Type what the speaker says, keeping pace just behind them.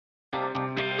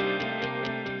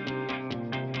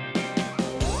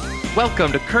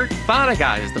welcome to Kurt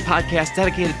Vonneguys, the podcast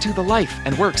dedicated to the life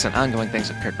and works and ongoing things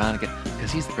of Kurt Vonnegut,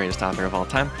 because he's the greatest author of all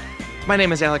time. My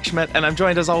name is Alex Schmidt, and I'm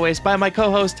joined as always by my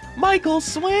co-host, Michael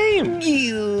Swaim.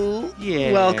 You.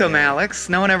 Yeah. Welcome, Alex.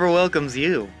 No one ever welcomes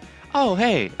you. Oh,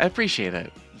 hey, I appreciate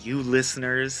it. You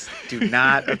listeners do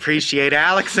not appreciate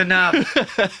Alex enough.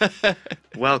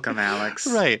 Welcome, Alex.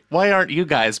 Right. Why aren't you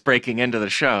guys breaking into the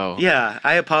show? Yeah,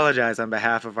 I apologize on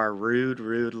behalf of our rude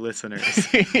listeners.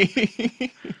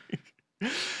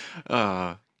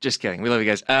 Just kidding. We love you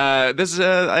guys.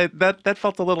 That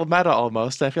felt a little meta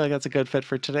almost. I feel like that's a good fit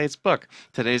for today's book.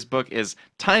 Today's book is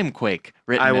Timequake,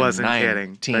 written I wasn't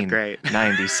in kidding, but great.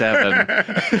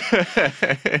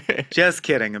 1997. Just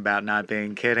kidding about not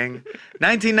being kidding.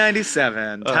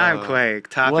 1997, Timequake,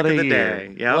 topic of the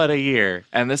day. Yep. What a year.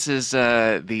 And this is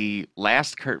the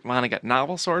last Kurt Vonnegut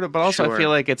novel, sort of, but also Sure. I feel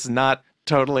like it's not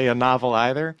totally a novel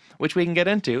either, which we can get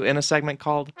into in a segment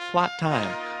called Plot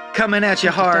Time. Coming at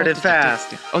you hard and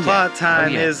fast. Oh, yeah. Plot Time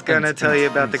Oh, yeah. is going to tell you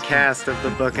about the cast of the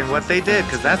book and what they did,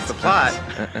 because that's the plot.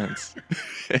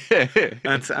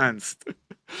 Unst.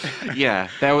 Yeah,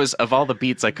 that was, of all the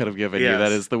beats I could have given you, Yes.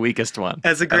 that is the weakest one.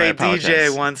 As a And I great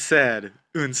apologize. DJ once said,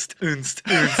 unst.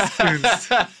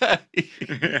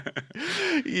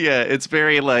 Yeah, it's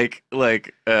very like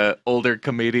older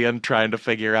comedian trying to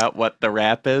figure out what the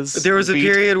rap is. There was a beat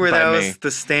period where by that me. was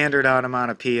the standard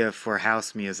onomatopoeia for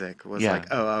house music, was Yeah. like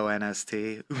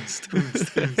OONST,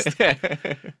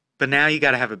 unst. But now you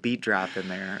got to have a beat drop in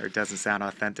there or it doesn't sound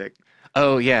authentic.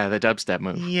 Oh yeah, the dubstep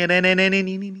move.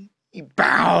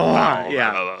 Bow.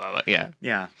 Yeah.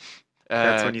 Yeah.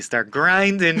 That's when you start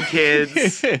grinding,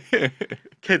 kids.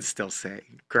 Kids still say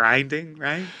grinding,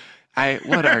 right?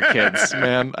 What are kids,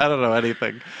 man? I don't know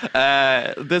anything.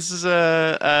 This is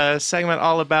a segment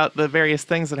all about the various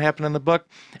things that happen in the book.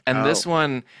 And this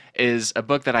one is a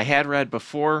book that I had read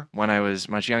before when I was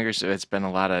much younger, so it's been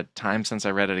a lot of time since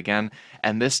I read it again.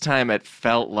 And this time it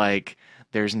felt like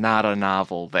there's not a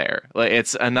novel there. Like,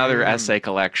 it's another essay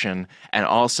collection, and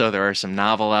also there are some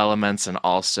novel elements, and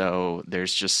also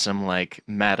there's just some like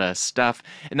meta stuff.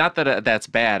 And not that that's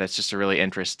bad, it's just a really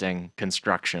interesting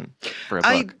construction for a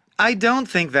book. I don't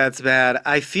think that's bad.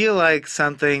 I feel like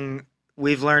something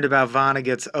we've learned about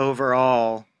Vonnegut's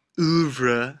overall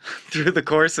oeuvre through the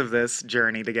course of this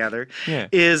journey together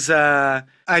is,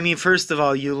 first of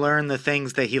all, you learn the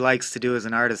things that he likes to do as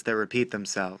an artist that repeat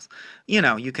themselves. You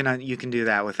know, you can do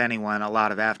that with anyone. A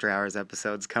lot of After Hours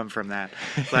episodes come from that.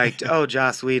 Like,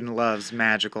 Joss Whedon loves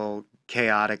magical,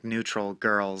 chaotic, neutral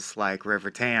girls like River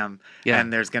Tam,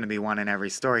 and there's going to be one in every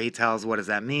story he tells. What does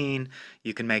that mean?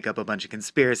 You can make up a bunch of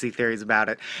conspiracy theories about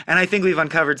it. And I think we've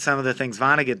uncovered some of the things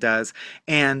Vonnegut does,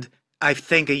 and I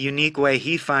think a unique way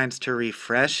he finds to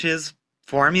refresh his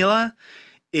formula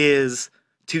is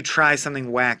to try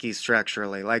something wacky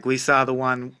structurally. Like we saw the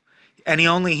one, and he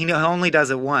only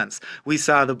does it once. We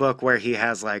saw the book where he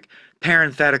has like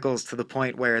parentheticals to the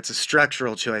point where it's a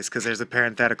structural choice because there's a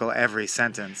parenthetical every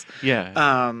sentence.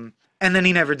 Yeah. And then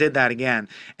he never did that again.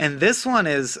 And this one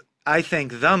is, I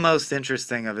think, the most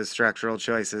interesting of his structural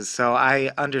choices. So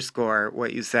I underscore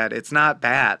what you said. It's not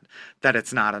bad that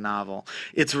it's not a novel.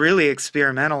 It's really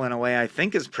experimental in a way I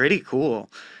think is pretty cool.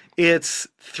 It's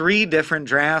 3 different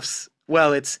drafts.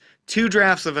 Well, it's 2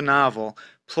 drafts of a novel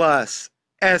plus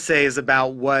essays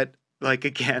about what, like,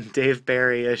 again, Dave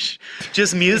Barry-ish,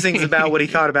 just musings about what he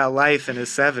thought about life in his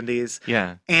 70s.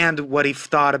 Yeah. And what he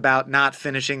thought about not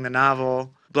finishing the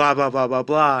novel, blah, blah, blah, blah,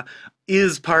 blah,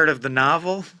 is part of the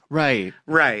novel. Right.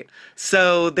 Right.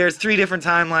 So there's 3 different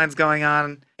timelines going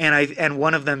on, and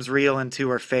one of them's real and 2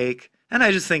 are fake. And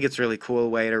I just think it's a really cool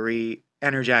way to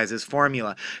re-energize his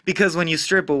formula. Because when you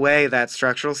strip away that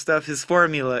structural stuff, his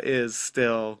formula is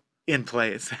still in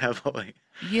place heavily.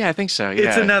 Yeah, I think so. Yeah.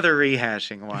 It's another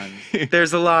rehashing one.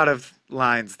 There's a lot of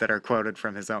lines that are quoted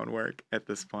from his own work at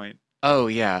this point. Oh,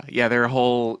 yeah. Yeah, they're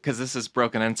because this is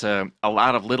broken into a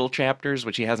lot of little chapters,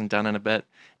 which he hasn't done in a bit.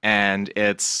 And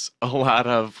it's a lot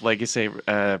of, like you say,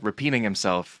 repeating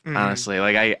himself, honestly.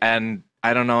 Like,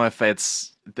 I don't know if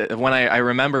it's, when I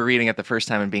remember reading it the first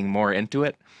time and being more into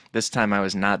it, this time I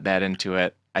was not that into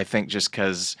it. I think just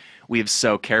because we've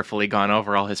so carefully gone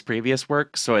over all his previous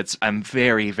work, so I'm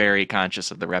very, very conscious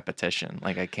of the repetition.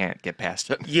 Like, I can't get past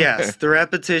it. Yes, the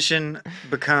repetition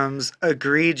becomes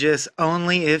egregious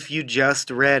only if you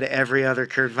just read every other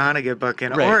Kurt Vonnegut book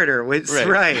in order.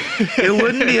 Right. It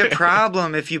wouldn't be a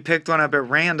problem if you picked one up at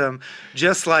random,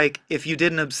 just like if you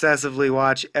didn't obsessively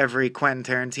watch every Quentin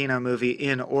Tarantino movie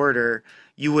in order,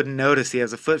 you wouldn't notice he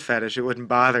has a foot fetish. It wouldn't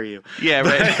bother you. Yeah,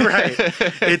 right.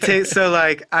 Right. So,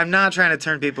 like, I'm not trying to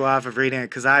turn people off of reading it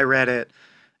because I read it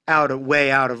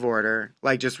way out of order,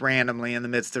 like just randomly in the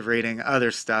midst of reading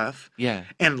other stuff. Yeah.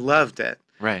 And loved it.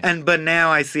 Right. But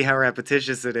now I see how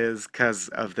repetitious it is because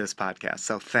of this podcast.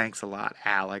 So thanks a lot,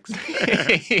 Alex.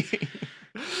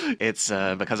 It's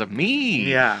because of me.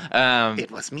 Yeah.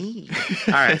 It was me.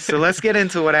 All right. So let's get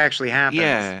into what actually happens.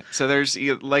 Yeah. So there's,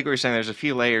 like we were saying, there's a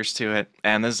few layers to it.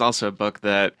 And this is also a book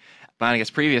that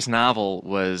Vonnegut's previous novel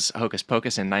was Hocus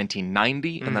Pocus in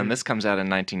 1990, and then this comes out in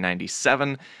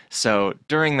 1997. So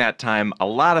during that time, a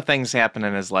lot of things happen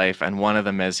in his life, and one of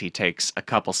them is he takes a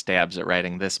couple stabs at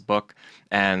writing this book.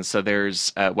 And so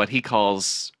there's what he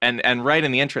calls, and right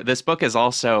in the intro, this book is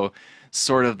also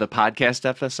sort of the podcast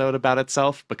episode about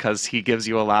itself, because he gives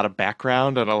you a lot of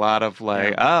background and a lot of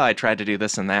like, oh, I tried to do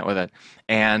this and that with it.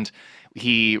 And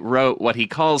he wrote what he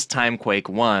calls Timequake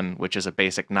 1, which is a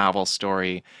basic novel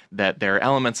story that there are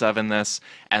elements of in this.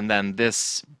 And then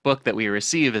this book that we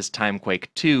receive is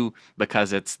Timequake 2,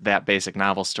 because it's that basic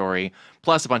novel story,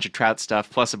 plus a bunch of Trout stuff,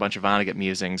 plus a bunch of Vonnegut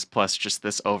musings, plus just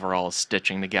this overall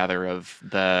stitching together of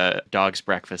the dog's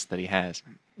breakfast that he has.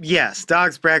 Yes,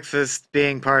 dog's breakfast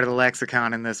being part of the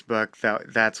lexicon in this book,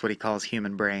 that's what he calls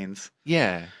human brains.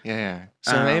 Yeah.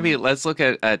 So maybe let's look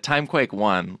at Timequake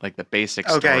 1, like the basic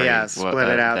story. Okay, yeah, split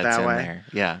it out that way. There.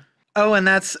 Yeah. Oh, and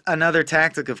that's another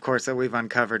tactic, of course, that we've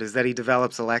uncovered, is that he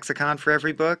develops a lexicon for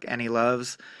every book, and he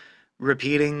loves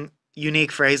repeating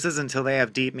unique phrases until they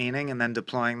have deep meaning and then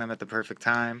deploying them at the perfect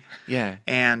time. Yeah.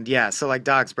 And yeah, so like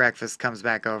dog's breakfast comes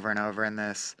back over and over in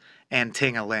this, and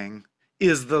ting-a-ling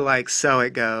is the like so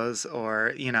it goes,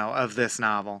 or, you know, of this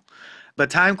novel. But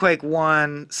Timequake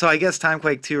 1, so I guess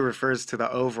Timequake 2 refers to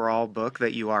the overall book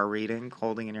that you are reading,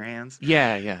 holding in your hands.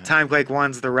 Yeah. Timequake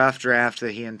 1's the rough draft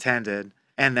that he intended,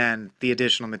 and then the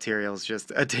additional material is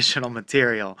just additional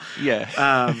material.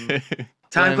 Yeah.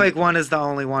 Timequake 1 is the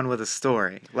only one with a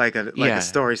story, like a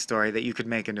story that you could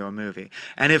make into a movie.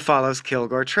 And it follows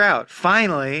Kilgore Trout,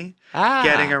 finally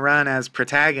getting a run as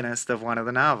protagonist of one of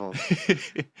the novels.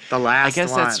 The last one. I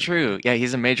guess that's true. Yeah,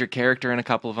 he's a major character in a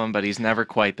couple of them, but he's never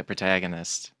quite the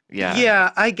protagonist. Yeah.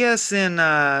 Yeah, I guess in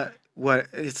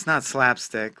it's not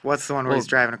Slapstick. What's the one where he's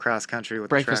driving across country with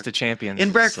Breakfast the of Champions?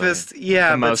 In Breakfast,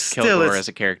 the most still Kilgore as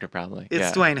a character, probably.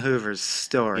 It's Dwayne Hoover's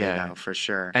story, though, for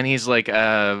sure. And he's like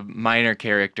a minor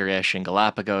character-ish in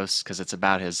Galapagos, because it's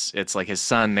about it's like his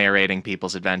son narrating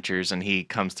people's adventures, and he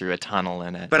comes through a tunnel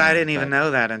in it. But I didn't even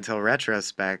know that until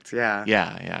retrospect. Yeah.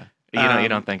 Yeah. You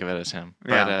don't think of it as him.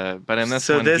 But in this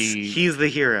one, he's the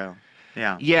hero.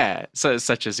 Yeah, so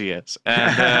such as he is.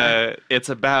 And it's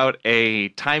about a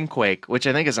timequake, which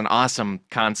I think is an awesome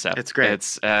concept. It's great.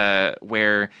 It's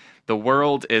where the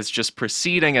world is just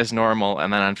proceeding as normal,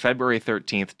 and then on February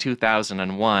 13th,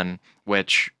 2001,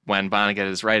 which, when Vonnegut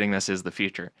is writing this, is the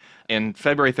future. In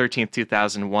February 13th,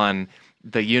 2001,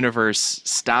 the universe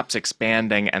stops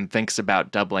expanding and thinks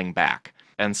about doubling back.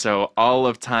 And so all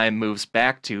of time moves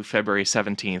back to February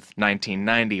 17th,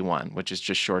 1991, which is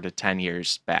just short of 10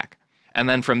 years back. And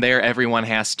then from there, everyone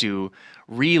has to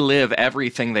relive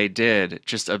everything they did,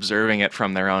 just observing it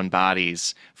from their own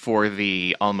bodies for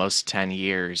the almost 10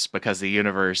 years, because the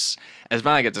universe, as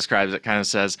Vonnegut describes it, kind of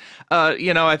says,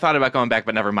 I thought about going back,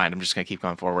 but never mind, I'm just going to keep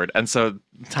going forward. And so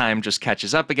time just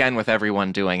catches up again with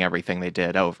everyone doing everything they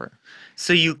did over.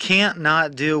 So you can't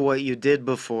not do what you did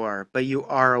before, but you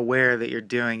are aware that you're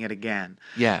doing it again.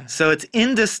 Yeah. So it's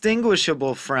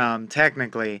indistinguishable from,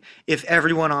 technically, if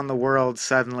everyone on the world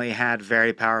suddenly had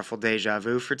very powerful deja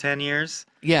vu for 10 years.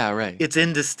 Yeah, right. It's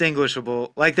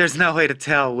indistinguishable. Like, there's no way to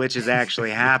tell which is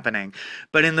actually happening.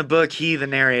 But in the book, the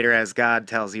narrator, as God,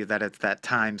 tells you that it's that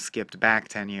time skipped back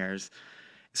 10 years.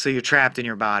 So you're trapped in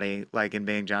your body, like in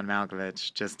Being John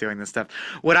Malkovich, just doing this stuff.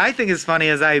 What I think is funny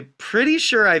is I'm pretty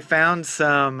sure I found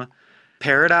some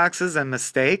paradoxes and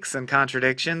mistakes and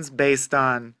contradictions based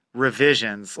on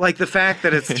revisions. Like the fact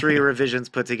that it's 3 revisions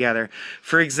put together.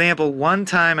 For example, one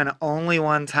time and only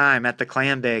one time at the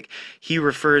clam bake, he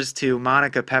refers to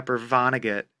Monica Pepper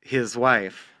Vonnegut, his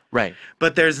wife. Right.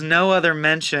 But there's no other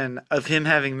mention of him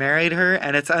having married her,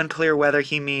 and it's unclear whether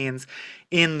he means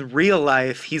in real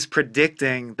life he's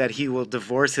predicting that he will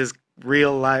divorce his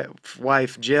real life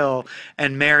wife Jill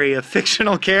and marry a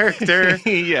fictional character.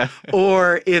 Yeah.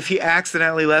 Or if he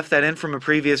accidentally left that in from a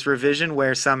previous revision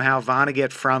where somehow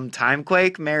Vonnegut from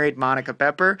Timequake married Monica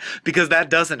Pepper, because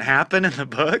that doesn't happen in the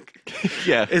book.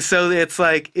 Yeah. So it's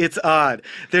like, it's odd.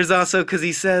 There's also, because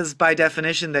he says by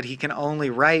definition that he can only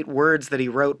write words that he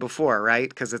wrote before, right?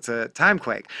 Because it's a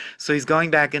Timequake. So he's going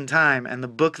back in time, and the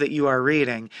book that you are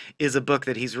reading is a book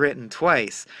that he's written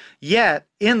twice. Yet,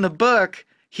 in the book,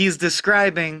 he's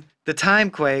describing the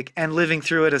Timequake and living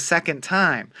through it a second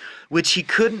time, which he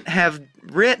couldn't have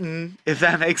written, if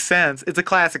that makes sense, it's a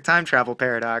classic time travel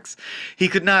paradox. He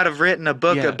could not have written a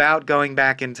book about going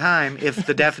back in time if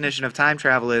the definition of time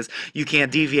travel is you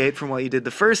can't deviate from what you did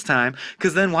the first time,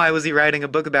 because then why was he writing a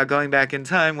book about going back in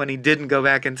time when he didn't go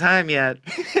back in time yet,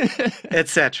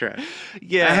 etc.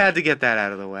 Yeah. I had to get that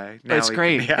out of the way. It's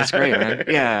great. It's great, man.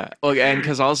 Yeah. Well, and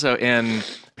because also in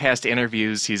past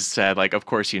interviews, he's said, like, of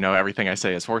course, everything I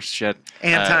say is horse shit.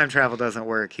 And time travel doesn't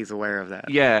work. He's aware of that.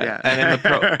 Yeah.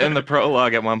 And in the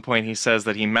prologue at one point, he says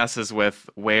that he messes with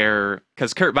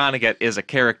because Kurt Vonnegut is a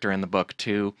character in the book,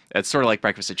 too. It's sort of like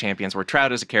Breakfast of Champions, where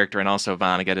Trout is a character and also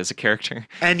Vonnegut is a character.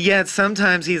 And yet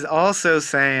sometimes he's also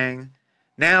saying,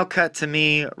 now cut to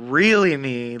me, really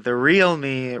me, the real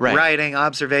me, writing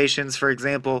observations. For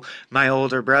example, my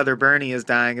older brother Bernie is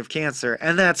dying of cancer.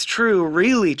 And that's true,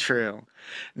 really true.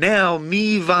 Now,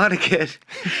 me, Vonnegut,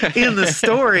 in the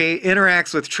story,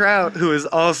 interacts with Trout, who is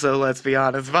also, let's be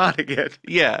honest, Vonnegut.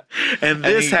 Yeah. And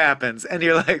this happens. And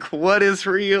you're like, what is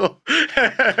real?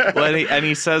 And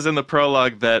he says in the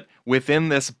prologue that within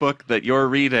this book that you're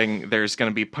reading, there's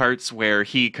going to be parts where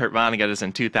Kurt Vonnegut, is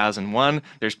in 2001.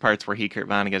 There's parts where Kurt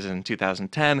Vonnegut is in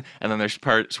 2010. And then there's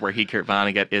parts where Kurt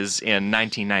Vonnegut is in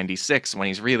 1996 when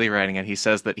he's really writing it. He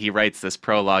says that he writes this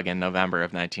prologue in November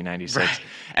of 1996. Right.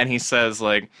 And he says,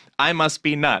 like, I must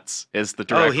be nuts is the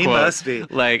direct quote. He must be.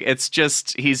 Like,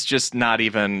 he's just not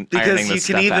even because ironing this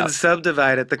you can even out.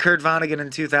 Subdivide it. The Kurt Vonnegut in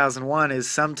 2001 is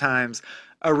sometimes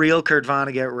a real Kurt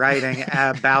Vonnegut writing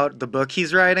about the book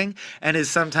he's writing, and is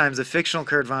sometimes a fictional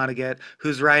Kurt Vonnegut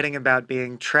who's writing about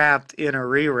being trapped in a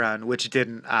rerun, which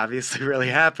didn't obviously really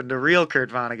happen to real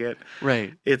Kurt Vonnegut.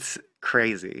 Right. It's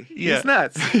crazy. Yeah. He's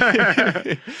nuts.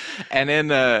 And in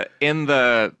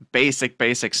the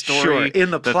basic story, in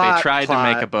the that plot, they tried to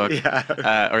make a book,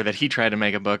 or that he tried to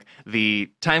make a book, the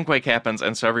Timequake happens,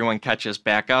 and so everyone catches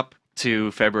back up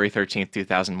to February 13th,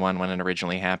 2001, when it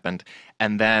originally happened.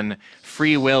 And then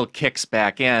free will kicks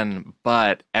back in,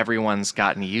 but everyone's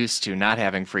gotten used to not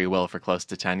having free will for close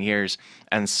to 10 years.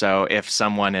 And so if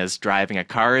someone is driving a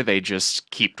car, they just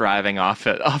keep driving off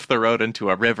the road into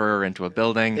a river or into a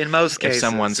building. In most cases, if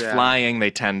someone's flying,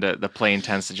 the plane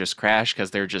tends to just crash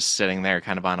because they're just sitting there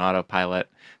kind of on autopilot.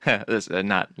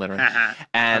 Not literally.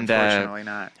 And, unfortunately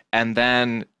not. And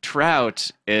then Trout,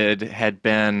 it had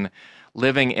been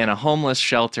living in a homeless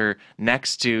shelter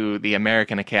next to the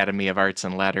American Academy of Arts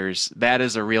and Letters. That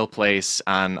is a real place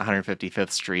on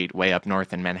 155th Street, way up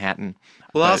north in Manhattan.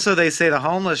 Well, also they say the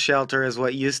homeless shelter is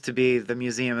what used to be the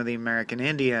Museum of the American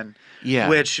Indian,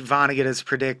 which Vonnegut is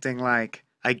predicting, like,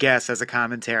 I guess as a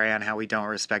commentary on how we don't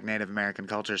respect Native American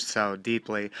culture so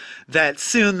deeply, that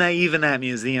soon even that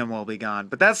museum will be gone.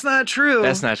 But that's not true.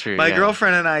 That's not true. My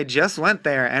girlfriend and I just went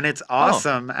there, and it's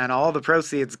awesome, and all the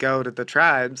proceeds go to the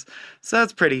tribes. So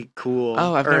that's pretty cool,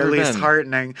 or at least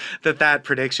heartening that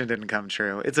prediction didn't come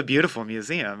true. It's a beautiful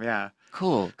museum,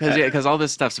 Cool, because all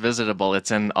this stuff's visitable.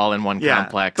 It's all in one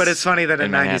complex. But it's funny that in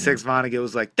 '96 Vonnegut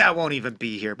was like, that won't even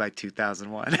be here by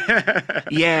 2001.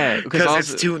 Yeah,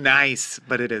 because it's too nice,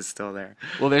 but it is still there.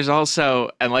 Well, there's also,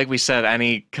 and like we said,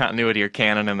 any continuity or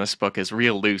canon in this book is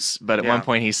real loose. But at one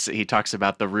point, he talks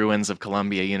about the ruins of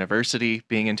Columbia University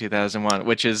being in 2001,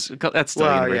 that's still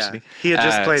a university. Yeah. He had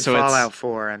just played Fallout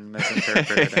 4 and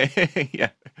misinterpreted it. Yeah,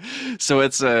 so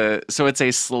it's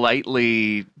a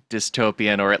slightly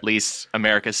dystopian, or at least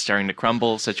America's starting to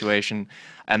crumble situation.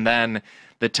 And then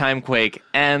the Timequake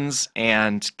ends,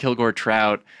 and Kilgore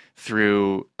Trout,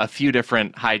 through a few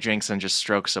different hijinks and just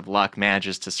strokes of luck,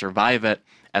 manages to survive it.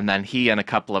 And then he and a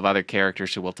couple of other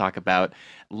characters who we'll talk about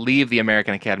leave the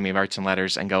American Academy of Arts and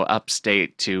Letters and go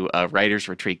upstate to a writer's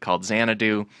retreat called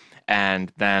Xanadu.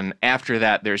 And then after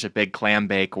that, there's a big clam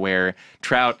bake where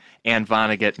Trout and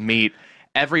Vonnegut meet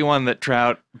everyone that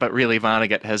Trout, but really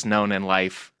Vonnegut, has known in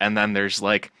life. And then there's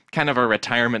like kind of a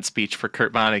retirement speech for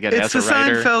Kurt Vonnegut as a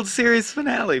writer. It's the Seinfeld series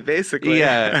finale, basically.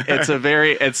 Yeah,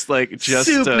 it's like just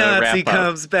Soup a Nazi wrap up.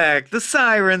 comes back. The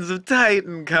Sirens of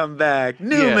Titan come back.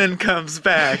 Newman comes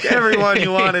back. Everyone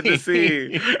you wanted to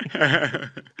see.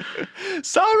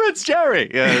 Sirens, Jerry.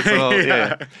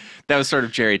 Yeah. That was sort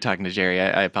of Jerry talking to Jerry.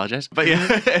 I apologize. But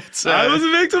yeah, I was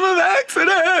a victim of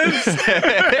accidents.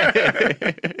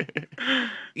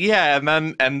 Yeah,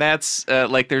 and that's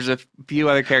like there's a few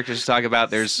other characters to talk about.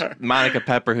 There's Monica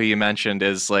Pepper, who you mentioned,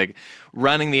 is like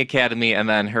running the academy, and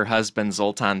then her husband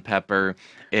Zoltan Pepper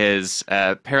is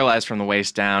paralyzed from the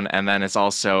waist down, and then is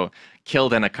also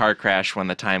killed in a car crash when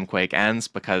the Timequake ends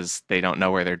because they don't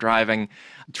know where they're driving.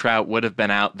 Trout would have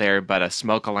been out there, but a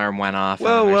smoke alarm went off.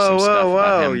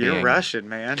 Whoa! You're Russian,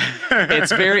 man.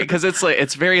 It's very because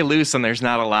it's very loose and there's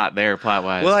not a lot there plot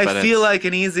wise. Well, I feel like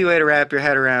an easy way to wrap your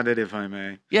head around it, if I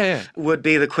may, would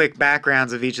be the quick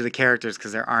backgrounds of each of the characters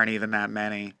because there aren't even that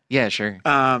many. Yeah, sure.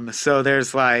 So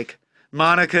there's like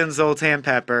Monica and Zoltan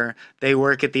Pepper, they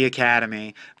work at the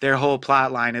academy. Their whole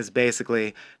plot line is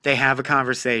basically they have a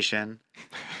conversation,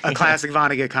 a classic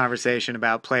Vonnegut conversation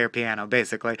about player piano,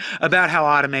 basically, about how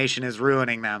automation is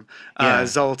ruining them.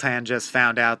 Zoltan just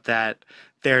found out that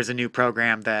there's a new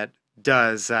program that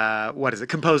does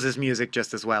composes music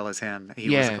just as well as him.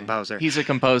 He was a composer. He's a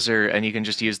composer, and you can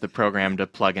just use the program to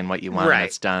plug in what you want, and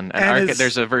it's done. And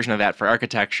there's a version of that for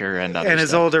architecture and other stuff. And his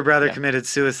stuff. older brother committed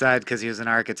suicide because he was an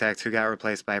architect who got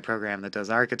replaced by a program that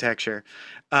does architecture.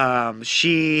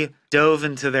 She dove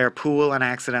into their pool and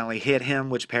accidentally hit him,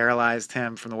 which paralyzed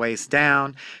him from the waist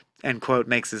down. And, quote,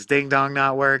 makes his ding-dong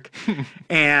not work.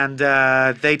 And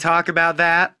they talk about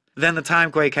that. Then the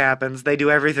Timequake happens. They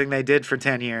do everything they did for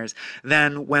 10 years.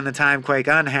 Then when the Timequake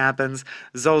unhappens,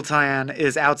 Zoltan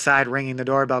is outside ringing the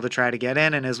doorbell to try to get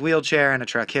in his wheelchair, and a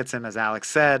truck hits him, as Alex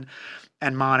said.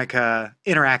 And Monica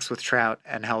interacts with Trout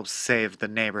and helps save the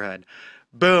neighborhood.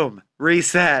 Boom.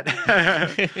 Reset.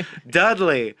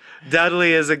 Dudley.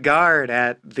 Dudley is a guard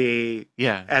at the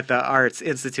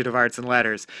Institute of Arts and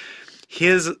Letters.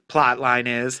 His plot line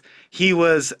is he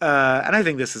was, and I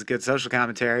think this is good social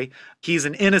commentary, he's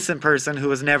an innocent person who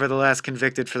was nevertheless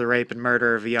convicted for the rape and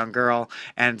murder of a young girl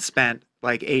and spent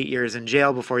like 8 years in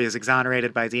jail before he was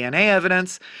exonerated by DNA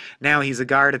evidence. Now he's a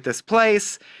guard at this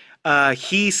place.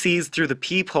 He sees through the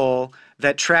peephole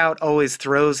that Trout always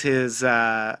throws his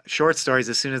short stories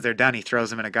as soon as they're done. He throws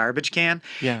them in a garbage can.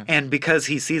 Yeah. And because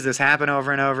he sees this happen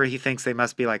over and over, he thinks they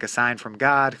must be like a sign from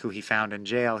God, who he found in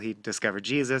jail. He discovered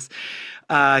Jesus.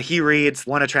 He reads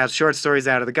one of Trout's short stories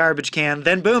out of the garbage can.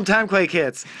 Then, boom, Timequake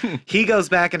hits. He goes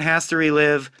back and has to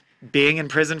relive being in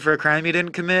prison for a crime he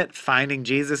didn't commit, finding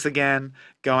Jesus again,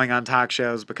 going on talk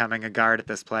shows, becoming a guard at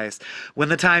this place. When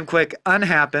the Timequake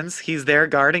unhappens, he's there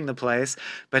guarding the place,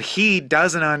 but he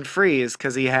doesn't unfreeze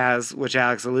because he has, which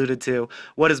Alex alluded to,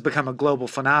 what has become a global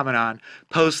phenomenon,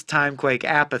 post-Timequake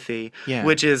apathy,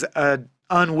 which is a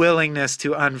unwillingness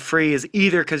to unfreeze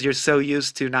either because you're so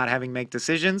used to not having to make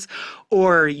decisions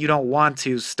or you don't want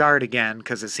to start again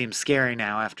because it seems scary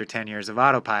now after 10 years of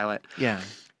autopilot. Yeah.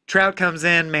 Trout comes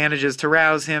in, manages to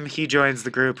rouse him. He joins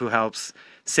the group who helps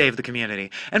save the community.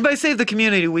 And by save the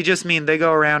community, we just mean they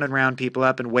go around and round people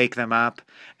up and wake them up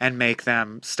and make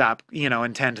them stop,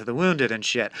 and tend to the wounded and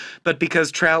shit. But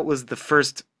because Trout was the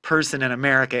first person in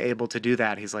America able to do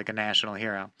that, he's like a national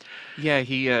hero. Yeah,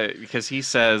 because he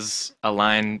says a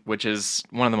line which is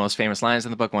one of the most famous lines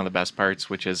in the book, one of the best parts,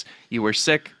 which is, "You were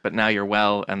sick, but now you're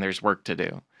well, and there's work to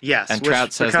do." Yes, and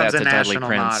Trout says that to Dudley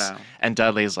Prince, motto. And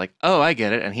Dudley's like, "Oh, I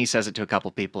get it," and he says it to a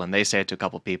couple people, and they say it to a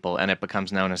couple people, and it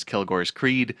becomes known as Kilgore's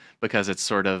Creed because it's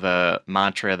sort of a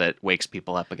mantra that wakes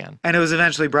people up again. And it was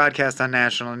eventually broadcast on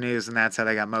national news, and that's how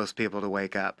they got most people to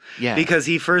wake up. Yeah, because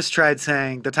he first tried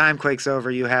saying, "The Timequake's over,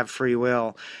 you have free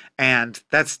will," and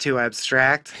that's too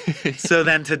abstract. So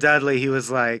then to Dudley, he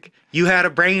was like, "You had a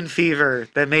brain fever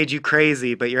that made you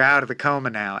crazy, but you're out of the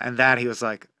coma now," and that he was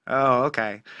like, "Oh,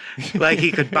 okay." Like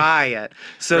he could buy it.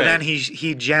 So then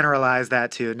he generalized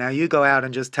that to, "Now you go out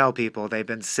and just tell people they've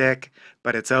been sick,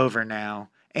 but it's over now.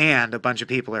 And a bunch of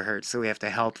people are hurt, so we have to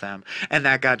help them." And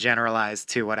that got generalized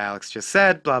to what Alex just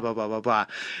said, blah, blah, blah, blah, blah.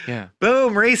 Yeah.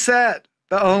 Boom, reset.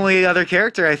 The only other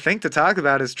character I think to talk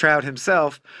about is Trout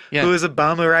himself, who is a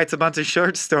bum who writes a bunch of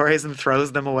short stories and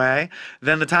throws them away.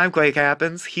 Then the Timequake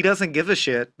happens. He doesn't give a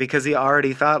shit because he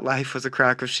already thought life was a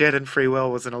crock of shit and free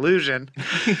will was an illusion.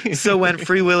 So when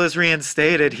free will is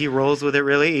reinstated, he rolls with it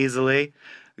really easily,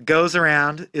 goes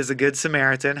around, is a good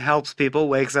Samaritan, helps people,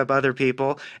 wakes up other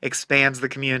people, expands the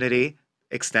community,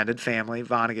 extended family,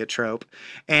 Vonnegut trope,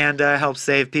 and helps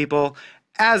save people.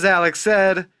 As Alex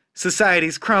said,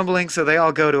 society's crumbling, so they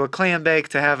all go to a clam bake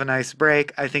to have a nice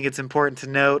break. I think it's important to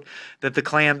note that the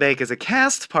clam bake is a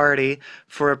cast party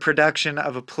for a production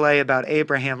of a play about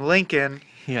Abraham Lincoln,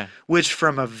 which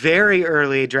from a very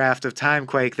early draft of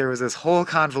Timequake, there was this whole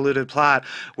convoluted plot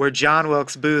where John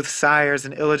Wilkes Booth sires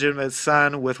an illegitimate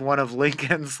son with one of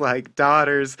Lincoln's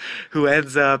daughters who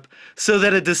ends up, so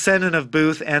that a descendant of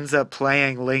Booth ends up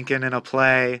playing Lincoln in a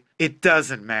play. It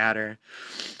doesn't matter.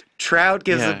 Trout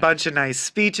gives a bunch of nice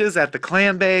speeches at the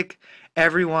clam bake.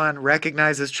 Everyone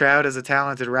recognizes Trout as a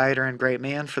talented writer and great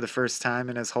man for the first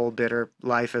time in his whole bitter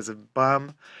life as a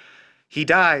bum. He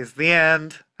dies. The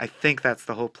end. I think that's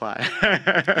the whole plot.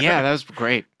 Yeah, that was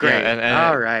great. Great. Yeah,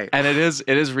 All right. And it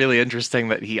is really interesting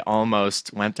that he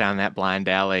almost went down that blind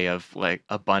alley of like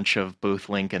a bunch of Booth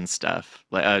Lincoln stuff,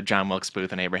 like John Wilkes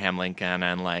Booth and Abraham Lincoln,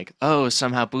 and like, oh,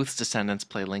 somehow Booth's descendants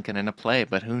play Lincoln in a play,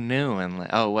 but who knew? And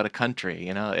like, oh, what a country,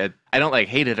 you know? I don't like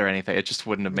hate it or anything. It just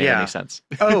wouldn't have made any sense.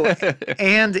 Oh,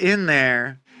 and in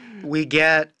there we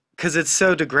get, because it's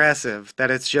so digressive that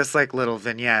it's just like little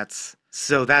vignettes.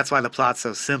 So that's why the plot's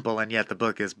so simple, and yet the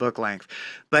book is book length.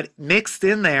 But mixed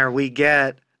in there, we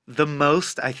get the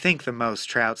most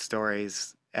Trout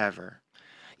stories ever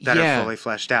that are fully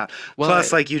fleshed out. Well,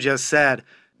 plus, like you just said,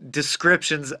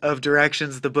 descriptions of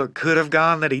directions the book could have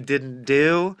gone that he didn't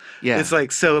do. Yeah. It's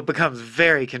like, so it becomes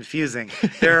very confusing.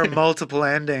 There are multiple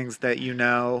endings that you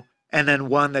know, and then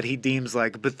one that he deems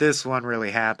like, but this one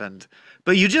really happened.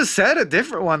 But you just said a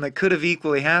different one that could have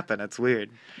equally happened. It's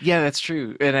weird. Yeah, that's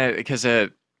true. And because,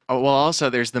 also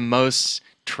there's the most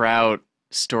Trout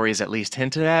stories at least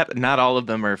hinted at. Not all of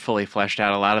them are fully fleshed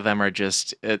out. A lot of them are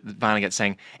just Vonnegut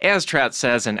saying, as Trout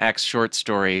says in X short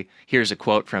story, here's a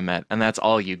quote from it. And that's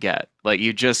all you get. Like,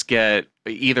 you just get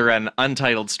either an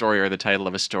untitled story or the title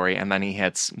of a story, and then he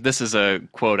hits, this is a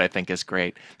quote I think is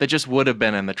great, that just would have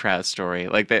been in the Trout story.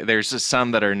 Like, there's just some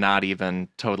that are not even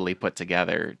totally put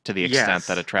together to the extent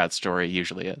that a Trout story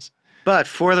usually is. But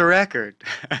for the record,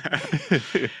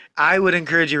 I would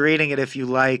encourage you reading it if you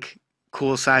like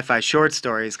cool sci-fi short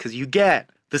stories, because you get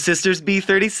The Sisters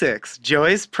B-36,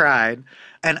 Joy's Pride,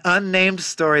 an unnamed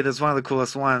story that's one of the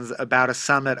coolest ones about a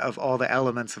summit of all the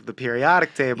elements of the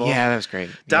periodic table. Yeah, that was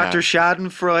great. Dr.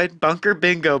 Schadenfreude, Bunker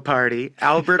Bingo Party,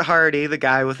 Albert Hardy, the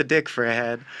guy with a dick for a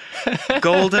head,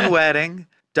 Golden Wedding,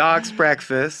 Dog's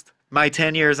Breakfast, My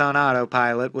 10 Years on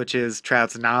Autopilot, which is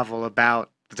Trout's novel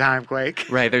about the Timequake.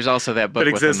 Right, there's also that book that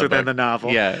exists within the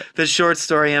novel. Yeah. The short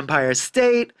story Empire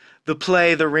State, the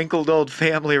play The Wrinkled Old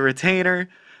Family Retainer,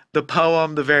 the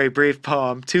poem, the very brief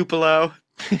poem Tupelo,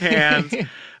 and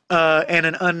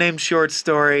an unnamed short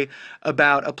story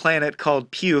about a planet called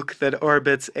Puke that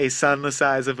orbits a sun the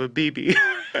size of a BB.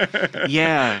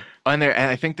 Yeah. And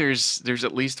I think there's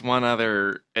at least one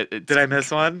other. Did I miss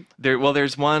one?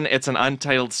 There's one. It's an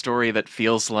untitled story that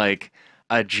feels like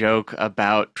a joke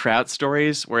about Trout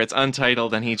stories, where it's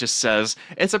untitled and he just says,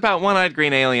 it's about one-eyed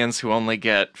green aliens who only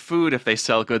get food if they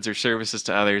sell goods or services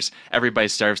to others. Everybody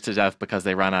starves to death because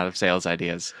they run out of sales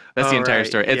ideas. That's the entire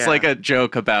story. It's like a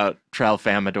joke about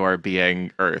Tralfamadore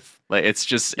being Earth. Like, it's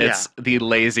the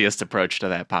laziest approach to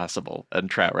that possible, and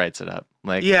Trout writes it up.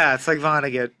 Like, yeah, it's like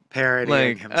Vonnegut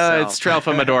parodying himself. It's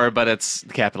Tralfamadore, but it's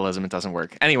capitalism. It doesn't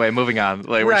work. Anyway, moving on.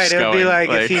 Like, we're just it would going, be like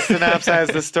if he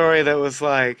synopsized the story that was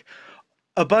like,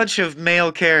 a bunch of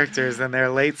male characters in their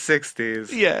late 60s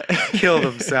kill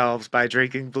themselves by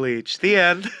drinking bleach. The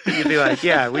end. You'd be like,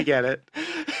 yeah, we get it.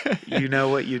 You know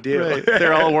what you do. Right.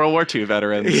 They're all World War II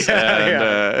veterans.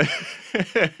 And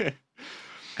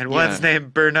one's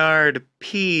named Bernard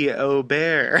P.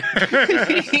 O'Bear.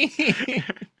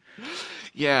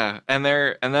 Yeah, and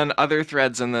then other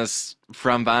threads in this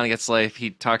from Vonnegut's life, he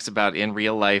talks about in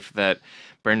real life that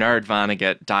Bernard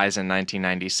Vonnegut dies in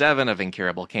 1997 of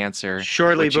incurable cancer.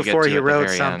 Shortly before he wrote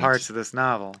some parts of this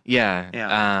novel.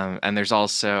 Yeah. And there's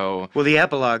also... Well, the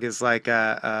epilogue is like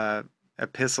a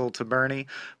epistle to Bernie.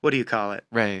 What do you call it?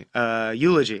 Right.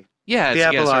 Eulogy. Yeah. The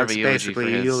epilogue's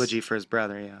basically a eulogy for his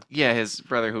brother, Yeah, his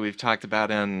brother, who we've talked about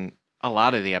in a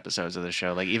lot of the episodes of the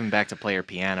show. Like, even back to Player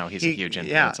Piano, he's a huge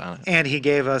influence on it. And he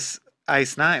gave us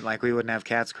Ice Nine. Like, we wouldn't have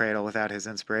Cat's Cradle without his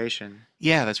inspiration.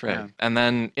 Yeah, that's right. Yeah. And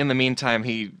then in the meantime,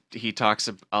 he talks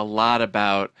a lot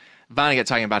about Vonnegut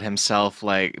talking about himself.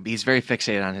 Like, he's very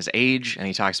fixated on his age, and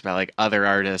he talks about like other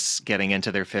artists getting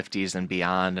into their 50s and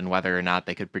beyond, and whether or not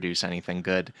they could produce anything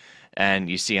good. And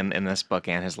you see in this book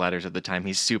and his letters at the time,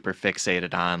 he's super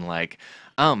fixated on like,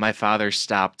 oh, my father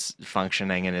stopped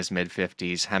functioning in his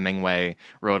mid-50s. Hemingway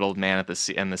wrote Old Man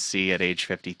in the Sea at age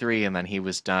 53, and then he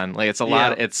was done. Like, it's a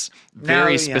lot. It's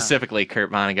very specifically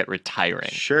Kurt Vonnegut retiring.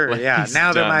 Sure, like,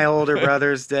 now that my older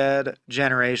brother's dead,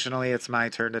 generationally, it's my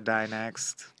turn to die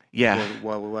next. Yeah.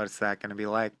 What's that going to be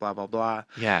like? Blah, blah, blah.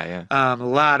 Yeah. A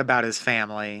lot about his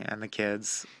family and the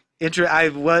kids. I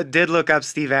did look up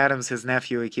Steve Adams, his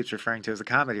nephew. He keeps referring to as a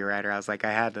comedy writer. I was like,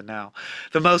 I had to know.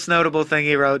 The most notable thing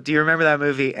he wrote, do you remember that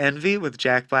movie Envy with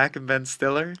Jack Black and Ben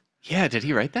Stiller? Yeah, did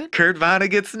he write that? Kurt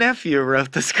Vonnegut's nephew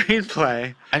wrote the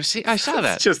screenplay. I saw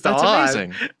that. It's just that's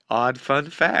amazing. Odd fun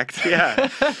fact, yeah.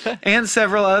 And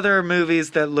several other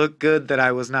movies that look good that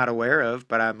I was not aware of,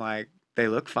 but I'm like, they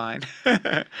look fine.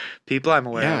 People I'm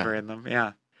aware of are in them,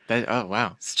 yeah. Oh,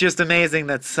 wow. It's just amazing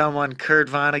that someone Kurt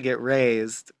Vonnegut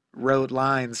raised wrote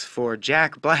lines for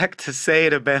Jack Black to say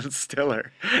to Ben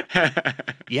Stiller.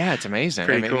 Yeah, it's amazing.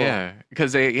 Pretty cool. Yeah,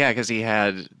 because they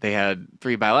had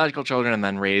 3 biological children and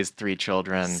then raised 3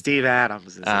 children. Steve Adams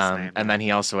is his name. And then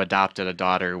he also adopted a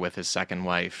daughter with his second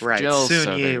wife, right. Jill.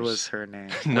 Soon-Yi was her name.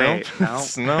 No, Wait,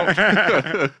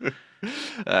 no.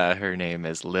 Her name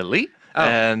is Lily. Oh.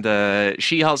 And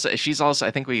she's also,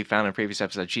 I think we found in a previous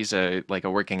episode, she's a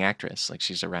working actress. Like,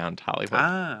 she's around Hollywood.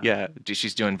 Ah. Yeah,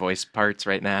 she's doing voice parts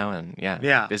right now, and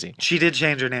yeah, busy. She did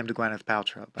change her name to Gwyneth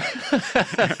Paltrow.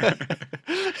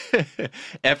 But...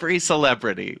 Every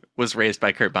celebrity was raised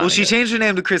by Kurt Vonnegut. Well, she changed her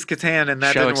name to Chris Kattan, and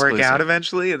that Show didn't work exclusive. out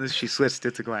eventually, and then she switched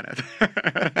it to Gwyneth.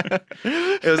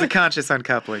 It was a conscious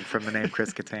uncoupling from the name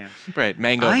Chris Kattan. Right,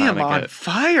 Mango I Vonnegut. am on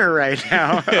fire right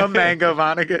now. A Mango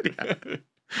Vonnegut. Yeah.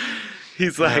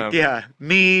 He's like,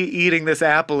 me eating this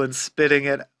apple and spitting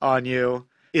it on you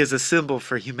is a symbol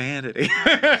for humanity.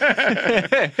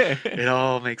 It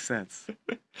all makes sense.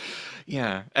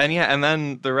 Yeah, and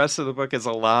then the rest of the book is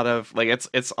a lot of, like,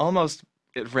 it's almost,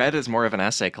 it read as more of an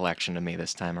essay collection to me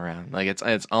this time around. Like,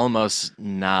 it's almost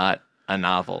not a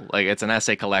novel. Like, it's an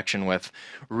essay collection with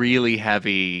really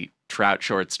heavy Trout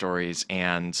short stories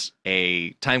and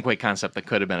a Timequake concept that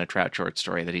could have been a Trout short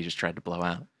story that he just tried to blow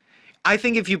out. I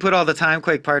think if you put all the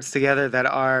Timequake parts together that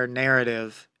are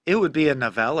narrative, it would be a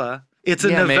novella. It's a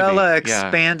novella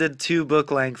expanded to book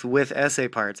length with essay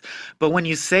parts. But when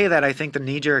you say that, I think the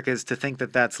knee-jerk is to think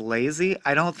that that's lazy.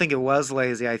 I don't think it was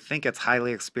lazy. I think it's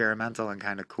highly experimental and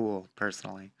kind of cool,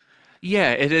 personally.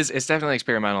 Yeah, it is. It's definitely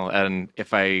experimental. And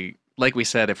like we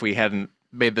said, if we hadn't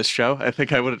made this show, I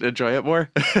think I would enjoy it more.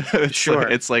 Sure.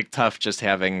 It's like tough just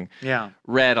having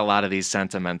read a lot of these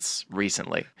sentiments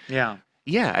recently. Yeah.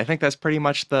 Yeah, I think that's pretty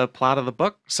much the plot of the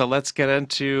book. So let's get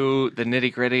into the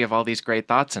nitty-gritty of all these great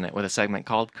thoughts in it with a segment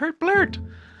called Kurt Blurt.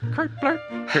 Kurt Blurt,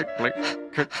 Kurt Blurt,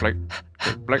 Kurt Blurt,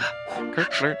 Kurt Blurt,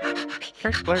 Kurt Blurt,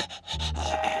 Kurt Blurt.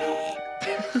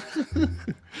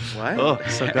 What? Oh,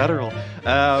 so guttural.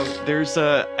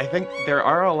 I think there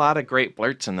are a lot of great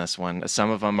blurts in this one.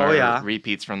 Some of them are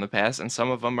repeats from the past, and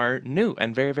some of them are new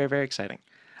and very, very, very exciting.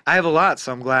 I have a lot,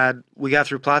 so I'm glad we got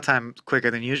through plot time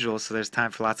quicker than usual, so there's time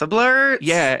for lots of blurts.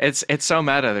 Yeah, it's so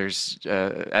meta,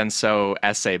 and so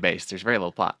essay-based. There's very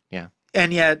little plot, yeah.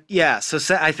 And yet, so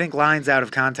I think lines out of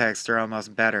context are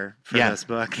almost better for this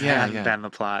book than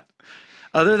the plot.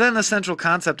 Other than the central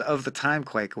concept of the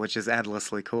Timequake, which is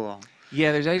endlessly cool.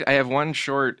 Yeah, I have one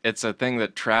short. It's a thing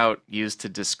that Trout used to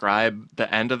describe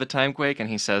the end of the Timequake, and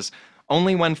he says,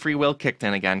 only when free will kicked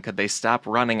in again could they stop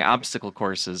running obstacle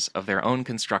courses of their own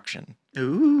construction.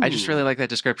 Ooh. I just really like that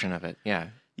description of it, yeah.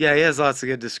 Yeah, he has lots of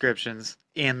good descriptions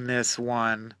in this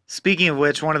one. Speaking of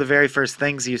which, one of the very first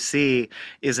things you see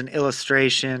is an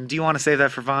illustration. Do you want to save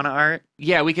that for Vanna art?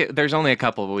 Yeah, there's only a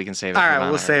couple, but we can save it. All for right,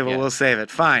 Vanna we'll save it. Yeah. We'll save it.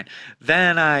 Fine.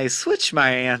 Then I switch my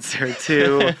answer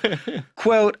to,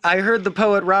 quote, I heard the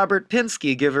poet Robert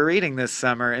Pinsky give a reading this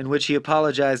summer in which he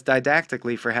apologized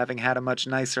didactically for having had a much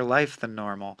nicer life than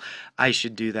normal. I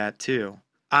should do that too.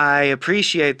 I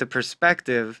appreciate the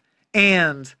perspective,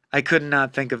 and I could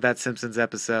not think of that Simpsons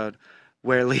episode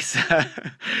where Lisa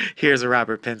hears a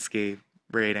Robert Pinsky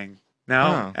reading. No?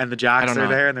 Oh, and the jocks are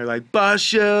there, and they're like,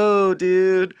 Basho,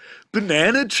 dude,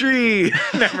 banana tree.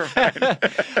 Never mind.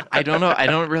 I don't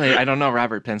know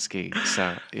Robert Pinsky,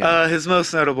 so yeah. His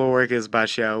most notable work is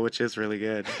Basho, which is really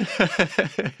good.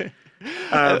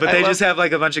 But they just have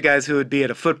like a bunch of guys who would be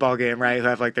at a football game, right? Who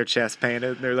have like their chest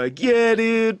painted. And they're like, yeah,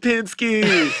 dude, Pinsky,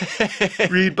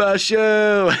 read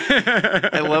Basho.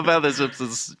 I love how the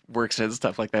Simpsons works in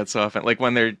stuff like that so often. Like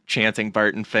when they're chanting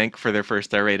Barton Fink for their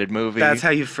first R-rated movie. That's how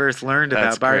you first learned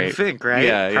about Barton Fink, right?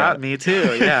 Yeah. Me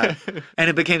too, yeah. And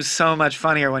it became so much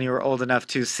funnier when you were old enough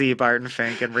to see Barton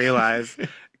Fink and realize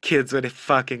kids would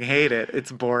fucking hate it.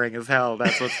 It's boring as hell.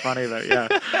 That's what's funny about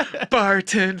it.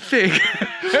 Barton Fink.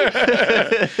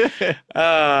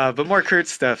 But more Kurt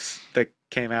stuff that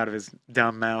came out of his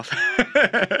dumb mouth.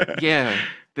 Yeah.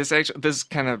 This is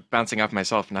kind of bouncing off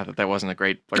myself. Not that wasn't a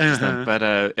great purchase then, but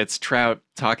it's Trout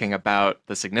talking about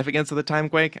the significance of the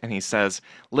Timequake, and he says,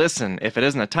 listen, if it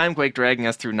isn't a Timequake dragging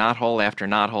us through knothole after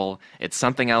knothole, it's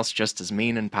something else just as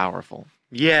mean and powerful.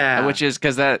 Yeah. Which is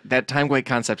because that Timequake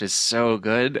concept is so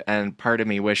good, and part of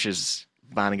me wishes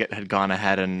Vonnegut had gone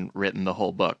ahead and written the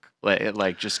whole book.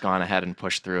 Like just gone ahead and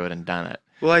pushed through it and done it.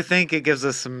 Well, I think it gives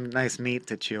us some nice meat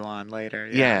to chew on later.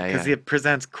 Yeah. Because it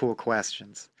presents cool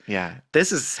questions. Yeah.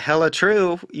 This is hella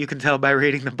true. You can tell by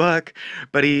reading the book,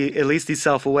 but at least he's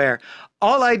self-aware.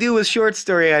 All I do with short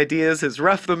story ideas is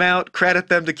rough them out, credit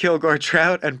them to Kilgore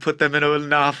Trout, and put them into a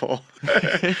novel.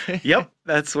 Yep,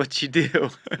 that's what you do.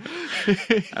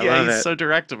 I love he's it. so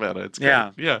direct about it. It's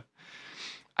great. Yeah.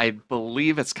 I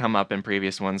believe it's come up in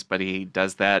previous ones, but he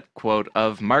does that quote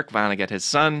of Mark Vonnegut, his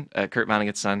son, Kurt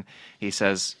Vonnegut's son. He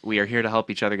says, "We are here to help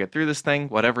each other get through this thing,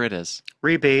 whatever it is."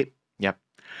 Repeat. Yep.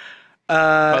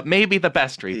 But maybe the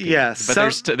best repeat. Yes.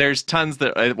 But there's tons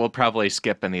that we'll probably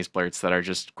skip in these blurts that are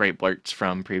just great blurts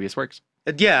from previous works.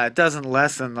 Yeah, it doesn't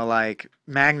lessen the like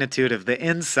magnitude of the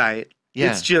insight.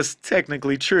 Yeah. It's just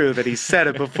technically true that he said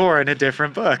it before in a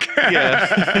different book.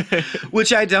 Yeah.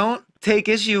 Which I don't take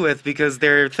issue with because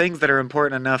there are things that are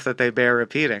important enough that they bear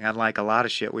repeating, unlike a lot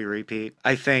of shit we repeat.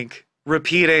 I think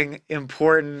repeating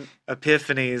important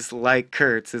epiphanies like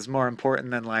Kurt's is more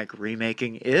important than like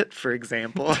remaking it, for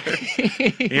example.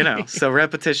 You know, so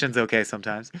repetition's okay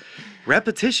sometimes.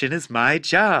 Repetition is my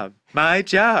job. My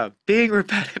job. Being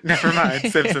repetitive. Never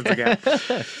mind. Simpsons again.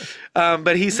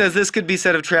 But he says this could be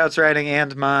said of Trout's writing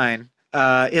and mine.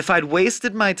 If I'd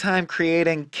wasted my time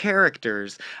creating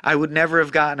characters, I would never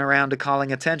have gotten around to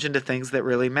calling attention to things that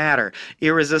really matter.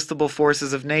 Irresistible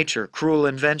forces of nature, cruel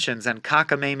inventions, and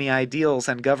cockamamie ideals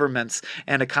and governments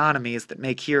and economies that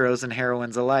make heroes and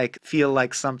heroines alike feel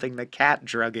like something the cat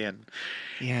drug in.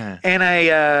 Yeah. And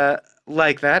I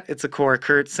like that. It's a core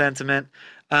Kurt sentiment.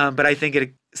 But I think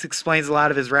it explains a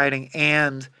lot of his writing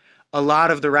and a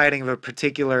lot of the writing of a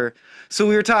particular... So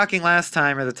we were talking last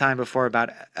time or the time before about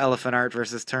elephant art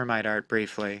versus termite art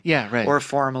briefly. Yeah, right. Or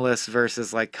formalists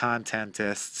versus like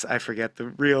contentists. I forget the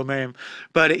real name.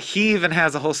 But he even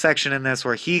has a whole section in this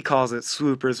where he calls it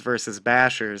swoopers versus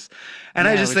bashers. And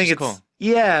I just think it's... Cool.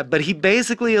 Yeah, but he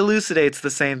basically elucidates the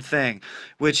same thing,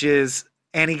 which is...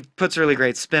 And he puts a really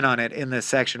great spin on it in this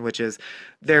section, which is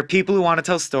there are people who want to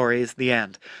tell stories, the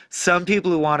end. Some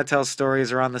people who want to tell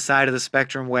stories are on the side of the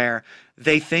spectrum where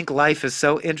they think life is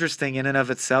so interesting in and of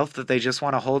itself that they just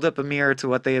want to hold up a mirror to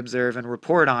what they observe and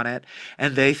report on it.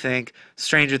 And they think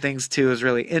Stranger Things 2 is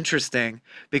really interesting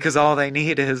because all they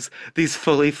need is these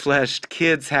fully fleshed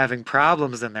kids having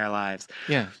problems in their lives.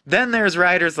 Yeah. Then there's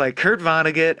writers like Kurt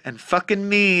Vonnegut and fucking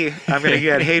me. I'm going to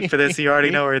get hate for this. You already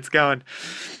know where it's going.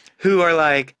 Who are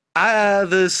like,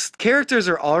 the characters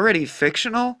are already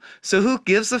fictional, so who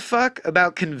gives a fuck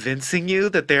about convincing you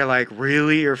that they're like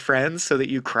really your friends so that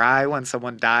you cry when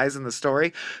someone dies in the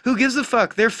story? Who gives a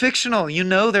fuck? They're fictional. You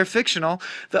know they're fictional.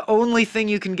 The only thing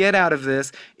you can get out of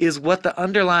this is what the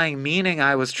underlying meaning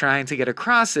I was trying to get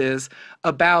across is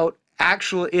about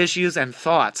actual issues and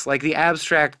thoughts, like the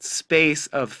abstract space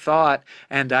of thought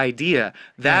and idea.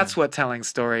 That's what telling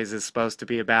stories is supposed to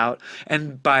be about.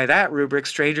 And by that rubric,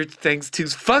 Stranger Things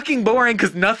 2's fucking boring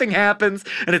because nothing happens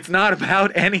and it's not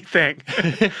about anything.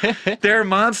 There are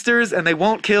monsters and they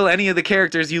won't kill any of the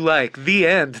characters you like. The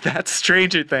end. That's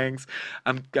Stranger Things.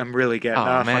 I'm really getting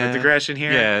off on a digression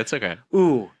here. Yeah, it's okay.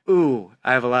 Ooh.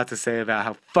 I have a lot to say about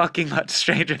how fucking much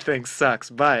Stranger Things sucks,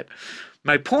 but...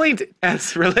 My point,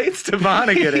 as relates to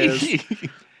Vonnegut, is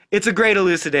it's a great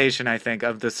elucidation, I think,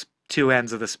 of the two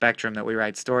ends of the spectrum that we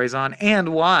write stories on and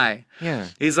why. Yeah.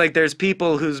 He's like, there's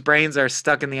people whose brains are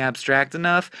stuck in the abstract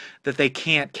enough that they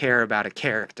can't care about a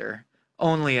character.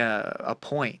 Only a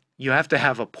point. You have to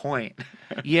have a point.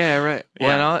 Yeah, right.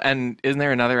 Well, and isn't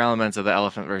there another element of the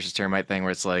elephant versus termite thing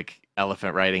where it's like,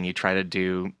 elephant writing, you try to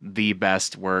do the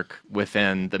best work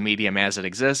within the medium as it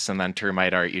exists, and then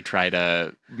termite art, you try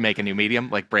to make a new medium,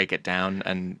 like break it down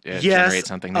and generate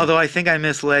something new. Although I think I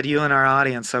misled you and our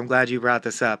audience, so I'm glad you brought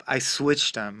this up. I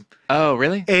switched them. Oh,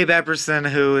 really? Abe Epperson,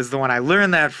 who is the one I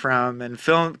learned that from in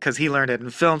film, because he learned it in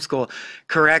film school,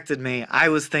 corrected me. I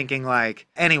was thinking like,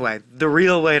 anyway, the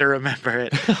real way to remember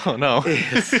it oh, no.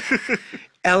 is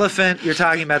elephant, you're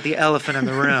talking about the elephant in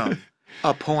the room.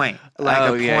 A point, like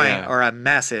a point or a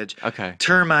message. Okay.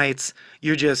 Termites,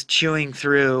 you're just chewing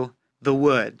through the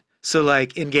wood. So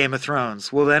like in Game of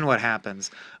Thrones, well then what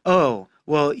happens? Oh,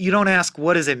 well, you don't ask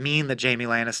what does it mean that Jaime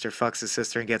Lannister fucks his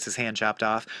sister and gets his hand chopped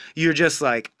off. You're just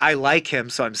like, I like him,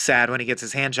 so I'm sad when he gets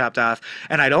his hand chopped off.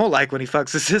 And I don't like when he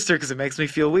fucks his sister because it makes me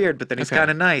feel weird, but then he's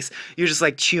kind of nice. You're just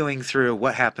like chewing through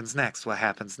what happens next, what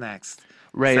happens next.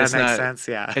 Right. Does that make sense?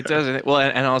 Yeah. It doesn't. Well,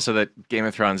 and also that Game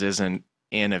of Thrones isn't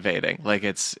innovating, like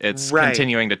it's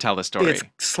continuing to tell the story. It's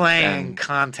slaying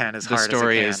content as hard as it can. The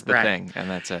story is the thing, and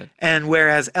that's it. And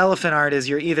whereas elephant art is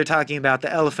you're either talking about the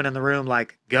elephant in the room,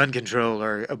 like gun control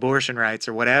or abortion rights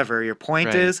or whatever your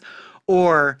point is,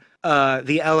 or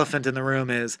the elephant in the room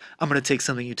is I'm going to take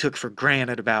something you took for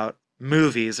granted about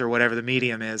movies or whatever the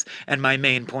medium is, and my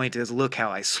main point is look how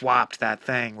I swapped that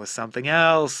thing with something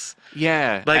else.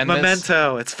 Yeah. Like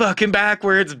Memento. It's fucking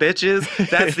backwards, bitches.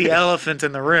 That's the elephant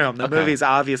in the room. The movie's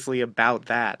obviously about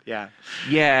that. Yeah.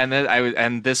 Yeah,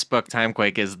 and this book,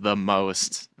 Timequake, is the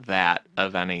most that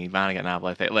of any Vonnegut novel,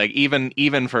 I think. Like, even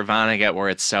for Vonnegut, where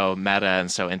it's so meta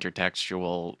and so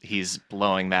intertextual, he's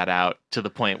blowing that out to the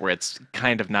point where it's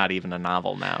kind of not even a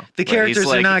novel now. The characters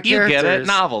are not characters. You get it?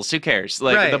 Novels, who cares?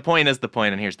 Like, the point is the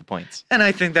point, and here's the points. And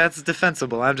I think that's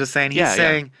defensible. I'm just saying, he's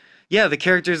saying... Yeah, the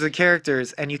characters are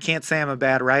characters, and you can't say I'm a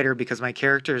bad writer because my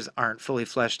characters aren't fully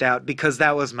fleshed out, because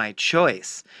that was my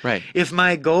choice. Right. If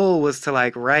my goal was to,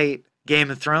 like, write Game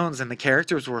of Thrones and the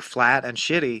characters were flat and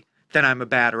shitty, then I'm a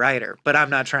bad writer. But I'm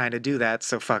not trying to do that,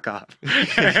 so fuck off.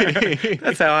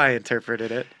 That's how I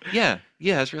interpreted it. Yeah,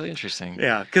 it's really interesting.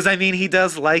 Yeah, because, I mean, he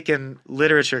does liken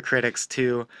literature critics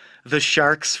to the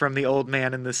sharks from The Old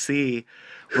Man in the Sea,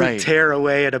 who tear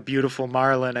away at a beautiful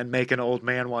marlin and make an old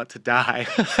man want to die.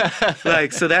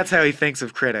 Like, so that's how he thinks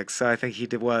of critics. So I think he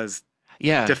was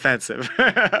defensive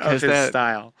of his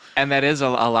style. And that is a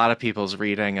lot of people's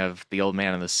reading of The Old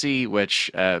Man in the Sea, which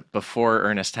before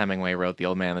Ernest Hemingway wrote The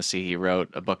Old Man in the Sea, he wrote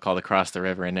a book called Across the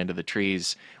River and Into the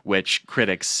Trees, which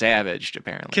critics savaged,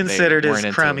 apparently. Considered his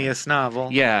crummiest novel.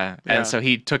 Yeah, and so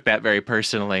he took that very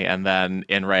personally, and then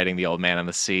in writing The Old Man in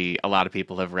the Sea, a lot of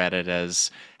people have read it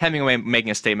as Hemingway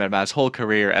making a statement about his whole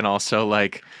career, and also,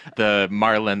 like, the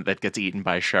marlin that gets eaten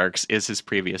by sharks is his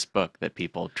previous book that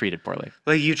people treated poorly.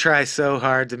 Like, you try so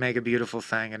hard to make a beautiful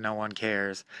thing and no one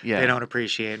cares. Yeah. They don't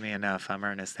appreciate me enough. I'm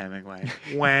Ernest Hemingway.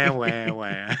 Wah, wah,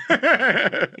 wah.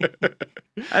 I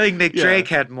think Nick Drake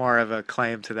had more of a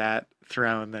claim to that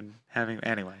throne than Hemingway.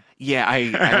 Anyway. Yeah,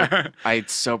 I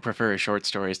so prefer his short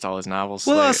stories to all his novels.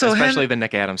 Well, like, also especially the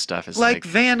Nick Adams stuff is like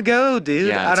Van Gogh, dude.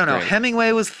 Yeah, I don't know. great.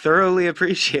 Hemingway was thoroughly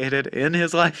appreciated in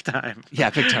his lifetime. Yeah,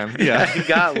 big time. Yeah, he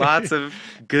got lots of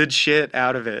good shit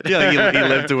out of it. Yeah, he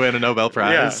lived to win a Nobel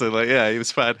Prize. Yeah. So like, he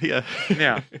was fun. Yeah.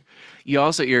 Yeah. You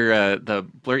also the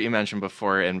blurt you mentioned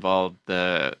before involved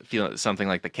the feeling something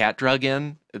like the cat drug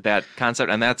in that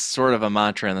concept, and that's sort of a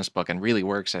mantra in this book and really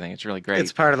works. I think it's really great.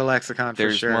 It's part of the lexicon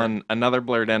for sure. There's another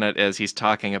blurt in it is he's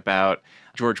talking about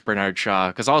George Bernard Shaw,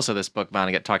 because also this book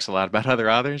Vonnegut talks a lot about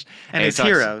other authors and his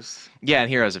heroes. Yeah, and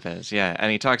heroes of his. Yeah,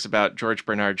 and he talks about George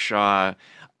Bernard Shaw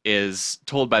is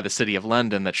told by the City of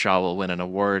London that Shaw will win an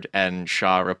award, and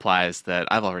Shaw replies that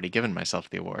I've already given myself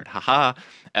the award. Haha.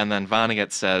 And then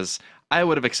Vonnegut says, I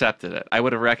would have accepted it. I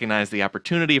would have recognized the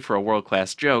opportunity for a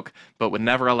world-class joke, but would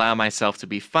never allow myself to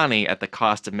be funny at the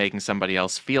cost of making somebody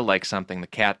else feel like something the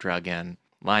cat drug in.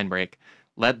 Line break.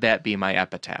 Let that be my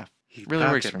epitaph. He really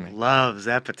works for me. Loves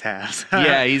epitaphs.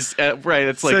 Yeah, he's right.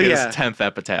 It's like his 10th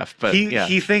epitaph. But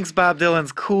he thinks Bob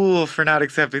Dylan's cool for not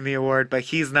accepting the award, but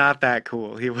he's not that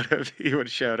cool. He would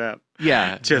have showed up.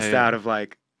 Yeah, just out of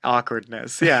like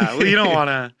awkwardness. Yeah, well, you don't want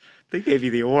to. They gave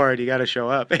you the award. You got to show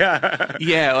up. Yeah.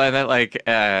 Yeah, well, that like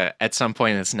at some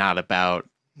point it's not about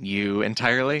you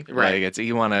entirely. Right. Like, it's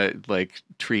you want to like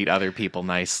treat other people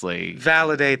nicely.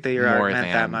 Validate that your art more meant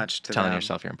than that much to telling them.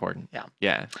 yourself you're important. Yeah.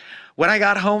 Yeah. When I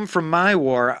got home from my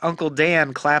war, Uncle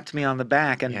Dan clapped me on the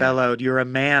back and bellowed, "You're a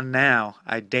man now.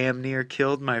 I damn near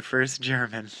killed my first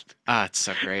German." Ah, it's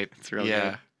so great. It's really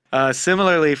good.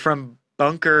 Similarly, from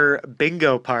Bunker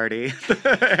Bingo Party,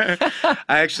 I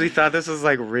actually thought this was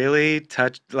like really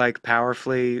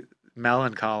powerfully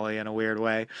melancholy in a weird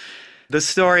way. The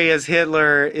story is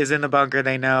Hitler is in the bunker.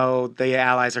 They know the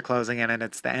Allies are closing in and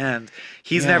it's the end.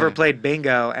 He's never played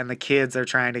bingo, and the kids are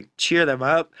trying to cheer them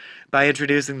up by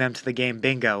introducing them to the game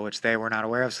bingo, which they were not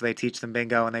aware of. So they teach them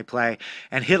bingo and they play,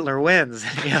 and Hitler wins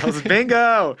and he yells,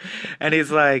 "Bingo!" And he's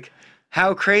like,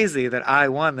 "How crazy that I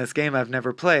won this game I've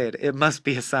never played. It must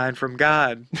be a sign from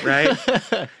God," right?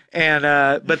 And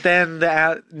but then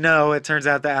it turns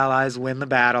out the Allies win the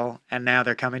battle, and now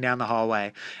they're coming down the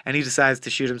hallway, and he decides to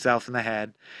shoot himself in the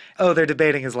head. Oh, they're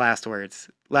debating his last words.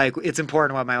 Like, it's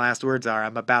important what my last words are.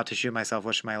 I'm about to shoot myself.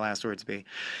 What should my last words be?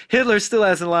 Hitler still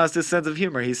hasn't lost his sense of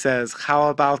humor. He says, "How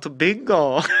about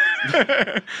bingo?"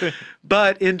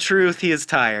 But in truth, he is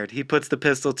tired. He puts the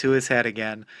pistol to his head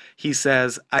again. He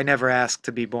says, "I never asked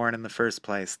to be born in the first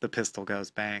place." The pistol goes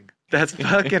bang. That's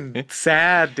fucking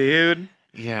sad, dude.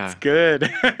 Yeah. It's good.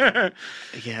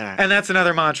 Yeah. And that's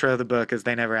another mantra of the book, is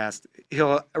they never asked.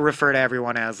 He'll refer to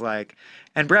everyone as like,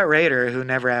 and Brett Rader, who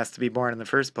never asked to be born in the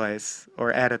first place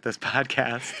or edit this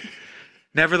podcast,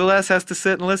 nevertheless has to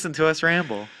sit and listen to us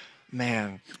ramble.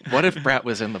 Man, what if Brett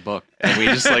was in the book and we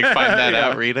just like find that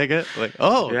out reading it? Like,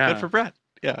 good for Brett.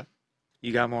 Yeah.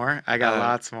 You got more? I got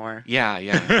lots more. Yeah.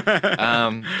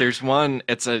 There's one,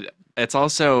 it's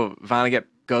also Vonnegut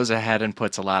goes ahead and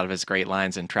puts a lot of his great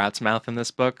lines in Trout's mouth in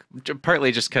this book,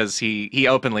 partly just because he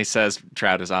openly says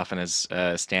Trout is often his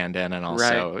stand-in, and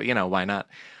also, why not?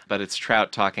 But it's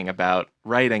Trout talking about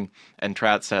writing, and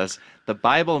Trout says, "The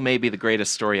Bible may be the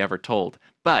greatest story ever told,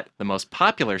 But the most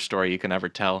popular story you can ever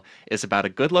tell is about a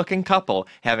good-looking couple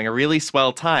having a really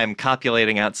swell time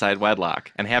copulating outside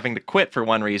wedlock and having to quit for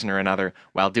one reason or another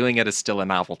while doing it is still a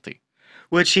novelty.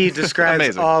 Which he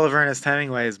describes all of Ernest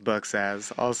Hemingway's books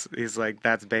as. Also, he's like,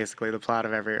 that's basically the plot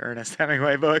of every Ernest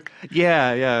Hemingway book.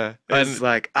 Yeah, yeah. It's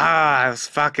like, I was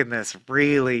fucking this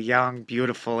really young,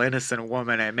 beautiful, innocent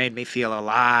woman. It made me feel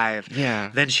alive.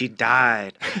 Yeah. Then she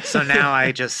died. So now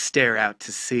I just stare out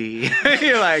to sea.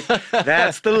 You're like,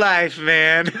 that's the life,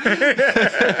 man.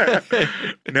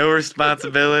 No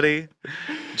responsibility.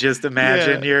 Just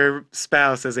imagine your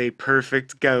spouse as a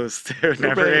perfect ghost who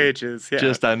never ages. Yeah.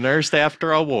 Just a nurse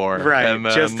after a war. Right. And,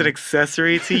 just an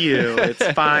accessory to you. It's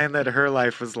fine that her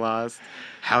life was lost.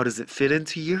 How does it fit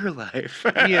into your life?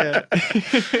 Yeah.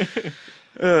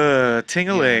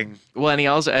 Ting-a-ling. Yeah.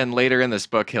 Well, and later in this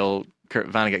book,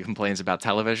 Kurt Vonnegut complains about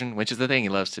television, which is the thing he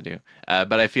loves to do.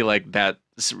 But I feel like that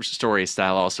story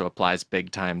style also applies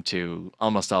big time to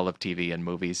almost all of TV and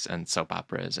movies and soap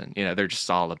operas. And, they're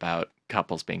just all about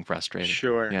couples being frustrated.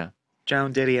 Sure. Yeah.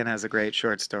 Joan Didion has a great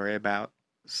short story about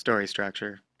story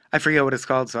structure. I forget what it's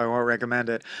called, so I won't recommend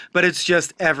it. But it's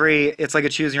just it's like a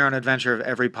choose your own adventure of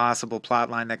every possible plot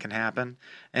line that can happen.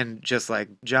 And just like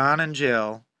John and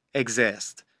Jill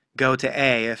exist. Go to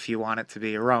A if you want it to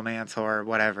be a romance or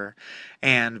whatever.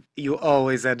 And you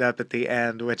always end up at the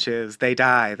end, which is they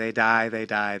die, they die, they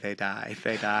die, they die,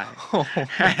 they die. Oh,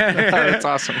 that's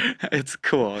awesome. It's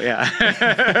cool,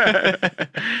 yeah.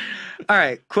 All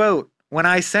right, quote, when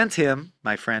I sent him,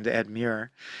 my friend Ed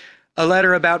Muir, a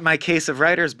letter about my case of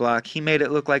writer's block, he made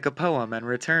it look like a poem and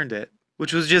returned it,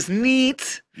 which was just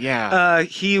neat. Yeah.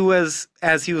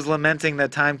 As he was lamenting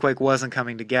that Timequake wasn't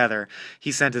coming together,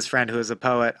 he sent his friend, who is a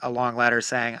poet, a long letter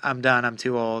saying, I'm done, I'm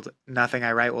too old, nothing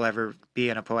I write will ever be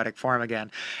in a poetic form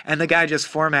again. And the guy just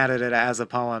formatted it as a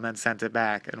poem and sent it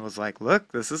back and was like,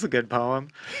 look, this is a good poem.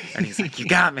 And he's like, you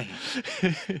got me.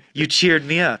 You cheered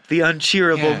me up, the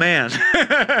uncheerable man.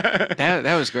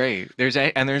 That was great. There's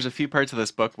a few parts of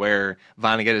this book where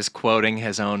Vonnegut is quoting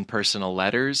his own personal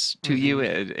letters to you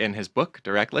in his book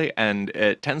directly, and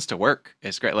it tends to work.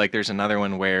 It's great. Like there's another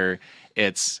one where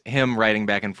it's him writing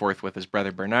back and forth with his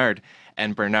brother Bernard,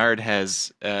 and Bernard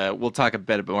has we'll talk a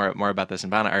bit more about this in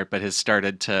Bonnet art, but has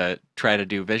started to try to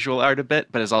do visual art a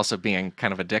bit, but is also being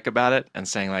kind of a dick about it and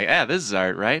saying like, this is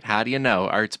art, right? How do you know?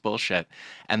 Art's bullshit.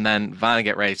 And then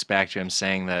Vonnegut writes back to him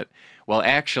saying that, well,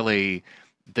 actually,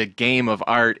 the game of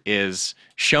art is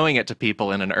showing it to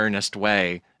people in an earnest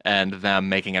way and them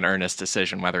making an earnest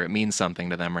decision whether it means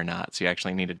something to them or not. So you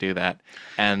actually need to do that.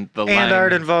 And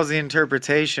art involves the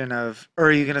interpretation of, or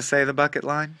are you going to say the bucket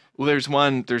line? Well, there's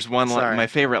one line, my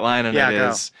favorite line in it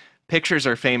is, pictures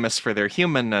are famous for their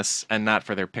humanness and not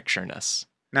for their pictureness.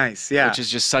 Nice, yeah. Which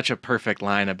is just such a perfect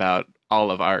line about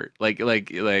all of art. Like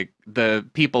the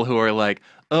people who are like,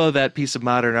 oh, that piece of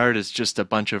modern art is just a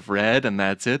bunch of red and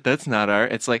that's it. That's not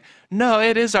art. It's like, no,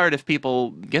 it is art if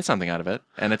people get something out of it,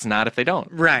 and it's not if they don't.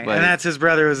 Right, and that's his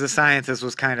brother, who was a scientist,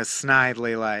 was kind of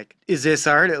snidely like, is this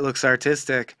art? It looks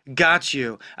artistic. Got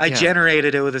you. I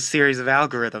generated it with a series of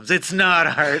algorithms. It's not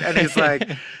art. And he's like,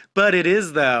 but it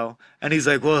is, though. And he's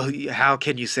like, well, how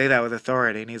can you say that with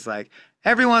authority? And he's like,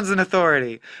 everyone's an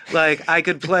authority. Like, I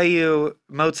could play you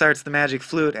Mozart's The Magic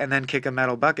Flute and then kick a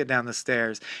metal bucket down the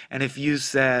stairs. And if you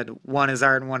said one is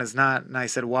art and one is not, and I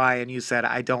said why, and you said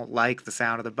I don't like the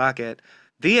sound of the bucket,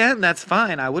 the end, that's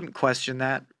fine. I wouldn't question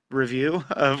that review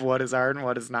of what is art and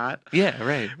what is not. Yeah,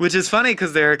 right. Which is funny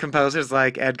because there are composers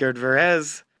like Edgar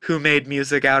Varese who made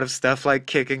music out of stuff like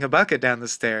kicking a bucket down the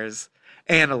stairs.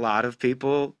 And a lot of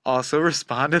people also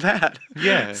respond to that.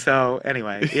 Yeah. So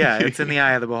anyway, it's in the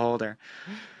eye of the beholder.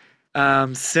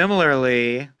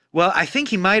 Similarly, well, I think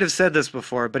he might have said this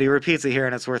before, but he repeats it here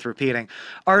and it's worth repeating.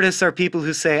 Artists are people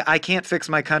who say, I can't fix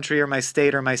my country or my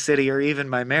state or my city or even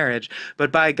my marriage,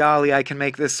 but by golly, I can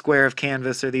make this square of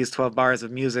canvas or these 12 bars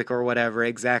of music or whatever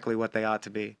exactly what they ought to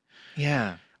be.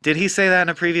 Yeah. Did he say that in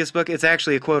a previous book? It's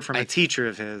actually a quote from a teacher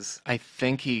of his. I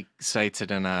think he cites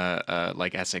it in a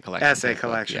essay collection. Essay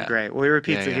collection, great. Well, he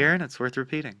repeats it here, and it's worth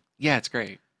repeating. Yeah, it's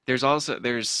great.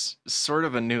 There's sort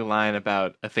of a new line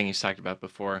about a thing he's talked about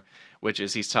before, which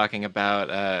is he's talking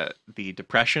about the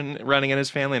depression running in his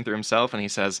family and through himself, and he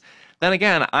says, then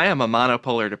again, I am a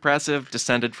monopolar depressive,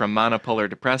 descended from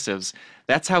monopolar depressives.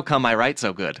 That's how come I write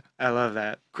so good. I love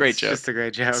that. Great joke. Just a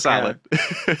great joke. Solid.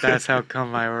 Yeah. That's how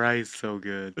come I write so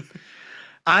good.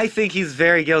 I think he's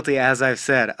very guilty, as I've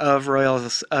said, of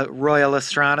royal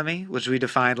astronomy, which we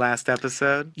defined last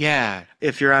episode. Yeah.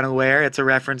 If you're unaware, it's a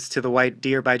reference to The White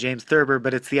Deer by James Thurber,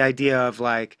 but it's the idea of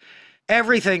like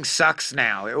everything sucks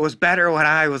now. It was better when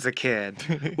I was a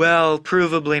kid. Well,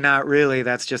 provably not really.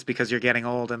 That's just because you're getting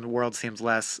old and the world seems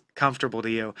less comfortable to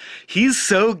you. He's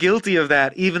so guilty of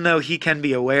that, even though he can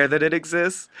be aware that it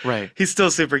exists. Right. He's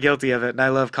still super guilty of it, and I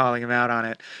love calling him out on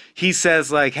it. He says,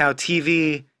 like, how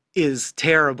TV is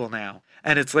terrible now.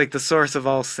 And it's like the source of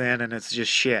all sin, and it's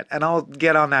just shit. And I'll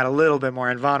get on that a little bit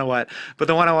more in Vonnegut. But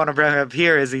the one I want to bring up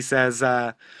here is he says,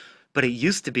 but it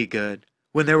used to be good.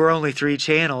 When there were only 3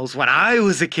 channels, when I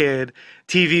was a kid,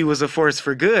 TV was a force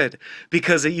for good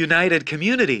because it united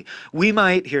community. We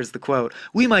might, here's the quote,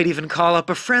 we might even call up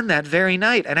a friend that very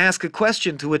night and ask a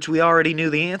question to which we already knew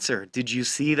the answer. Did you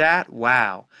see that?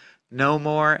 Wow. No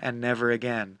more and never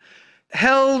again.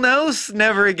 Hell no,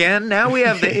 never again. Now we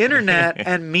have the internet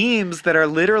and memes that are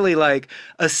literally like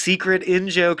a secret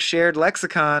in-joke shared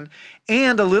lexicon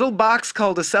and a little box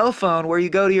called a cell phone where you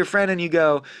go to your friend and you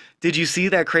go, did you see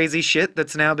that crazy shit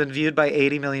that's now been viewed by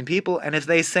 80 million people? And if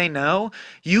they say no,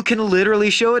 you can literally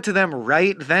show it to them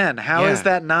right then. How is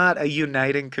that not a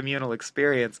uniting communal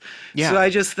experience? Yeah. So I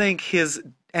just think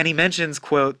and he mentions,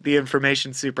 quote, the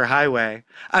information superhighway.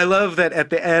 I love that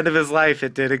at the end of his life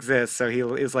it did exist, so he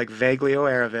is like vaguely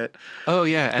aware of it. Oh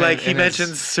yeah, like he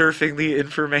mentions surfing the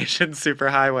information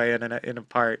superhighway in a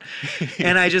part,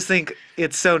 and I just think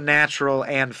it's so natural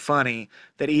and funny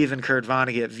that even Kurt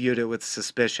Vonnegut viewed it with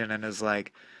suspicion and is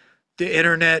like, the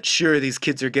internet, sure, these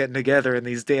kids are getting together in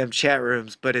these damn chat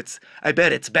rooms, but I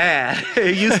bet it's bad.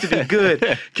 It used to be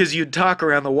good because you'd talk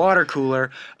around the water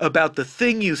cooler about the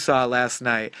thing you saw last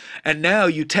night, and now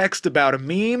you text about a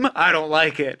meme. I don't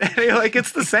like it. And you're like,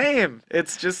 it's the same.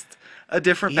 It's just a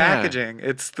different packaging.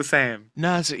 It's the same.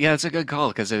 No, it's a good call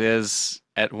because it is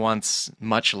at once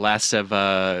much less of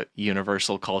a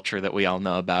universal culture that we all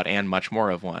know about and much more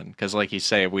of one. Because like you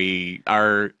say,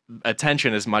 our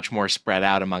attention is much more spread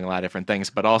out among a lot of different things,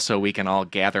 but also we can all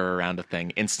gather around a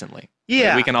thing instantly.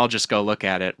 Yeah. We can all just go look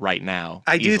at it right now.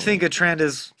 I do think a trend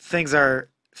is things are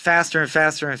faster and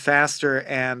faster and faster,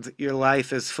 and your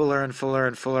life is fuller and fuller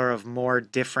and fuller of more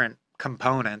different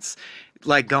components,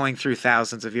 like going through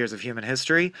thousands of years of human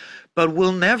history. But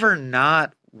we'll never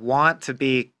not want to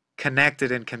be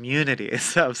connected in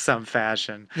communities of some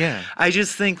fashion. Yeah. I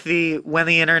just think when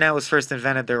the internet was first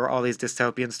invented, there were all these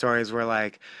dystopian stories where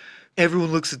like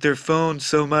everyone looks at their phone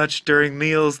so much during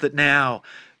meals that now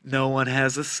no one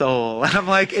has a soul. And I'm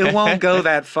like, it won't go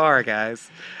that far,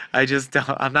 guys.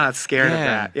 I'm not scared of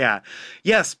that. Yeah.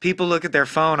 Yes, people look at their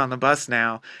phone on the bus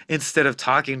now instead of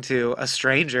talking to a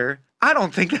stranger. I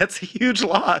don't think that's a huge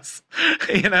loss.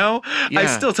 You know, I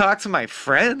still talk to my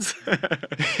friends.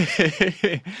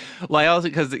 Well, I also,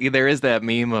 because there is that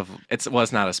meme of, it's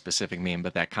not a specific meme,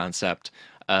 but that concept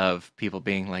of people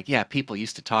being like, yeah, people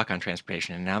used to talk on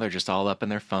transportation and now they're just all up in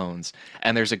their phones.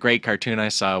 And there's a great cartoon I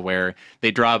saw where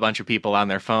they draw a bunch of people on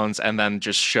their phones and then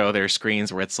just show their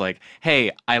screens where it's like,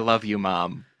 hey, I love you,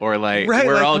 Mom. Or like,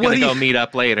 we're all going to go meet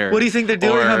up later. What do you think they're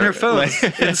doing on their phones?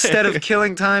 Instead of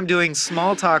killing time doing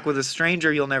small talk with a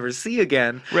stranger you'll never see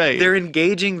again, they're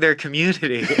engaging their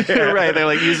community. Right, they're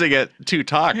like using it to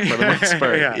talk for the most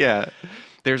part. Yeah.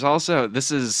 There's also,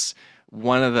 this is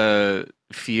one of the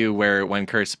few where when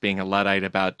Kurt's being a Luddite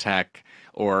about tech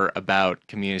or about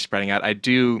community spreading out, I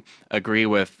do agree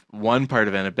with one part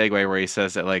of it in a big way where he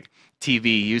says that like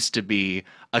TV used to be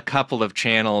a couple of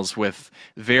channels with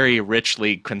very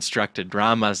richly constructed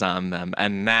dramas on them,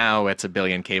 and now it's a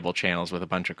billion cable channels with a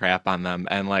bunch of crap on them.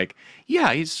 And like,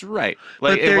 yeah, he's right.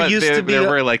 Like there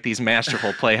were like these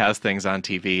masterful Playhouse things on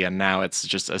TV, and now it's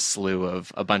just a slew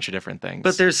of a bunch of different things.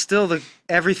 But there's still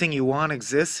everything you want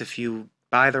exists if you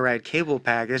buy the right cable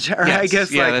package. Or yes. I guess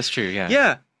that's true.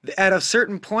 Yeah. At a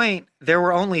certain point, there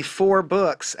were only 4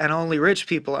 books, and only rich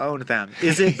people owned them.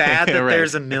 Is it bad that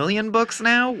there's 1 million books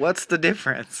now? What's the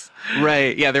difference?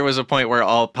 Right. Yeah, there was a point where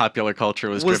all popular culture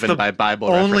was driven by Bible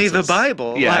only references. The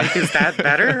Bible. Yeah. Like, is that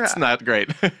better? It's not great.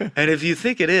 And if you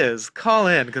think it is, call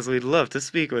in, because we'd love to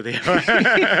speak with you.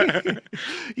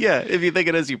 Yeah, if you think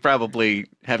it is, you probably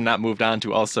have not moved on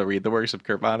to also read the works of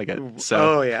Kurt Vonnegut.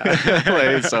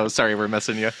 So, so sorry we're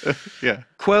missing you. Yeah.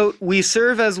 Quote, we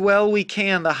serve as well we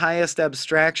can the highest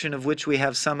abstraction of which we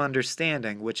have some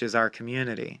understanding, which is our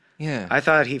community. Yeah. I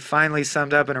thought he finally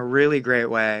summed up in a really great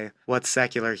way what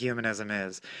secular humanism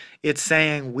is. It's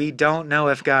saying we don't know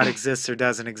if God exists or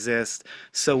doesn't exist,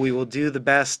 so we will do the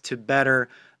best to better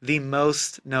the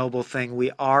most noble thing we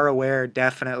are aware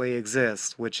definitely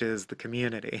exists, which is the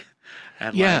community.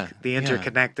 And like the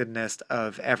interconnectedness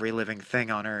of every living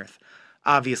thing on earth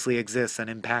obviously exists and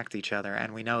impact each other,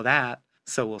 and we know that,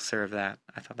 so we'll serve that.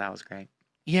 I thought that was great.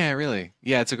 Yeah, really.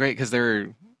 Yeah, it's a great, because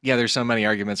Yeah, there's so many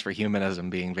arguments for humanism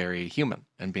being very human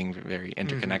and being very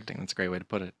interconnecting. That's a great way to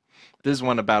put it. This is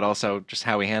one about also just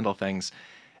how we handle things.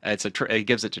 It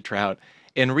gives it to Trout.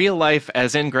 In real life,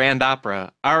 as in grand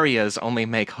opera, arias only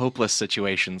make hopeless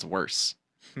situations worse.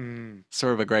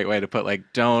 Sort of a great way to put, like,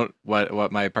 don't,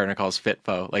 what my partner calls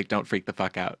fitfo, like, don't freak the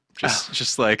fuck out.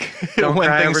 Just like,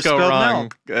 when things go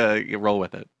wrong, you roll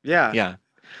with it. Yeah. Yeah.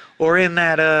 Or in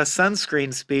that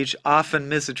sunscreen speech, often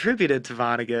misattributed to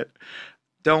Vonnegut,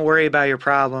 don't worry about your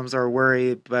problems or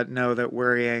worry, but know that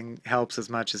worrying helps as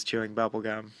much as chewing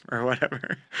bubblegum or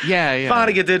whatever. Yeah, yeah.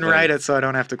 Vonnegut didn't write it, so I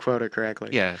don't have to quote it correctly.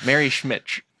 Yeah, Mary Schmidt.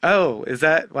 Oh, is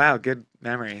that? Wow, good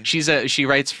memory. She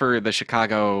writes for the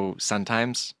Chicago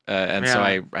Sun-Times, and so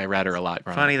I read her a lot.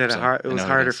 Funny that it was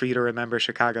harder for you to remember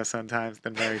Chicago Sun-Times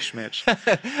than Mary Schmidt. We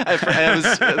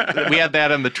had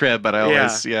that in the trib, but I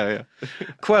always, yeah.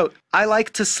 Quote, I like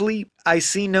to sleep. I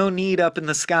see no need up in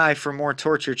the sky for more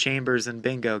torture chambers and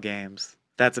bingo games.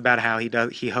 That's about how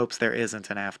he hopes there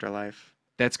isn't an afterlife.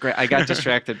 That's great. I got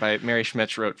distracted by Mary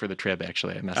Schmidt wrote for the trib,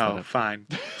 actually. I messed that up. Oh, fine.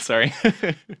 Sorry.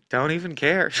 Don't even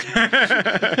care.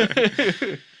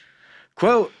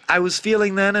 Quote, I was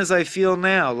feeling then as I feel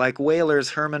now, like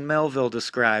whalers Herman Melville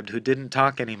described, who didn't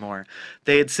talk anymore.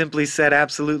 They had simply said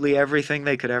absolutely everything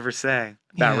they could ever say.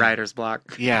 About writer's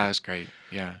block. Yeah, it was great.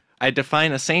 Yeah. I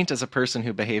define a saint as a person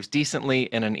who behaves decently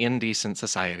in an indecent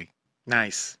society.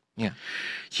 Nice. Yeah.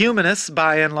 Humanists,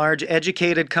 by and large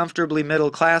educated, comfortably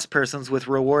middle-class persons with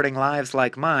rewarding lives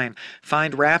like mine,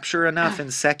 find rapture enough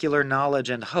in secular knowledge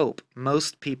and hope.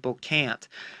 Most people can't.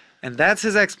 And that's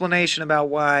his explanation about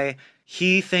why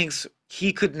he thinks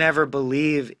he could never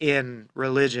believe in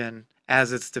religion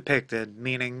as it's depicted,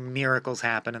 meaning miracles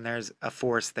happen and there's a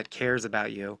force that cares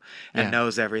about you and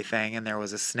knows everything and there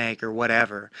was a snake or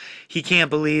whatever. He can't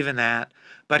believe in that,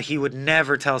 but he would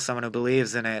never tell someone who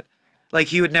believes in it. Like,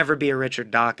 he would never be a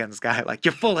Richard Dawkins guy. Like,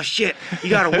 you're full of shit. You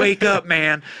got to wake up,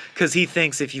 man. Because he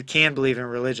thinks if you can believe in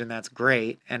religion, that's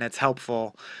great and it's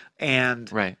helpful.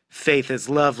 And faith is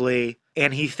lovely.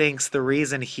 And he thinks the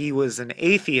reason he was an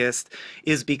atheist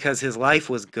is because his life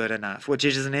was good enough, which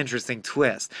is an interesting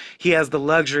twist. He has the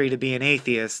luxury to be an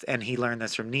atheist, and he learned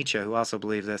this from Nietzsche, who also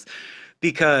believed this,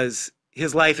 because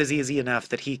his life is easy enough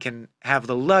that he can have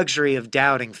the luxury of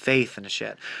doubting faith and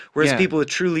shit. Whereas people with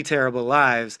truly terrible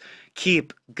lives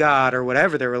keep God or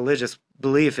whatever their religious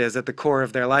belief is at the core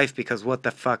of their life, because what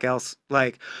the fuck else,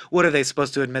 like, what are they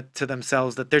supposed to admit to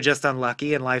themselves? That they're just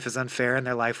unlucky and life is unfair and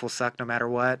their life will suck no matter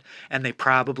what, and they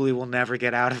probably will never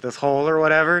get out of this hole or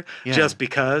whatever, just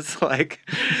because, like,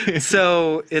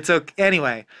 so it's okay.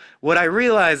 Anyway, what I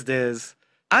realized is,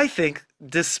 I think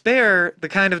despair, the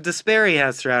kind of despair he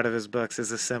has throughout of his books,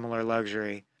 is a similar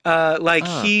luxury.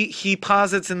 He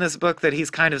posits in this book that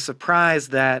he's kind of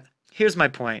surprised that, here's my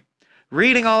point.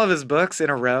 Reading all of his books in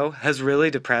a row has really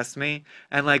depressed me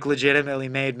and, like, legitimately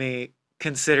made me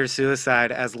consider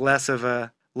suicide as less of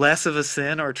a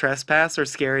sin or trespass or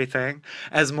scary thing,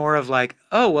 as more of like,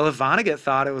 oh, well, if Vonnegut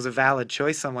thought it was a valid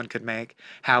choice someone could make,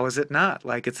 how is it not?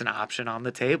 Like, it's an option on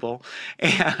the table.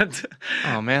 And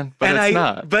oh man, but it's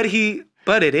not.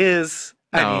 But it is.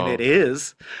 No. I mean, it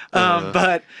is.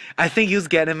 But I think he was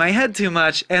getting in my head too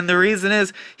much. And the reason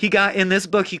is, in this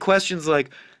book, he questions, like,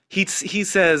 he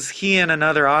says he and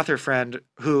another author friend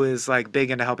who is, like,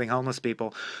 big into helping homeless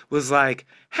people was like,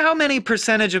 how many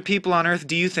percentage of people on earth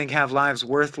do you think have lives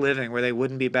worth living where they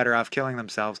wouldn't be better off killing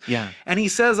themselves? Yeah. And he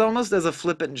says, almost as a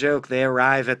flippant joke, they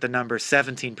arrive at the number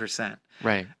 17%.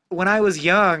 Right. When I was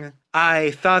young,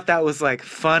 I thought that was, like,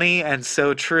 funny and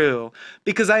so true,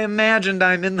 because I imagined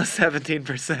I'm in the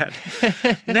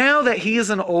 17%. Now that he is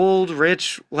an old,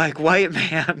 rich, like, white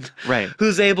man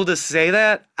who's able to say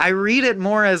that, I read it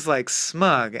more as, like,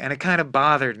 smug, and it kind of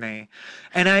bothered me.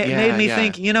 And it made me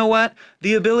think, you know what?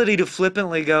 The ability to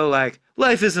flippantly go, like,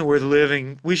 life isn't worth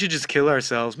living. We should just kill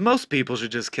ourselves. Most people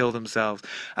should just kill themselves.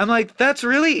 I'm like, that's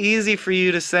really easy for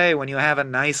you to say when you have a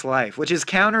nice life, which is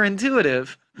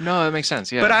counterintuitive. No, that makes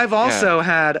sense, yeah. But I've also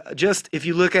had, just if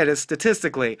you look at it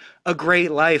statistically, a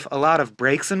great life, a lot of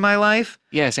breaks in my life.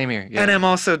 Yeah, same here. Yeah. And I'm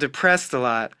also depressed a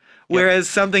lot. Whereas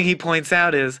something he points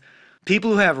out is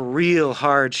people who have real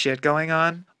hard shit going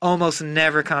on almost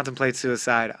never contemplate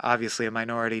suicide. Obviously, a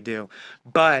minority do.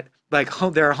 But, like,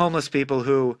 there are homeless people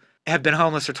who have been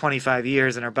homeless for 25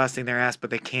 years and are busting their ass, but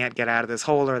they can't get out of this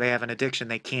hole, or they have an addiction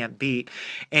they can't beat.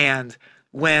 And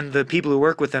when the people who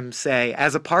work with them say,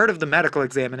 as a part of the medical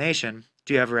examination,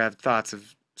 do you ever have thoughts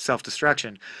of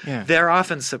self-destruction? Yeah. They're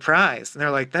often surprised. And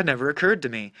they're like, that never occurred to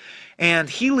me. And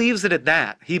he leaves it at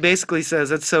that. He basically says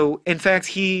that, so, in fact,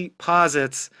 he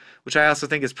posits, which I also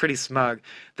think is pretty smug,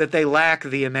 that they lack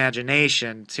the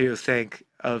imagination to think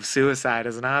of suicide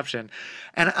as an option.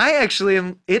 And I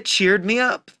actually it cheered me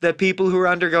up that people who are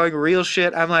undergoing real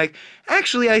shit, I'm like,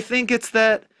 actually, I think it's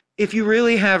that if you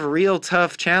really have real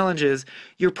tough challenges,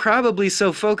 you're probably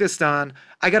so focused on,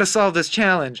 I got to solve this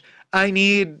challenge. I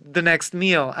need the next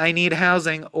meal. I need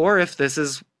housing. Or if this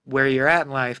is where you're at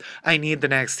in life, I need the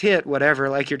next hit, whatever,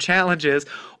 like your challenge is.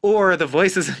 Or the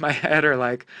voices in my head are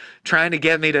like trying to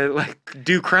get me to like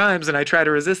do crimes and I try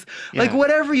to resist. Yeah. Like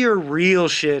whatever your real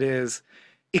shit is,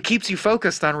 it keeps you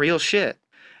focused on real shit.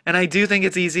 And I do think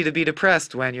it's easy to be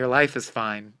depressed when your life is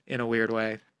fine in a weird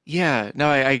way. Yeah, no,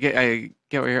 I get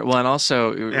what you're, well, and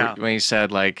also when you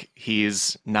said like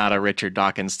he's not a Richard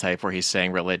Dawkins type where he's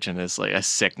saying religion is like a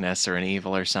sickness or an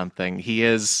evil or something.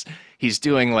 He's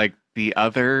doing like the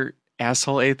other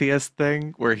asshole atheist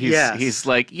thing where he's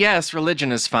like, yes,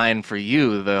 religion is fine for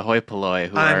you, the hoi polloi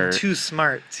who are too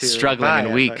smart to struggling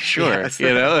and weak, sure. Yes.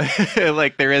 You know,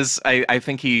 like there is, I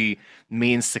think he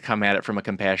means to come at it from a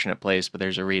compassionate place, but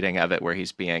there's a reading of it where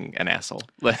he's being an asshole.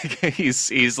 Like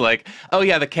he's like, oh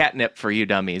yeah, the catnip for you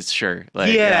dummies, sure.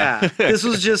 Like, yeah. this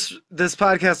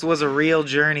podcast was a real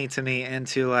journey to me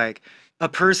into like a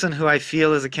person who I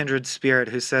feel is a kindred spirit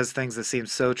who says things that seem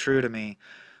so true to me,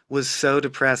 was so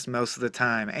depressed most of the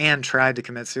time and tried to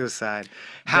commit suicide.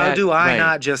 How do I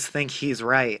not just think he's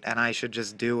right and I should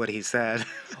just do what he said?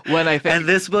 And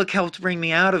this book helped bring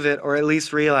me out of it, or at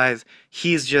least realize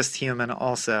he's just human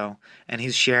also, and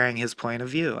he's sharing his point of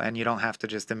view, and you don't have to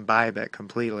just imbibe it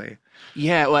completely.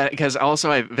 Yeah, well, because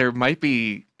also there might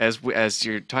be, as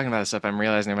you're talking about this stuff, I'm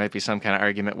realizing there might be some kind of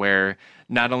argument where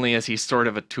not only is he sort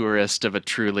of a tourist of a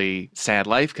truly sad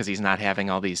life because he's not having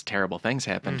all these terrible things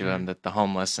happen to him that the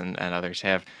homeless and others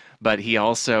have, but he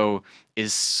also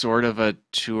is sort of a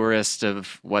tourist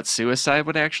of what suicide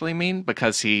would actually mean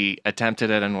because he attempted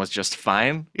it and was just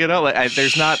fine. You know, like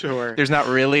there's not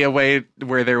really a way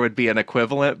where there would be an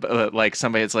equivalent, but like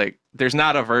somebody that's like, there's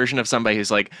not a version of somebody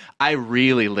who's like, I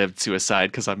really lived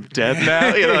suicide because I'm dead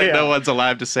now. You know, like no one's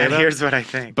alive to say that. Here's what I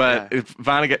think. But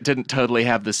Vonnegut didn't totally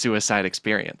have the suicide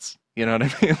experience. You know what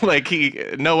I mean?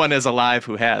 Like no one is alive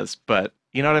who has, but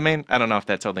you know what I mean? I don't know if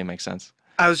that totally makes sense.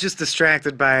 I was just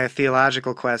distracted by a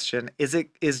theological question.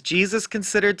 Is Jesus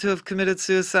considered to have committed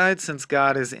suicide since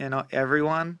God is in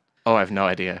everyone? Oh, I have no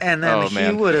idea. And then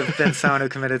he would have been someone who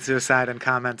committed suicide and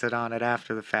commented on it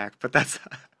after the fact. But that's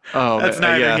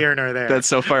neither here nor there. That's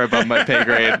so far above my pay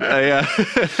grade.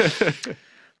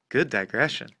 Good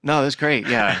digression. No, that's great.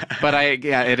 Yeah, but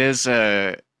it is.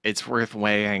 It's worth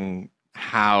weighing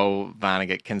how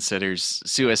Vonnegut considers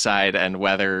suicide and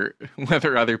whether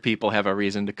other people have a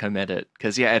reason to commit it.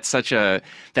 Because it's such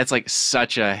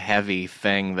a heavy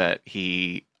thing that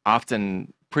he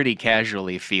often pretty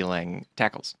casually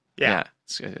tackles. Yeah,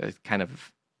 it's kind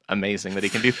of amazing that he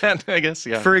can do that, I guess.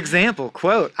 Yeah. For example,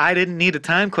 quote, I didn't need a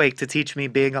timequake to teach me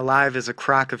being alive is a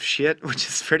crock of shit, which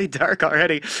is pretty dark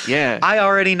already. Yeah. I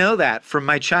already know that from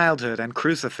my childhood and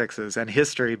crucifixes and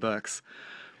history books.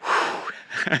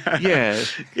 Yeah,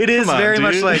 it is very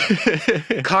much like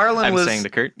Carlin was saying to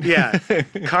Kurt. Yeah,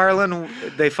 Carlin.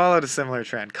 They followed a similar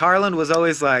trend. Carlin was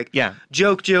always like,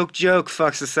 joke, joke, joke,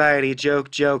 fuck society, joke,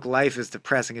 joke, life is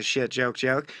depressing as shit, joke,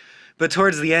 joke. But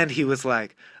towards the end, he was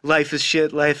like, life is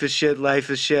shit, life is shit, life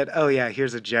is shit. Oh yeah,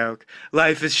 here's a joke.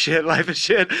 Life is shit, life is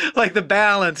shit. Like the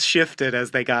balance shifted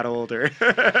as they got older.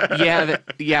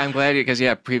 I'm glad because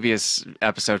previous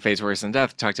episode, Fate's Worse Than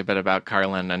Death, talked a bit about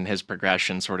Carlin and his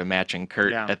progression sort of matching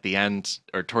Kurt at the end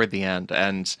or toward the end.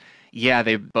 And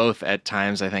they both at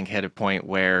times, I think, hit a point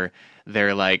where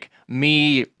they're like,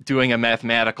 me doing a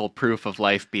mathematical proof of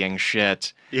life being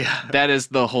shit. Yeah, that is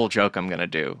the whole joke I'm gonna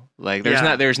do. Like,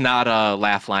 there's not a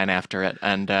laugh line after it,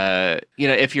 and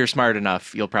if you're smart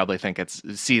enough, you'll probably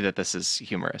see that this is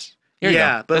humorous.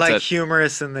 But that's like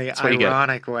humorous in the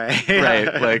ironic way,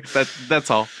 right? Like that's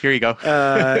all. Here you go.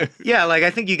 Like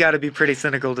I think you got to be pretty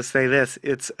cynical to say this.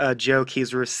 It's a joke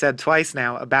he's said twice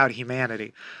now about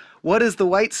humanity. What is the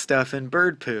white stuff in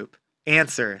bird poop?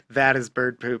 Answer, that is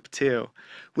bird poop too,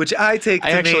 which I take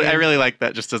to mean... I really like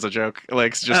that just as a joke.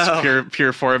 Like, it's just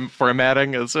pure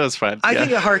formatting. It's fun. I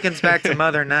think it harkens back to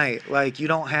Mother Night. Like, you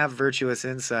don't have virtuous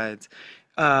insides.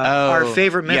 Our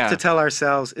favorite myth to tell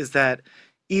ourselves is that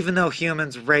even though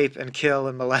humans rape and kill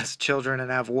and molest children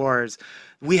and have wars,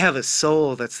 we have a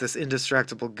soul that's this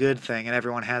indestructible good thing, and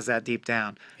everyone has that deep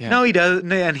down. Yeah. No, he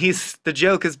doesn't. And the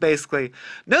joke is basically,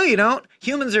 no, you don't.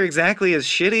 Humans are exactly as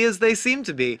shitty as they seem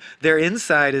to be. Their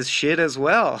inside is shit as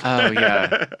well. Oh,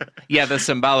 yeah. Yeah, the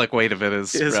symbolic weight of it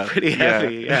is pretty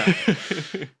heavy, yeah.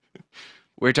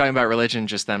 We were talking about religion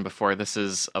just then before. This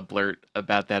is a blurt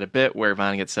about that a bit, where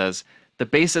Vonnegut says, The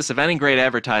basis of any great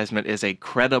advertisement is a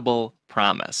credible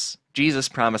promise. Jesus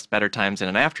promised better times in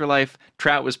an afterlife.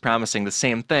 Trout was promising the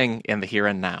same thing in the here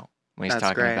and now. When he's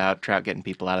talking about Trout getting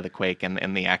people out of the quake and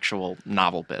in the actual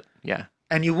novel bit. Yeah.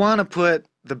 And you want to put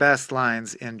the best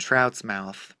lines in Trout's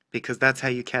mouth because that's how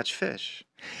you catch fish.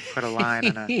 Put a line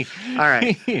in a... All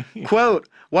right. Quote,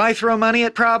 why throw money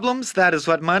at problems? That is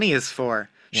what money is for.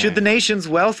 Yeah. Should the nation's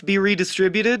wealth be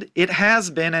redistributed? It has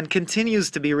been and continues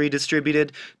to be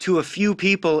redistributed to a few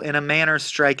people in a manner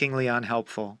strikingly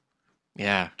unhelpful.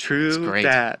 Yeah. True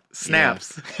that.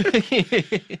 Snaps.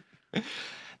 Yeah.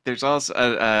 There's also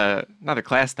another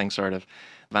class thing, sort of.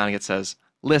 Vonnegut says,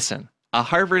 listen, a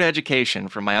Harvard education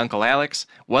from my Uncle Alex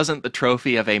wasn't the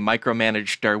trophy of a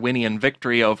micromanaged Darwinian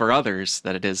victory over others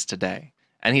that it is today.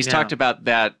 And he's talked about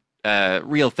that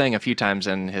real thing a few times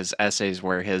in his essays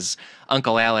where his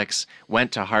Uncle Alex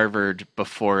went to Harvard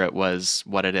before it was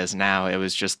what it is now. It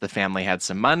was just the family had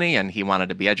some money and he wanted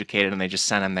to be educated and they just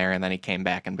sent him there, and then he came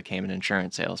back and became an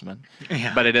insurance salesman.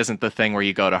 Yeah. But it isn't the thing where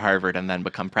you go to Harvard and then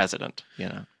become president, you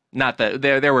know. Not that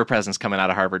there were presidents coming out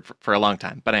of Harvard for a long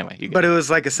time, but anyway. But it was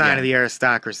like a sign of the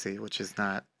aristocracy, which is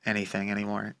not anything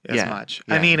anymore as much.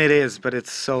 Yeah. I mean, it is, but it's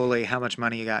solely how much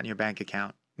money you got in your bank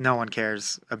account. No one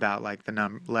cares about like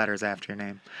the letters after your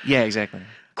name. Yeah, exactly.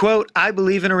 Quote, I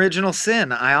believe in original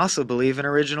sin. I also believe in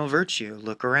original virtue.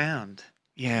 Look around.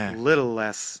 Yeah. A little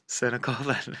less cynical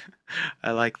than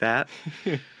I like that.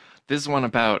 This is one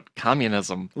about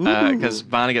communism, because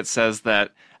Vonnegut says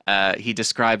that he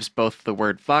describes both the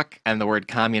word fuck and the word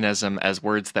communism as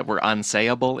words that were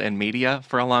unsayable in media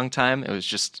for a long time. It was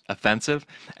just offensive.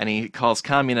 And he calls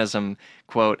communism,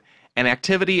 quote, an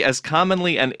activity as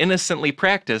commonly and innocently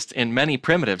practiced in many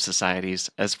primitive societies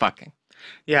as fucking.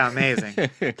 Yeah, amazing.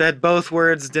 That both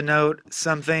words denote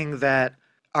something that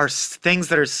are things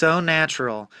that are so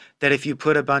natural that if you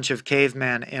put a bunch of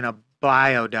cavemen in a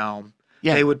biodome,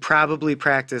 they would probably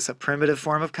practice a primitive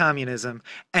form of communism,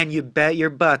 and you bet your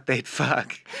butt they'd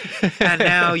fuck. And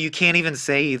now you can't even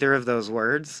say either of those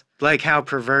words. Like how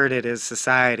perverted is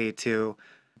society to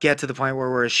get to the point where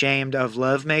we're ashamed of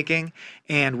lovemaking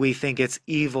and we think it's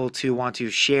evil to want to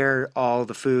share all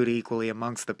the food equally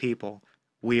amongst the people.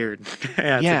 Weird.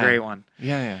 That's a great one.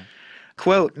 Yeah.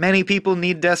 Quote, many people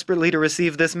need desperately to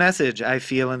receive this message. I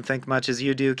feel and think much as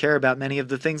you do, care about many of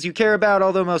the things you care about,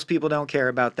 although most people don't care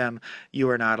about them. You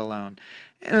are not alone.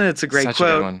 And it's a great quote.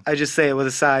 A good one. I just say it with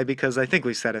a sigh because I think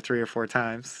we've said it 3 or 4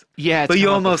 times. Yeah, but you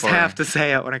almost have to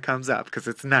say it when it comes up because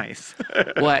it's nice.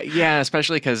 Well, yeah,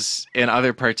 especially because in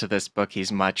other parts of this book,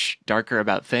 he's much darker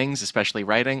about things, especially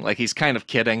writing. Like he's kind of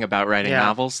kidding about writing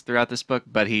novels throughout this book,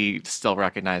 but he still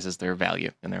recognizes their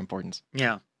value and their importance.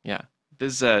 Yeah. Yeah.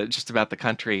 This is just about the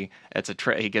country. It's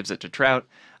he gives it to Trout.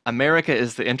 America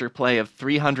is the interplay of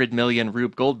 300 million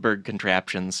Rube Goldberg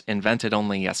contraptions invented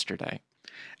only yesterday.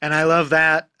 And I love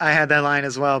that. I had that line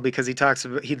as well because he talks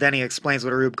about, he explains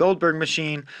what a Rube Goldberg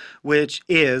machine, which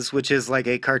is like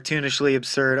a cartoonishly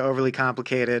absurd, overly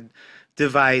complicated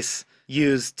device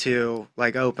used to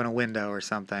like open a window or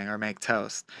something or make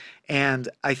toast. And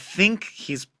I think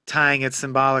he's tying it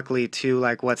symbolically to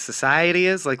like what society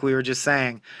is. Like we were just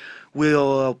saying,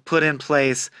 we'll put in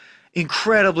place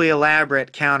incredibly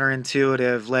elaborate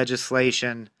counterintuitive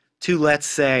legislation to, let's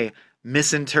say,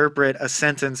 misinterpret a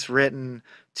sentence written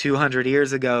 200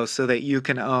 years ago so that you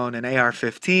can own an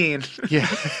AR-15.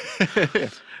 Yeah.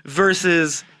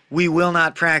 Versus we will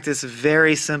not practice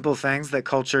very simple things that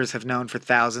cultures have known for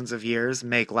thousands of years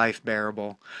make life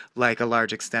bearable, like a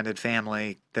large extended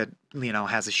family that, you know,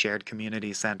 has a shared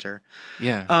community center.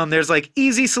 Yeah. There's like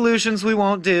easy solutions we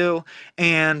won't do,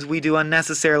 and we do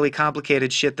unnecessarily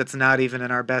complicated shit that's not even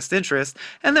in our best interest,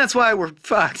 and that's why we're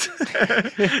fucked.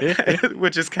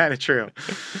 Which is kind of true.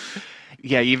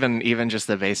 Yeah, even just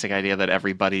the basic idea that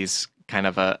everybody's kind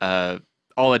of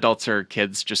all adults are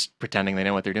kids just pretending they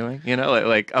know what they're doing, you know,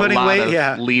 like a lot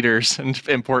of leaders and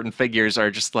important figures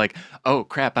are just like, oh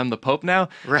crap, I'm the Pope now.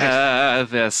 Right.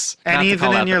 This, and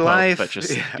even in your life, but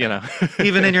just you know,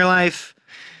 even in your life,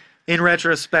 in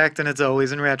retrospect, and it's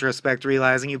always in retrospect,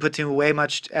 realizing you put way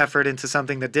much effort into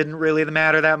something that didn't really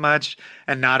matter that much,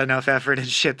 and not enough effort in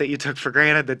shit that you took for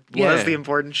granted that was the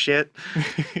important shit.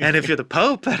 And if you're the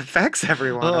Pope, that affects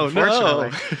everyone,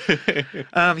 unfortunately.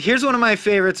 No. Here's one of my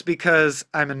favorites because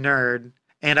I'm a nerd,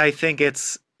 and I think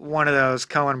it's one of those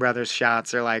Coen Brothers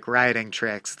shots or like writing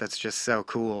tricks that's just so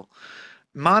cool.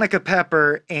 Monica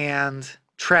Pepper and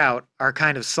Trout are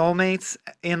kind of soulmates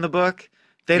in the book.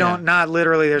 They don't, not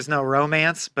literally, there's no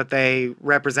romance, but they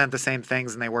represent the same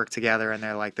things and they work together and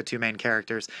they're like the two main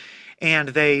characters. And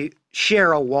they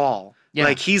share a wall. Yeah,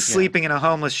 Like, he's sleeping in a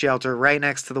homeless shelter right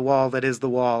next to the wall that is the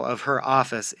wall of her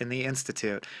office in the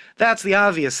Institute. That's the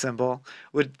obvious symbol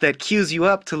that cues you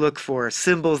up to look for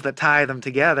symbols that tie them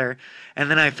together.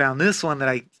 And then I found this one that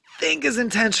I think is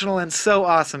intentional and so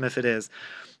awesome if it is.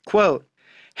 Quote,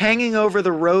 hanging over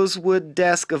the rosewood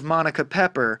desk of Monica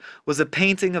Pepper was a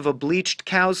painting of a bleached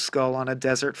cow's skull on a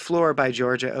desert floor by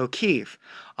Georgia O'Keeffe.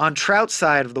 On Trout's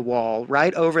side of the wall,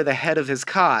 right over the head of his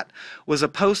cot, was a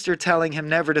poster telling him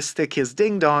never to stick his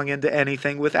ding-dong into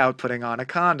anything without putting on a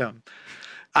condom.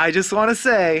 I just want to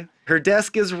say, her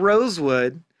desk is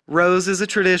rosewood. Rose is a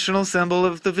traditional symbol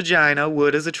of the vagina.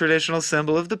 Wood is a traditional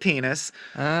symbol of the penis.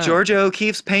 Georgia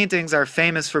O'Keeffe's paintings are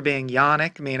famous for being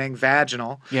yonic, meaning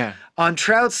vaginal. Yeah. On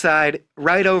Trout's side,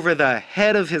 right over the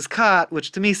head of his cot,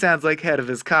 which to me sounds like head of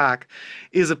his cock,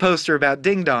 is a poster about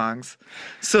ding-dongs.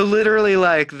 So literally,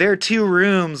 like, their two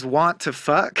rooms want to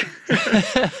fuck.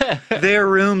 Their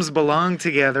rooms belong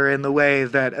together in the way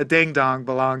that a ding-dong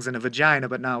belongs in a vagina,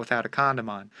 but not without a condom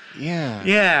on. Yeah.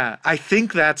 Yeah, I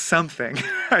think that's something.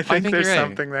 I think there's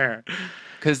something there.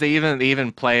 Because they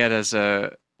even play it as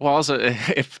a... Well, also,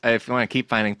 if you want to keep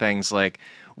finding things, like,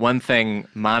 one thing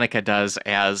Monica does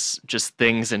as just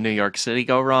things in New York City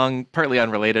go wrong, partly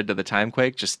unrelated to the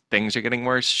Timequake, just things are getting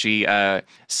worse. She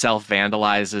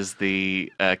self-vandalizes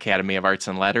the Academy of Arts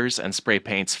and Letters and spray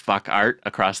paints "fuck art"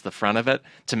 across the front of it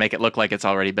to make it look like it's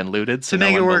already been looted. So to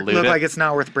make it look like it's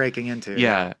not worth breaking into.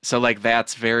 Yeah. So, like,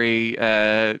 that's very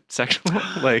sexual.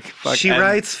 Like, fuck. She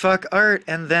writes "fuck art"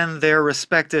 and then their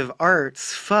respective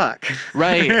arts fuck.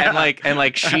 Right. Yeah. And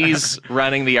like she's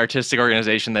running the artistic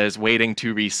organization that is waiting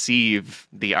to receive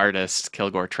the artist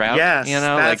Kilgore Trout. Yes, you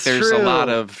know, that's like there's true. a lot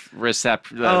of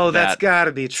reception. That's got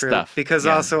to be true. Stuff. Because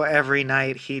also every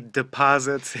night he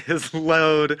deposits his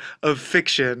load of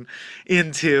fiction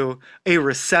into a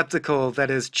receptacle that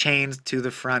is chained to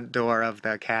the front door of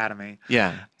the academy.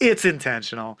 Yeah. It's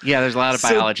intentional. Yeah, there's a lot of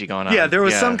biology going on. Yeah, there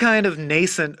was some kind of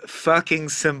nascent fucking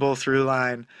symbol through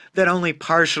line that only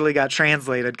partially got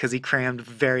translated because he crammed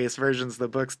various versions of the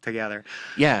books together.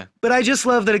 Yeah. But I just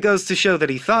love that it goes to show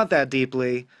that he thought that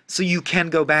deeply, so you can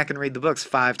go back and read the books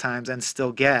 5 times and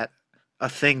still get a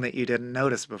thing that you didn't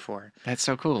notice before. That's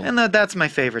so cool. And that's my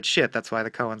favorite shit. That's why the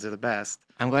Coens are the best.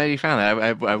 I'm glad you found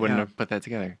that. I wouldn't have put that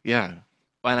together. Yeah.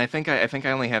 Well, and I think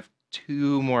I only have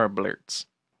 2 more blurts.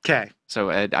 Okay.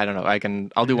 So I don't know.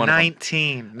 I'll do one.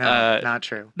 19. Of them. No, not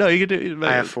true. No, you can do.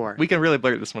 I have 4. We can really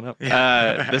blurt this one up.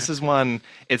 This is one.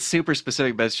 It's super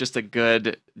specific, but it's just a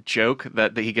good joke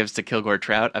that he gives to Kilgore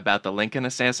Trout about the Lincoln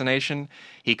assassination.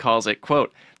 He calls it,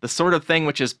 quote, "the sort of thing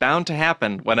which is bound to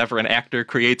happen whenever an actor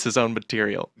creates his own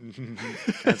material."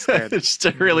 That's good. It's just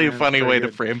a really funny way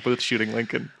to frame Booth shooting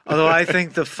Lincoln. Although I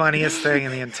think the funniest thing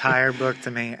in the entire book to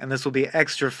me, and this will be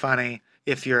extra funny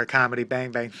if you're a Comedy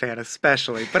Bang Bang fan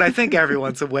especially, but I think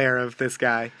everyone's aware of this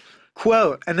guy.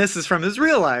 Quote, and this is from his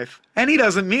real life, and he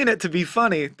doesn't mean it to be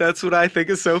funny. That's what I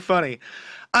think is so funny.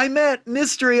 "I met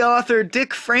mystery author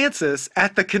Dick Francis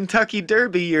at the Kentucky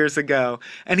Derby years ago,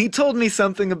 and he told me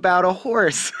something about a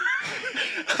horse."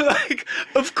 Like,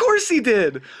 of course he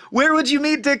did. Where would you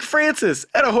meet Dick Francis?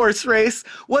 At a horse race.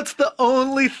 What's the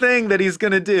only thing that he's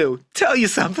going to do? Tell you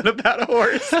something about a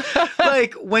horse.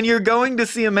 Like, when you're going to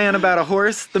see a man about a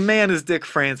horse, the man is Dick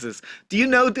Francis. Do you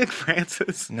know Dick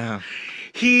Francis? No.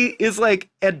 He is like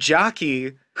a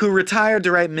jockey who retired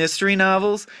to write mystery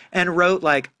novels and wrote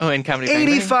like in Comedy Bang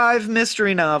Bang? 85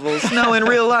 mystery novels. No, in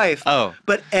real life. Oh.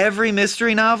 But every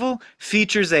mystery novel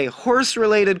features a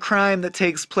horse-related crime that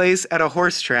takes place at a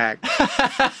horse track.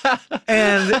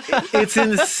 And it's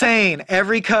insane.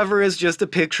 Every cover is just a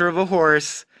picture of a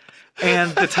horse.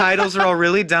 And the titles are all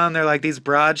really dumb. They're like these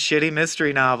broad, shitty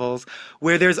mystery novels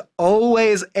where there's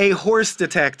always a horse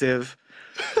detective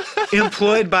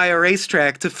employed by a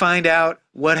racetrack to find out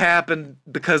what happened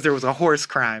because there was a horse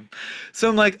crime. So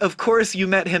I'm like, of course you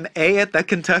met him A, at the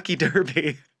Kentucky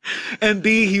Derby, and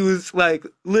B, he was like,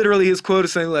 literally his quote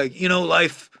is saying like, you know,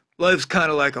 life's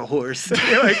kind of like a horse.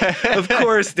 You're like, of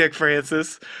course, Dick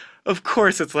Francis. Of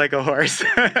course it's like a horse.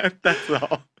 That's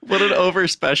all. What an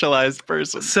over-specialized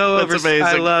person. That's amazing.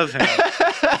 I love him.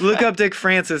 Look up Dick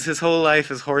Francis. His whole life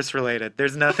is horse-related.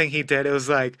 There's nothing he did. It was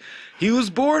like, he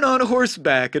was born on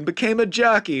horseback and became a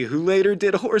jockey who later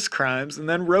did horse crimes and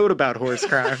then wrote about horse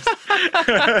crimes.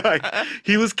 Like,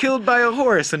 he was killed by a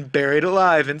horse and buried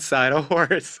alive inside a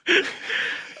horse.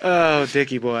 Oh,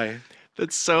 Dickie boy.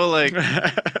 That's so like,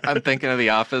 I'm thinking of The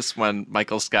Office when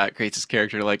Michael Scott creates his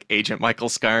character like Agent Michael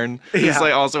Scarn. He's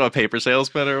like also a paper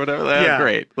salesman or whatever. Yeah,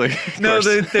 great. Like, no,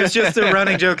 there's just a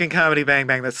running joke in Comedy Bang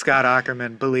Bang that Scott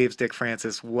Aukerman believes Dick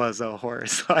Francis was a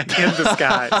horse, like in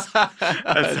disguise.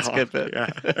 That's a good bit.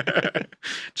 Yeah.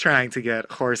 Trying to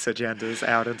get horse agendas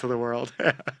out into the world.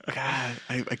 God,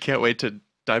 I can't wait to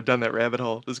dive down that rabbit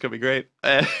hole. This is gonna be great.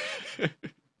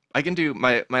 I can do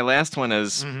my last one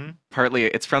is partly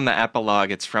it's from the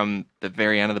epilogue. It's from the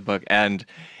very end of the book, and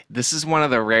this is one of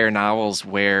the rare novels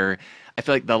where I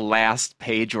feel like the last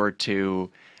page or two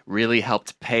really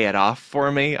helped pay it off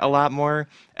for me a lot more.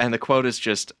 And the quote is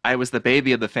just, "I was the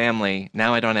baby of the family.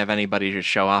 Now I don't have anybody to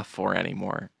show off for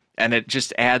anymore." And it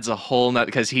just adds a whole nother,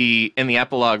 because he, in the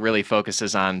epilogue, really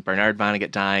focuses on Bernard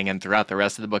Vonnegut dying, and throughout the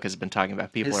rest of the book has been talking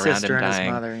about people his around sister him and dying.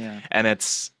 His mother, yeah. And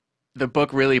the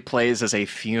book really plays as a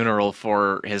funeral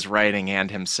for his writing and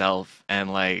himself,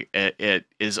 and like it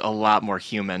is a lot more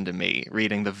human to me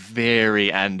reading the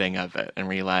very ending of it and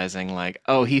realizing like,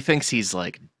 oh, he thinks he's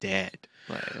like dead.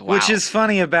 Like, wow. Which is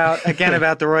funny about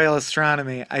the Royal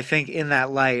Astronomy. I think in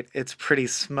that light, it's pretty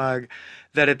smug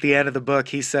that at the end of the book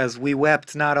he says, "We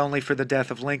wept not only for the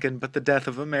death of Lincoln, but the death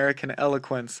of American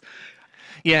eloquence."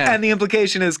 Yeah. And the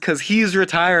implication is because he's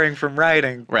retiring from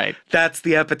writing. Right. That's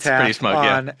the epitaph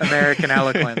on American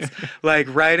eloquence. Like,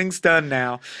 writing's done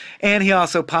now. And he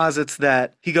also posits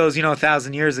that, he goes,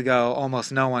 1,000 years ago,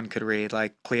 almost no one could read.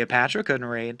 Like, Cleopatra couldn't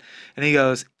read. And he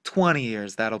goes, 20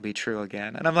 years, that'll be true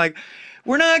again. And I'm like,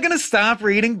 we're not going to stop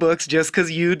reading books just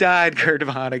because you died, Kurt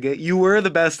Vonnegut. You were the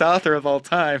best author of all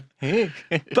time.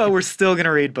 But we're still going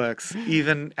to read books,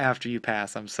 even after you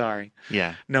pass. I'm sorry.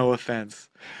 Yeah. No offense.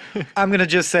 I'm going to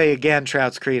just say again,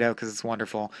 Trout's Credo, because it's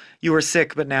wonderful. You were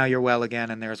sick, but now you're well again,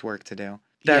 and there's work to do.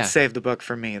 That saved the book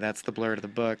for me. That's the blurt of the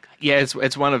book. Yeah,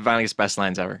 it's one of Vonnegut's best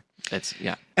lines ever.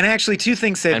 And actually, two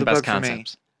things saved the book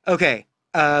concepts for me. Okay.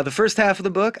 The first half of the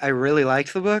book, I really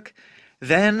liked the book.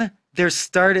 Then there's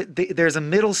a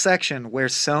middle section where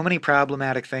so many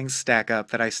problematic things stack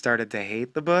up that I started to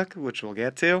hate the book, which we'll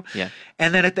get to. Yeah.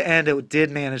 And then at the end, it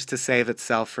did manage to save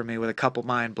itself for me with a couple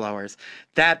mind blowers.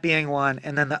 That being one,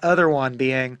 and then the other one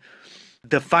being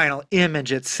the final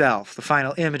image itself, the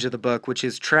final image of the book, which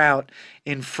is Trout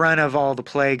in front of all the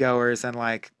playgoers and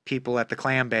like people at the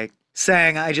clam bake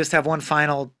saying, "I just have one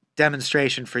final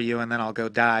demonstration for you and then I'll go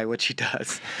die," which he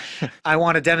does. "I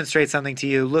want to demonstrate something to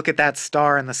you. Look at that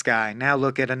star in the sky. Now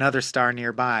look at another star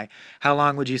nearby. How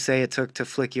long would you say it took to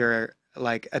flick your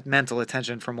mental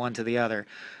attention from one to the other?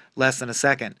 Less than a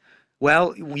second.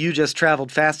 Well, you just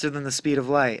traveled faster than the speed of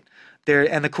light."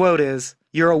 And the quote is,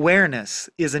 "Your awareness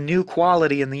is a new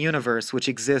quality in the universe which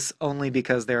exists only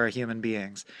because there are human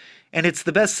beings." And it's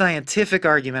the best scientific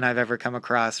argument I've ever come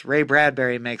across. Ray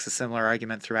Bradbury makes a similar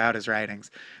argument throughout his writings,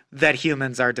 that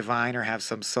humans are divine or have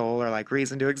some soul or like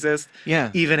reason to exist,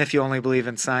 even if you only believe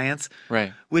in science.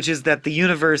 Right. Which is that the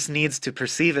universe needs to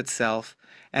perceive itself,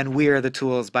 and we are the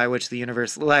tools by which the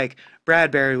universe, like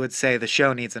Bradbury would say, the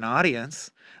show needs an audience.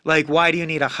 Like, why do you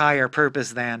need a higher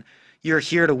purpose than you're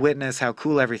here to witness how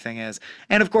cool everything is?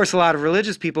 And of course, a lot of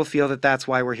religious people feel that that's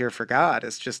why we're here for God,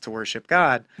 is just to worship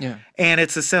God. Yeah. And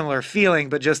it's a similar feeling,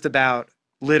 but just about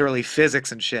literally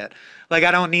physics and shit. Like, I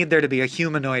don't need there to be a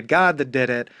humanoid God that did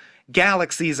it.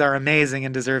 Galaxies are amazing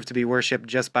and deserve to be worshipped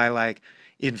just by like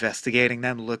investigating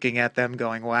them, looking at them,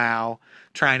 going, wow,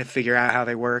 trying to figure out how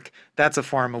they work. That's a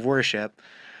form of worship.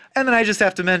 And then I just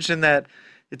have to mention that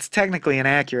it's technically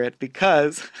inaccurate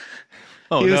because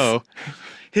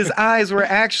his eyes were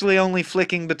actually only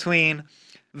flicking between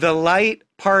the light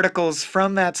particles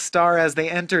from that star as they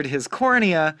entered his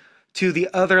cornea to the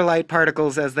other light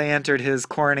particles as they entered his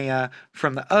cornea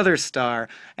from the other star.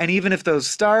 And even if those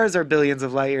stars are billions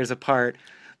of light years apart,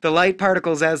 the light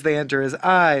particles as they enter his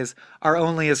eyes are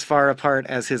only as far apart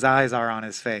as his eyes are on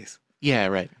his face. Yeah,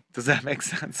 right. Does that make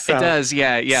sense? So, it does,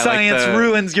 yeah. Science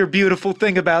ruins your beautiful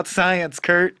thing about science,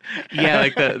 Kurt. Yeah,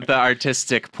 like the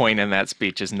artistic point in that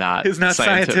speech is not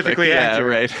scientifically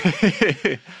accurate. Yeah,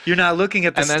 right. You're not looking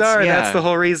at the star. That's the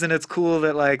whole reason it's cool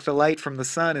that like the light from the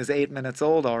sun is 8 minutes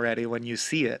old already when you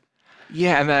see it.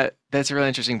 Yeah, and that's a really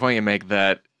interesting point you make,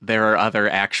 that there are other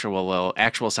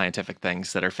actual scientific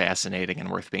things that are fascinating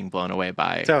and worth being blown away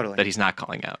by. Totally. That he's not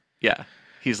calling out. Yeah.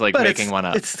 He's like making one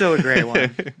up. It's still a great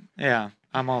one. Yeah.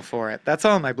 I'm all for it. That's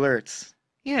all my blurts.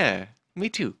 Yeah, me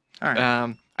too. All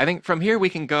right. I think from here we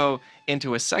can go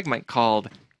into a segment called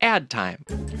Ad Time.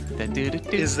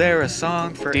 Is there a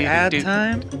song for ad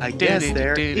time? I guess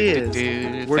there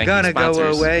is. We're gonna go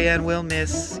away and we'll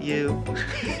miss you.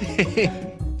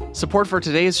 Support for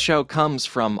today's show comes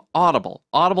from Audible.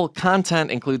 Audible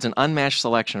content includes an unmatched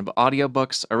selection of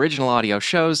audiobooks, original audio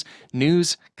shows,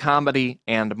 news, comedy,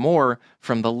 and more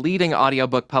from the leading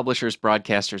audiobook publishers,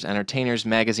 broadcasters, entertainers,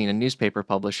 magazine and newspaper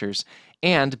publishers,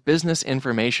 and business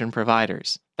information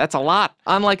providers. That's a lot.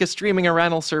 Unlike a streaming or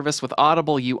rental service, with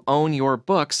Audible, you own your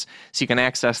books, so you can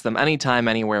access them anytime,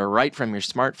 anywhere, right from your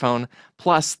smartphone.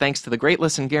 Plus, thanks to the Great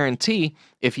Listen Guarantee,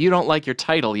 if you don't like your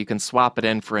title, you can swap it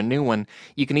in for a new one.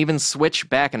 You can even switch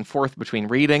back and forth between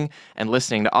reading and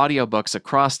listening to audiobooks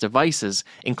across devices,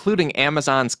 including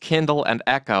Amazon's Kindle and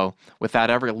Echo,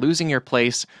 without ever losing your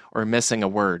place or missing a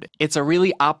word. It's a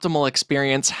really optimal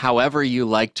experience however you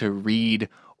like to read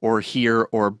or hear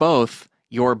or both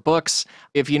your books.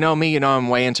 If you know me, you know I'm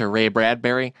way into Ray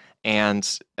Bradbury,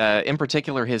 and in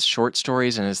particular his short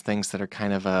stories and his things that are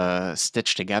kind of a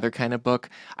stitched together kind of book.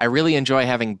 I really enjoy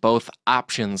having both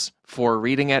options for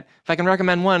reading it. If I can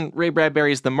recommend one, Ray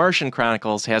Bradbury's The Martian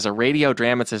Chronicles has a radio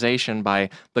dramatization by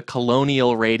the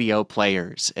Colonial Radio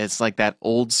Players. It's like that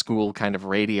old school kind of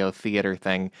radio theater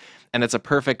thing, and it's a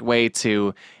perfect way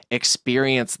to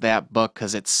experience that book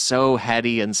because it's so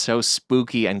heady and so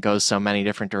spooky and goes so many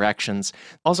different directions.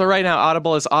 Also, right now,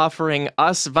 Audible is offering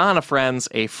us Vonna friends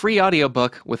a free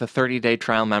audiobook with a 30-day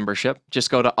trial membership. Just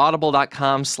go to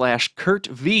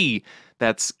audible.com/KurtV,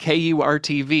 that's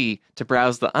KURTV, to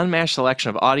browse the unmatched selection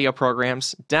of audio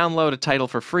programs, download a title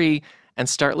for free, and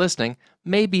start listening.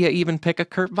 Maybe you even pick a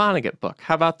Kurt Vonnegut book.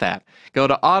 How about that? Go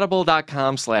to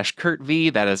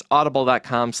audible.com/KurtV, that is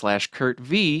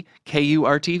audible.com/KurtV,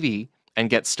 KURTV,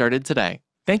 and get started today.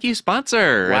 Thank you,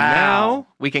 sponsor. Wow. And now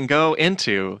we can go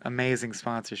into... Amazing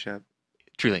sponsorship.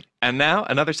 Truly. And now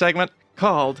another segment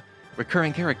called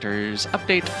Recurring Characters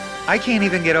Update. I can't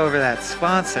even get over that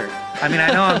sponsor. I mean,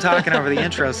 I know I'm talking over the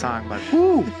intro song, but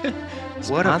whoo,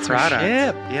 what a product.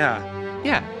 Yeah.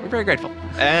 Yeah, we're very grateful.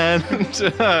 And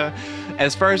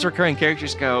as far as recurring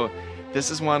characters go,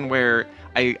 this is one where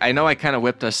I know I kind of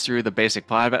whipped us through the basic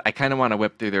plot, but I kind of want to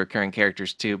whip through the recurring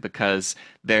characters too, because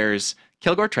there's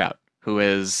Kilgore Trout, who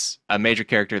is a major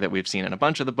character that we've seen in a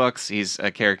bunch of the books. He's a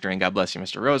character in God Bless You,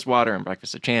 Mr. Rosewater and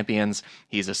Breakfast of Champions.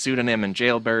 He's a pseudonym in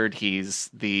Jailbird.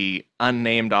 He's the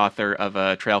unnamed author of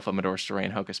a Trail from Medora story in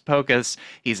Hocus Pocus.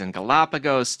 He's in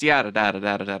Galapagos,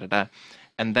 yada-da-da-da-da-da-da.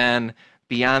 And then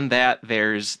beyond that,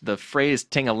 there's the phrase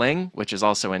ting-a-ling, which is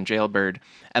also in Jailbird.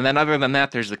 And then other than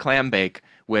that, there's the clam bake,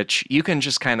 which you can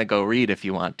just kind of go read if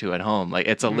you want to at home. Like,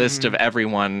 it's a list of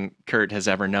everyone Kurt has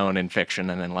ever known in fiction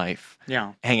and in life.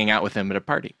 Yeah. Hanging out with him at a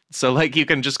party. So, like, you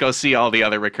can just go see all the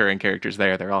other recurring characters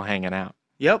there. They're all hanging out.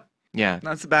 Yep. Yeah.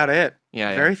 That's about it.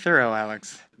 Yeah. Very thorough,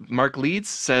 Alex. Mark Leeds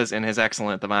says in his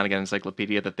excellent The Vonnegut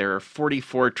Encyclopedia that there are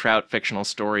 44 Trout fictional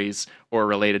stories or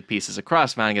related pieces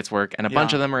across Vonnegut's work, and a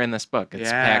bunch of them are in this book. It's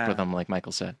packed with them, like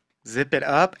Michael said. Zip it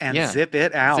up and zip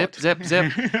it out. Zip, zip,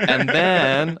 zip. And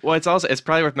then, well, it's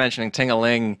probably worth mentioning,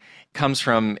 Ting-a-ling comes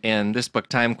from, in this book,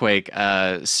 Timequake,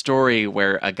 a story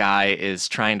where a guy is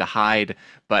trying to hide,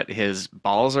 but his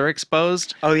balls are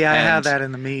exposed. Oh, yeah, I have that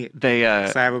in the meat. So I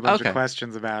have a bunch of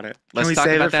questions about it. Let's Can we talk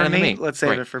save about it that for in the me? meat. Let's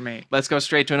save it for me. Let's go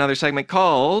straight to another segment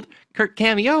called Kurt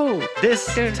Cameo. This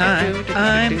time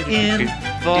I'm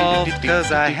involved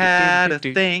because I had a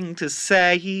thing to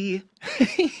say.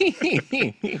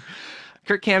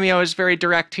 Kurt Cameo is very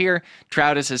direct here.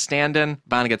 Trout is his stand-in.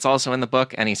 Vonnegut's also in the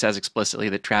book, and he says explicitly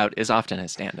that Trout is often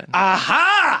his stand-in.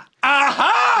 Aha!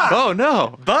 Aha! Oh,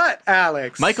 no. But,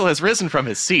 Alex. Michael has risen from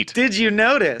his seat. Did you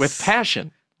notice? With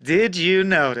passion. Did you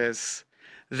notice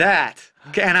that?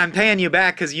 And I'm paying you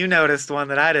back because you noticed one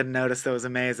that I didn't notice that was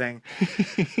amazing.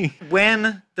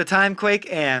 When the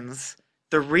Timequake ends,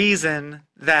 the reason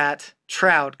that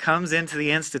Trout comes into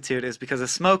the Institute is because a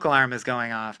smoke alarm is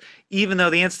going off, even though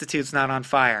the Institute's not on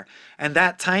fire. And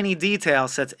that tiny detail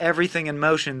sets everything in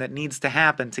motion that needs to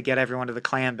happen to get everyone to the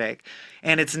clam bake.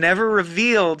 And it's never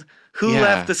revealed who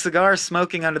left the cigar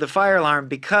smoking under the fire alarm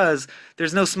because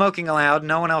there's no smoking allowed,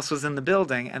 no one else was in the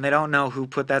building, and they don't know who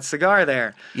put that cigar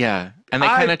there. Yeah, and they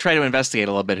kind of try to investigate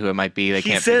a little bit who it might be. They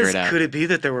can't figure it out. He says, could it be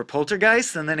that there were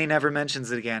poltergeists? And then he never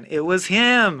mentions it again. It was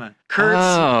him.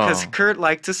 Because Kurt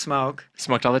liked to smoke.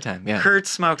 Smoked all the time, yeah. Kurt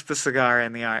smoked the cigar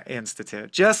in the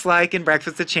Institute. Just like in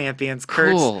Breakfast of Champions,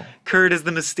 Cool. Kurt is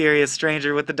the mysterious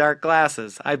stranger with the dark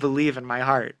glasses. I believe in my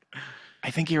heart. I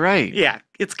think you're right. Yeah,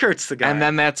 it's Kurt's cigar. And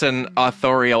then that's an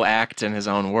authorial act in his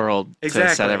own world to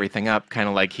set everything up, kind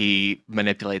of like he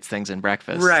manipulates things in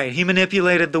Breakfast. Right. He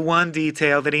manipulated the one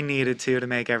detail that he needed to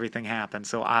make everything happen,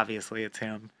 so obviously it's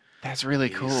him. That's really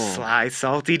cool. Sly,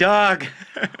 salty dog.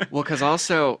 Well, because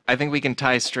also, I think we can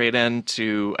tie straight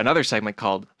into another segment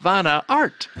called Vanna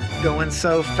Art. Going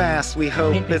so fast, we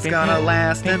hope it's gonna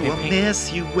last, and we'll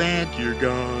miss you when you're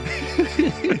gone.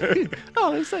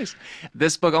 Oh, that's nice.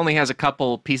 This book only has a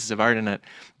couple pieces of art in it,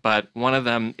 but one of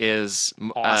them is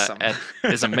awesome.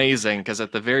 Is amazing, because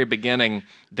at the very beginning,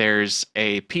 there's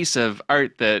a piece of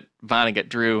art that Vonnegut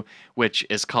drew, which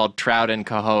is called Trout and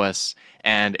Cohoes.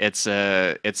 And it's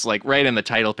like right in the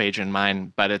title page in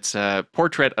mine, but it's a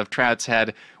portrait of Trout's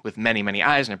head with many, many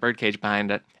eyes and a birdcage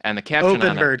behind it. And the caption open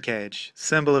on birdcage,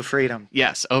 symbol of freedom.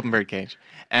 Yes, open birdcage.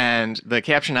 And the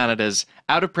caption on it is,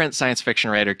 out-of-print science fiction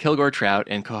writer Kilgore Trout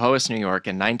in Cohoes, New York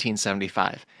in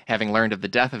 1975, having learned of the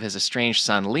death of his estranged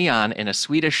son Leon in a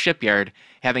Swedish shipyard,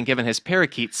 having given his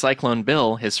parakeet Cyclone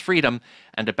Bill his freedom,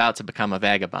 and about to become a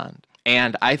vagabond.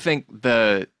 And I think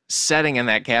the setting in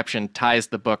that caption ties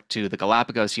the book to the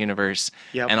Galapagos universe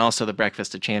and also the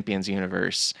Breakfast of Champions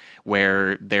universe,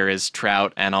 where there is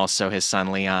Trout and also his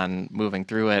son Leon moving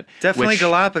through it. Definitely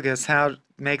Galapagos. How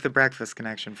make the breakfast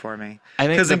connection for me? I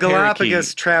think because in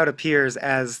Galapagos, Trout appears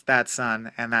as that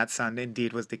son, and that son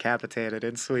indeed was decapitated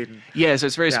in Sweden. Yeah, so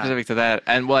it's very specific to that.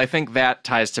 And well, I think that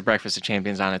ties to Breakfast of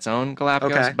Champions on its own,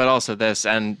 Galapagos, but also this.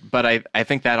 But I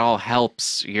think that all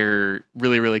helps your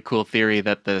really, really cool theory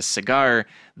that the cigar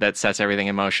that sets everything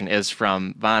in motion is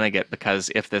from Vonnegut,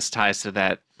 because if this ties to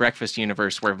that Breakfast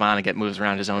universe where Vonnegut moves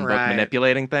around his own book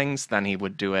manipulating things, then he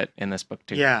would do it in this book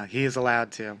too. Yeah, he is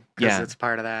allowed to, because it's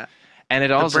part of that. And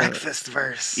it also the breakfast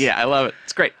verse. Yeah, I love it.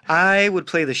 It's great. I would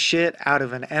play the shit out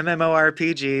of an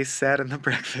MMORPG set in the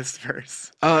breakfast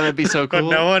verse. Oh, that'd be so cool. But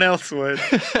no one else would.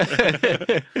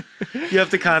 You have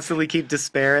to constantly keep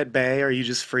despair at bay, or you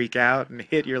just freak out and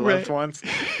hit your loved ones.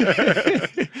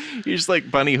 You're just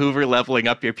like Bunny Hoover leveling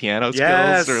up your piano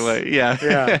skills, or like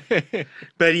yeah.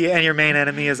 But and your main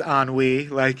enemy is ennui.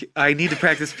 Like, I need to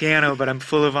practice piano, but I'm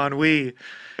full of ennui.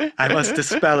 I must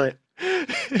dispel it.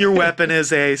 Your weapon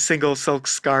is a single silk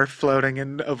scarf floating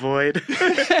in a void.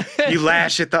 You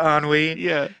lash at the ennui.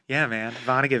 Yeah. Yeah, man.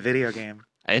 Vonnegut video game.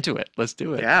 Into it. Let's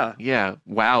do it. Yeah. Yeah.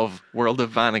 Wow. World of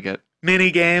Vonnegut.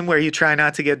 Mini game where you try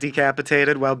not to get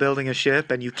decapitated while building a ship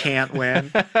and you can't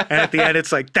win. And at the end,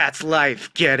 it's like, that's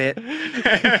life. Get it?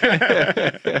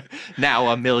 Now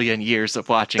 1,000,000 years of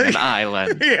watching an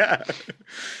island. Yeah.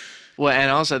 Well, and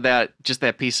also that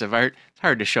piece of art, it's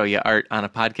hard to show you art on a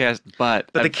podcast,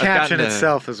 but the caption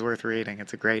itself is worth reading.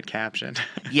 It's a great caption.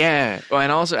 Yeah. Well,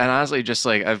 and honestly, just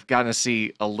like I've gotten to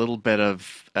see a little bit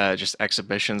of just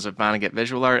exhibitions of Vonnegut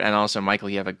visual art, and also, Michael,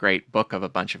 you have a great book of a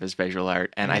bunch of his visual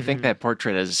art, and I think that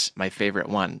portrait is my favorite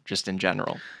one, just in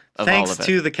general. Thanks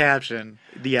to the caption.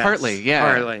 Yes. Partly, yeah.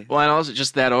 Partly. Well, and also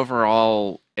just that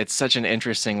overall, it's such an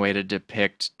interesting way to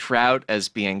depict Trout as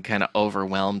being kind of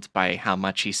overwhelmed by how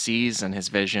much he sees and his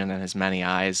vision and his many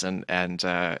eyes, and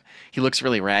he looks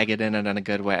really ragged in it in a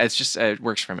good way. It's just, it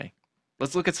works for me.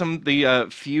 Let's look at some of the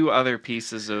few other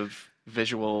pieces of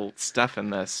visual stuff in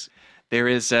this. There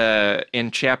is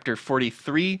in chapter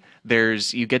 43,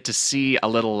 you get to see a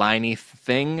little liney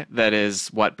thing that is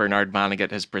what Bernard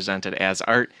Vonnegut has presented as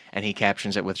art, and he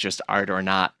captions it with just art or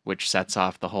not, which sets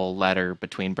off the whole letter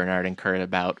between Bernard and Kurt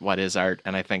about what is art.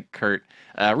 And I think Kurt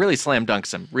really slam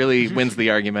dunks him, really wins the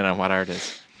argument on what art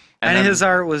is. And then, his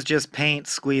art was just paint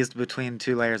squeezed between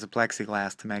 2 layers of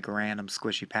plexiglass to make a random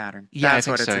squishy pattern. Yeah, that's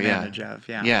what it's an image of.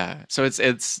 Yeah. Yeah. So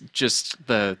it's just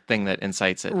the thing that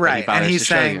incites it. Right. And he's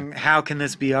saying, how can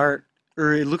this be art?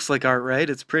 Or it looks like art, right?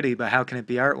 It's pretty, but how can it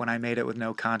be art when I made it with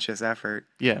no conscious effort?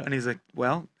 Yeah. And he's like,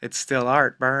 well, it's still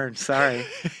art. Burn. Sorry.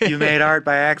 You made art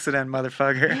by accident,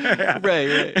 motherfucker.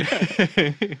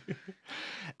 Right.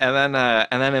 And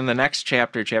then in the next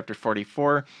chapter, chapter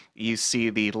 44, you see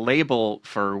the label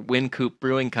for Wynkoop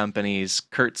Brewing Company's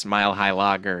Kurt's Mile High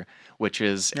Lager, which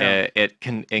is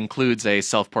includes a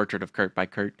self-portrait of Kurt by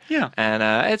Kurt. Yeah. And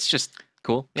it's just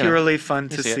cool. Purely fun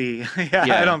to see. Yeah,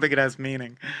 I don't think it has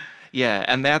meaning. Yeah,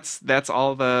 and that's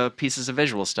all the pieces of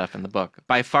visual stuff in the book.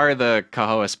 By far, the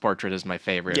Cohoes portrait is my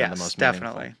favorite and the most meaningful.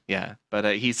 Definitely. Yeah, but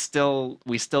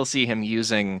we still see him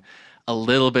using a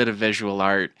little bit of visual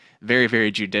art very,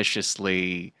 very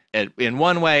judiciously in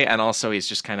one way, and also he's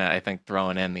just kind of, I think,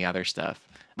 throwing in the other stuff.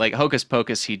 Like Hocus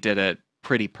Pocus, he did it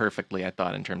pretty perfectly, I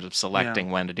thought, in terms of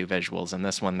selecting when to do visuals. And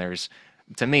this one, there's,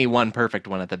 to me, one perfect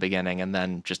one at the beginning, and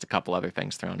then just a couple other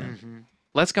things thrown in. Mm-hmm.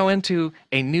 Let's go into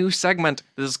a new segment.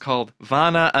 This is called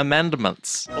Vanna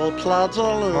Amendments. We pledge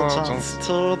allegiance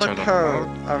to the code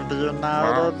of the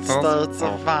United States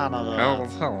of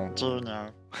Vonnegut,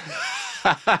 Jr.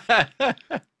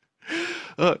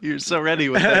 Oh, you're so ready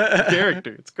with that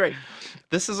character. It's great.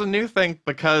 This is a new thing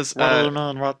because... What do you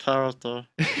mean, what character?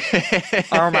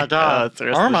 Oh my God.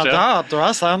 Oh my God, do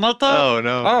I sound like that? Oh,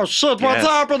 no. Oh, shit, what's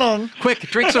happening? Quick,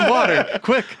 drink some water.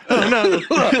 Quick. Oh,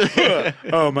 no.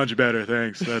 Oh, much better,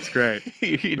 thanks. That's great.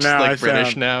 You just like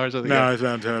British now or something? No, I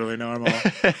sound totally normal.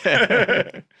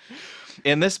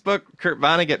 In this book, Kurt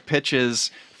Vonnegut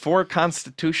pitches 4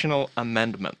 constitutional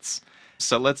amendments.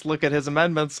 So let's look at his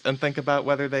amendments and think about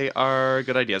whether they are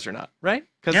good ideas or not, right?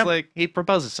 Because he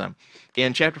proposes some.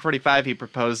 In chapter 45, he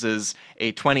proposes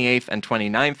a 28th and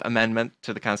 29th amendment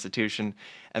to the Constitution.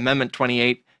 Amendment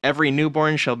 28, every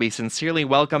newborn shall be sincerely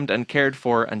welcomed and cared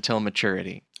for until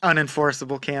maturity.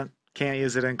 Unenforceable, can't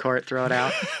use it in court, throw it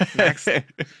out. Next.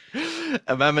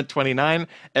 Amendment 29,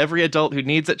 every adult who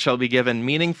needs it shall be given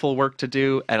meaningful work to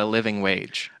do at a living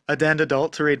wage. Addend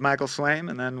adult to read Michael Swaim,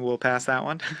 and then we'll pass that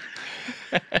one.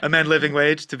 Amend living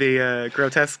wage to be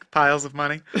grotesque piles of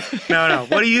money. No.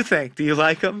 What do you think? Do you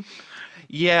like them?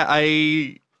 Yeah,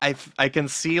 I can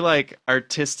see like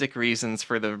artistic reasons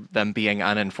for them being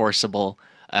unenforceable,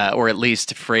 or at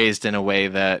least phrased in a way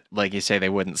that, like you say, they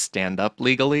wouldn't stand up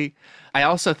legally. I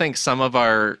also think some of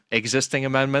our existing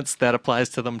amendments, that applies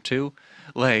to them too.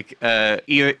 Like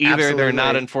either they're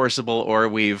not enforceable, or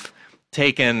we've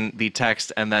taken the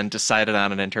text and then decided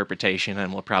on an interpretation,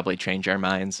 and we'll probably change our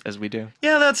minds as we do.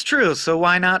 Yeah, that's true. So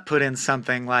why not put in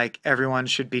something like everyone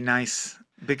should be nice?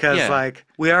 Because like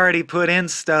we already put in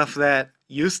stuff that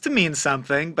used to mean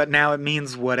something, but now it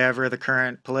means whatever the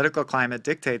current political climate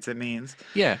dictates it means.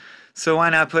 Yeah. So why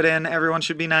not put in everyone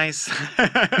should be nice?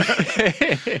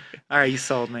 All right, you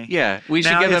sold me. Yeah, we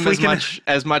should give them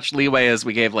as much leeway as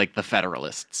we gave like the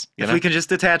Federalists. If we can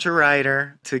just attach a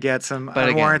writer to get some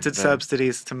unwarranted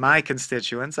subsidies to my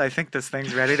constituents, I think this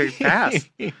thing's ready to pass.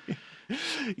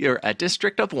 You're a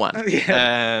district of 1,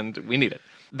 and we need it.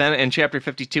 Then in chapter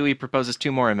 52, he proposes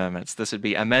 2 more amendments. This would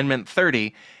be Amendment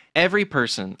 30. Every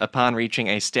person, upon reaching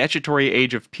a statutory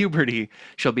age of puberty,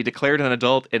 shall be declared an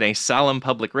adult in a solemn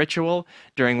public ritual,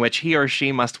 during which he or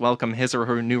she must welcome his or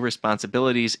her new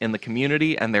responsibilities in the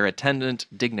community and their attendant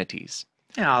dignities.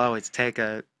 Yeah, I'll always take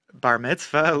a bar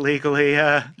mitzvah legally.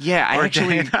 I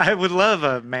would love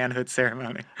a manhood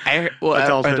ceremony.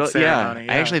 Adulthood ceremony.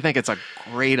 I actually think it's a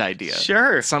great idea.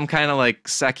 Sure. Some kind of like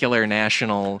secular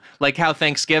national, like how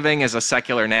Thanksgiving is a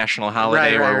secular national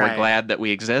holiday where we're glad that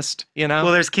we exist, you know?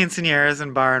 Well, there's quinceañeras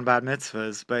and bar and bat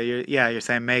mitzvahs, but you're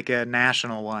saying make a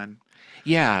national one.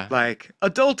 Yeah. Like,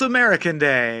 Adult American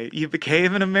Day. You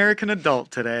became an American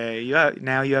adult today.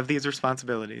 Now you have these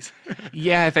responsibilities.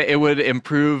 Yeah, it would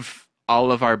improve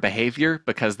all of our behavior,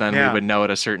 because then we would know at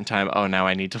a certain time, oh, now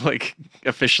I need to like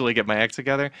officially get my act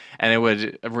together. And it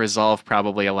would resolve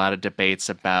probably a lot of debates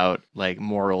about like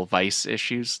moral vice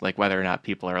issues, like whether or not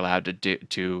people are allowed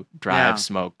to drive,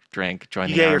 smoke, drink, join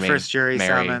the army. You get your first jury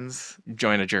summons.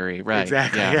 Join a jury, right.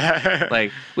 Exactly, yeah.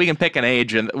 Like, we can pick an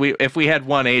age, and if we had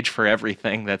one age for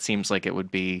everything, that seems like it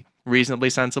would be reasonably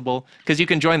sensible, because you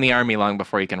can join the army long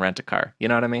before you can rent a car. You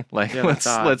know what I mean? Like,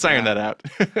 let's iron that out.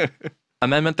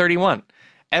 Amendment 31.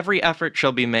 Every effort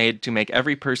shall be made to make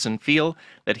every person feel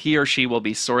that he or she will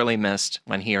be sorely missed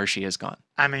when he or she is gone.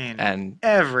 I mean, and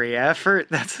every effort,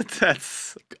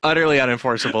 that's utterly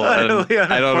unenforceable. I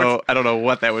don't know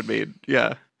what that would mean.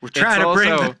 Yeah. We're trying to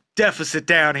bring the deficit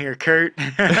down here, Kurt.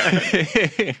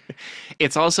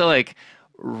 It's also like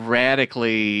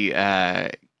radically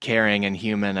caring and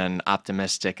human and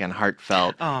optimistic and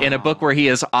heartfelt in a book where he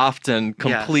is often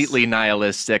completely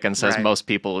nihilistic and says most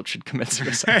people should commit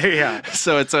suicide.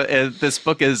 So this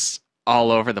book is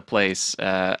all over the place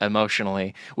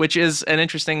emotionally, which is an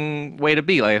interesting way to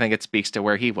be. Like, I think it speaks to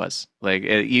where he was. Like,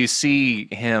 you see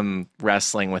him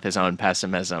wrestling with his own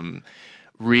pessimism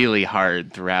really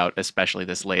hard throughout, especially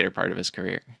this later part of his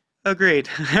career. Agreed.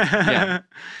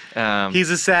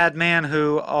 He's a sad man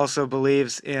who also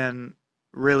believes in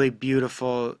really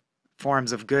beautiful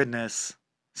forms of goodness,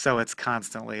 so it's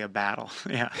constantly a battle.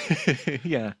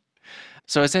 Yeah.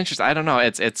 So it's interesting. I don't know.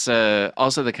 It's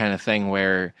also the kind of thing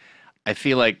where I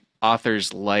feel like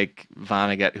authors like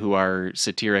Vonnegut, who are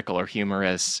satirical or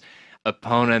humorous,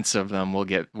 opponents of them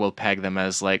will peg them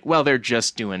as like, well, they're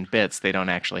just doing bits. They don't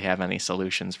actually have any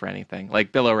solutions for anything.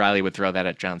 Like Bill O'Reilly would throw that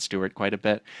at Jon Stewart quite a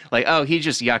bit. Like, oh, he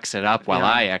just yucks it up while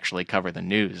I actually cover the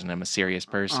news and I'm a serious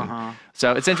person.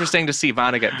 So it's interesting to see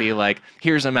Vonnegut be like,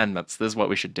 here's amendments. This is what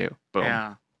we should do. Boom.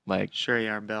 Yeah. Like, sure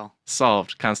you are, Bill.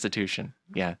 Solved. Constitution.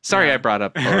 Yeah. Sorry I brought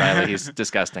up O'Reilly. He's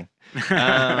disgusting.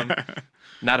 Not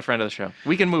a friend of the show.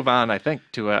 We can move on, I think,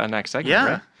 to a next segment,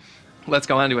 right? Let's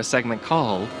go on to a segment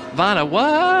called Vanna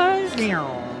What? Vanna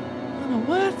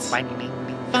What? Fun.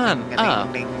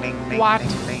 What?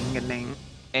 ding.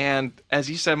 And as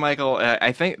you said, Michael,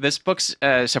 I think this book's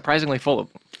surprisingly full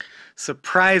of them.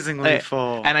 Surprisingly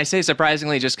full. And I say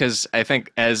surprisingly just because I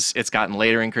think as it's gotten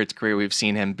later in Kurt's career, we've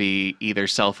seen him be either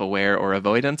self-aware or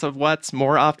avoidant of what's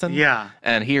more often. Yeah.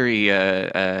 And here he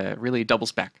really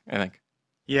doubles back, I think.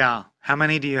 Yeah. How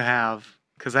many do you have?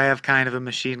 Because I have kind of a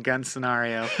machine gun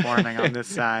scenario forming on this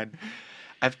side.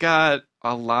 I've got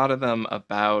a lot of them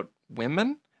about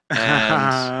women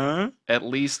and at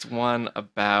least one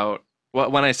about, well,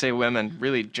 when I say women,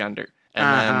 really gender. And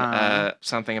then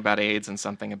something about AIDS and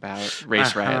something about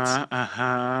race riots.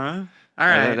 All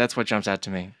right. That's what jumps out to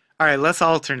me. All right, let's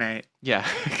alternate. Yeah,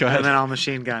 go ahead. And then I'll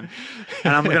machine gun.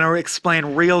 And I'm going to explain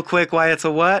real quick why it's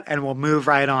a what, and we'll move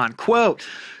right on. Quote,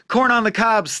 corn on the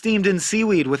cob steamed in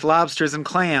seaweed with lobsters and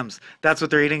clams. That's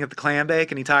what they're eating at the clam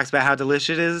bake, and he talks about how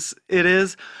delicious it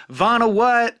is. Vonna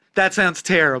what? That sounds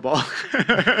terrible.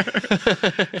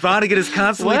 Vonnegut is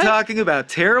constantly talking about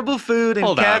terrible food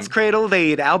in Cat's Cradle.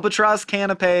 They eat albatross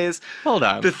canapes. Hold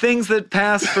on. The things that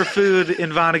pass for food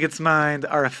in Vonnegut's mind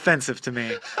are offensive to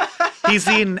me. He's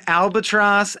eaten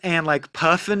albatross and like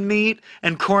puffin meat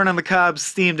and corn on the cob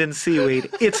steamed in seaweed.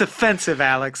 It's offensive,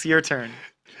 Alex. Your turn.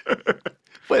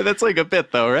 Wait, that's like a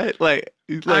bit though, right? Like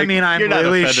I mean, I'm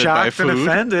really shocked and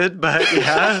offended, but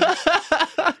yeah.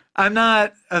 I'm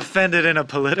not offended in a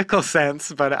political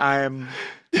sense, but I'm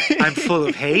full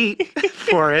of hate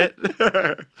for it.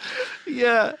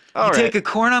 Yeah. You take a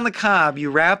corn on the cob,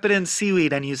 you wrap it in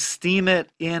seaweed, and you steam it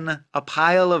in a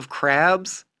pile of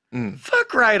crabs.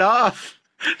 Fuck right off.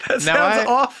 That sounds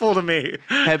awful to me.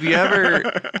 Have you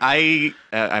ever?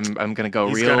 I'm gonna go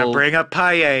He's real. He's gonna bring up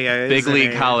paella. Big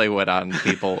league Hollywood on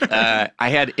people. I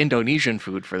had Indonesian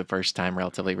food for the first time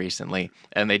relatively recently,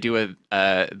 and they do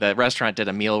the restaurant did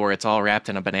a meal where it's all wrapped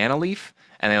in a banana leaf,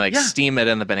 and they steam it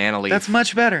in the banana leaf. That's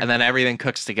much better. And then everything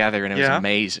cooks together, and it was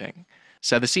amazing.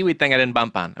 So the seaweed thing I didn't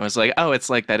bump on. I was like, oh, it's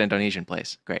like that Indonesian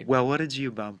place. Great. Well, what did you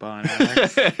bump on,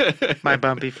 Alex? My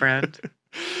bumpy friend.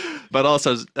 But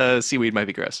also, seaweed might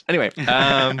be gross. Anyway,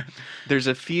 there's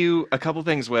a couple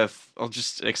things with, I'll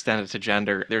just extend it to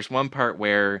gender. There's one part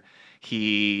where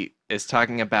he is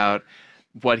talking about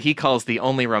what he calls the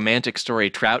only romantic story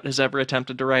Trout has ever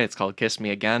attempted to write. It's called Kiss Me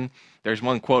Again. There's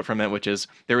one quote from it, which is,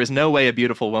 there is no way a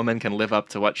beautiful woman can live up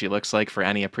to what she looks like for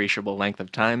any appreciable length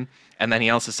of time. And then he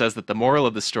also says that the moral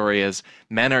of the story is,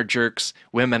 men are jerks,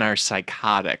 women are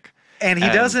psychotic. And he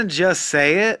doesn't just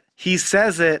say it. He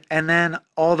says it, and then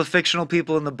all the fictional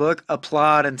people in the book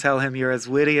applaud and tell him you're as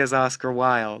witty as Oscar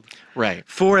Wilde. Right.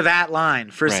 For that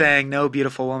line, for saying no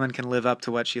beautiful woman can live up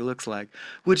to what she looks like,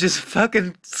 which is a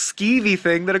fucking skeevy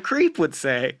thing that a creep would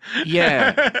say.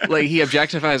 Yeah. Like, he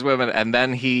objectifies women, and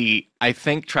then he, I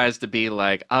think, tries to be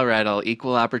like, all right, I'll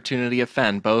equal opportunity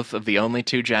offend both of the only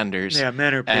two genders. Yeah,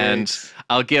 men are pigs. And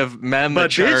I'll give men the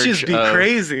charge But bitches be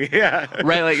crazy, yeah.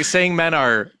 Right, like, saying men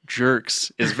are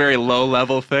jerks is a very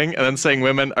low-level thing, and then saying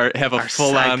women have a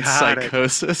full-on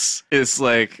psychosis is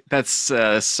like, that's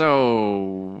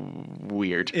so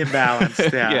weird.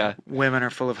 Imbalanced, yeah. Yeah. Women are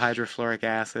full of hydrofluoric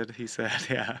acid, he said,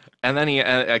 yeah. And then he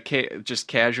just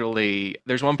casually,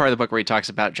 there's one part of the book where he talks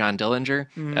about John Dillinger,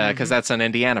 because that's an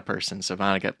Indiana person, so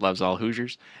Vonnegut loves all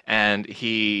Hoosiers, and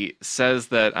he says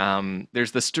that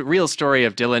there's the real story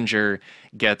of Dillinger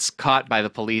gets caught by the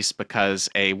police because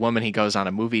a woman he goes on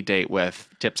a movie date with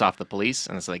tips off the police,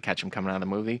 and so they catch him coming out of the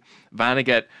movie.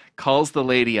 Vonnegut calls the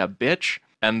lady a bitch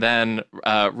and then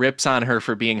rips on her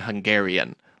for being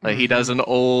Hungarian. Like, he does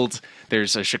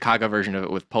there's a Chicago version of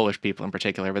it with Polish people in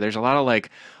particular, but there's a lot of like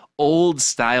old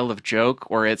style of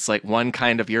joke where it's like one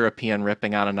kind of European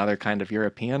ripping on another kind of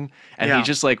European, and he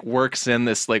just like works in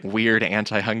this like weird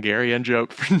anti-Hungarian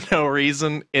joke for no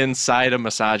reason inside a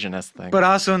misogynist thing. But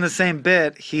also in the same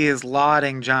bit, he is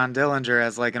lauding John Dillinger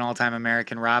as like an all-time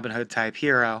American Robin Hood type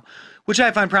hero, which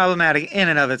I find problematic in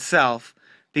and of itself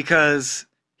because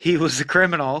he was a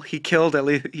criminal. He killed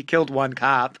one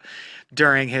cop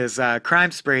during his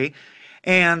crime spree.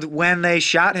 And when they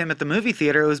shot him at the movie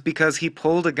theater, it was because he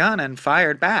pulled a gun and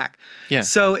fired back. Yeah.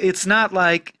 So it's not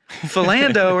like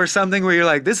Philando or something where you're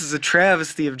like, this is a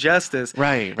travesty of justice.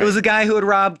 Right. It was a guy who had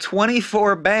robbed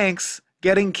 24 banks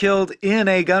getting killed in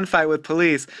a gunfight with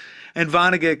police. And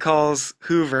Vonnegut calls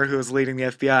Hoover, who was leading the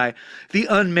FBI, the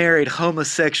unmarried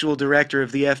homosexual director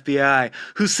of the FBI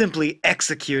who simply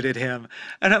executed him.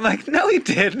 And I'm like, no, he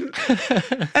didn't.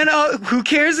 And who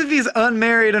cares if he's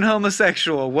unmarried and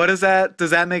homosexual? What is that? Does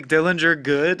that make Dillinger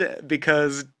good?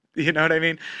 Because, you know what I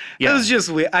mean? Yeah. It was just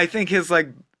weird. I think his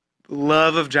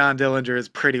love of John Dillinger is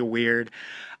pretty weird.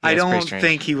 I don't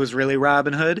think he was really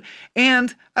Robin Hood,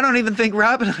 and I don't even think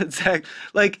Robin Hood's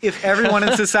like if everyone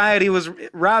in society was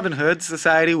Robin Hood,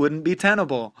 society wouldn't be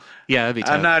tenable. Yeah, that'd be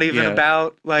tough. I'm not even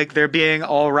about like there being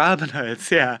all Robin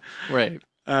Hoods. Yeah, right.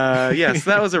 Yes,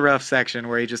 that was a rough section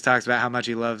where he just talks about how much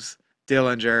he loves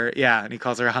Dillinger. Yeah, and he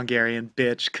calls her a Hungarian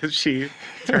bitch because she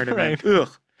turned him in. Ugh.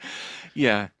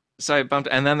 Yeah. So I bumped,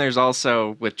 and then there's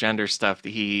also with gender stuff.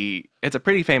 It's a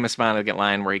pretty famous Vonnegut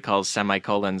line where he calls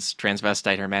semicolons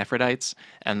transvestite hermaphrodites,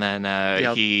 and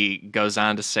then he goes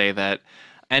on to say that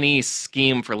any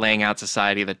scheme for laying out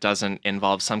society that doesn't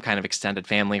involve some kind of extended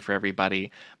family for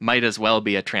everybody might as well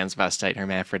be a transvestite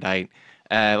hermaphrodite.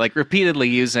 Like repeatedly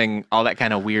using all that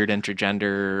kind of weird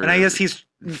intergender. And I guess he's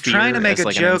trying to make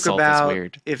a joke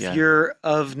about if you're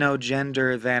of no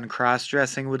gender, then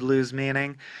cross-dressing would lose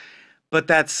meaning. But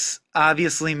that's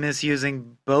obviously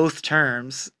misusing both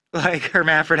terms, like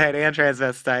hermaphrodite and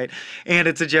transvestite. And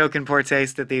it's a joke in poor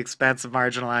taste at the expense of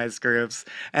marginalized groups.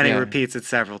 And he repeats it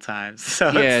several times. So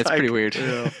it's like, pretty weird.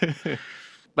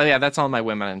 But yeah, that's all my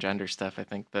women and gender stuff, I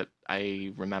think, that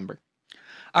I remember.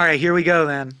 All right, here we go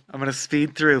then. I'm going to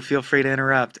speed through. Feel free to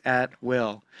interrupt at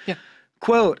will. Yeah.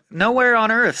 Quote, nowhere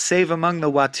on earth, save among the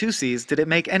Watusis, did it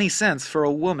make any sense for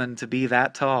a woman to be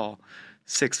that tall.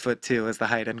 6'2" is the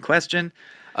height in question.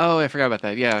 Oh, I forgot about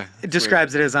that. Yeah. It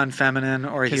describes it as unfeminine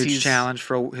or a huge challenge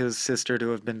for his sister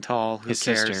to have been tall. Who cares?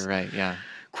 His sister, right, yeah.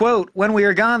 Quote, when we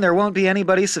are gone, there won't be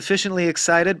anybody sufficiently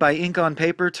excited by ink on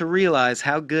paper to realize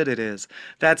how good it is.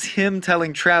 That's him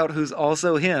telling Trout, who's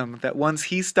also him, that once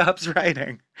he stops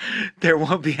writing, there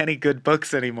won't be any good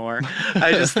books anymore.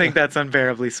 I just think that's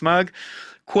unbearably smug.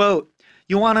 Quote,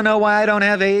 you want to know why I don't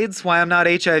have AIDS? Why I'm not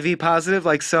HIV positive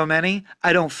like so many?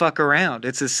 I don't fuck around.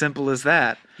 It's as simple as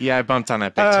that. Yeah, I bumped on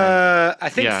that big time. I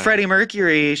think Freddie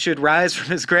Mercury should rise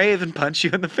from his grave and punch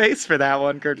you in the face for that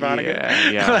one, Kurt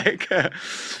Vonnegut. Yeah.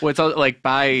 Well, it's like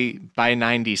by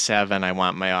 97, I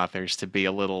want my authors to be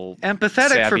a little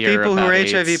empathetic for people who are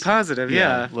AIDS. HIV positive.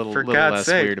 Yeah, a little for God's less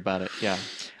sake. Weird about it. Yeah.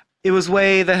 It was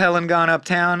way the hell and gone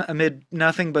uptown amid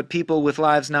nothing but people with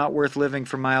lives not worth living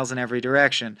for miles in every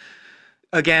direction.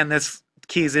 Again, this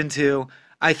keys into,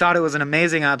 I thought it was an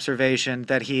amazing observation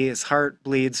that his heart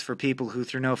bleeds for people who,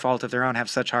 through no fault of their own, have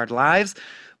such hard lives.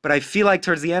 But I feel like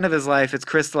towards the end of his life, it's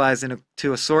crystallized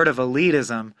into a sort of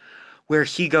elitism where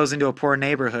he goes into a poor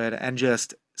neighborhood and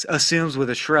just assumes with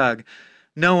a shrug,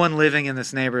 no one living in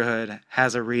this neighborhood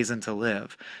has a reason to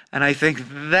live. And I think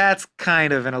that's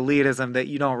kind of an elitism that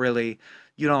you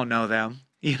don't know them.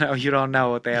 You don't know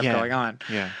what they have going on.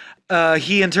 Yeah.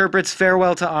 He interprets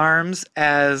Farewell to Arms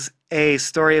as a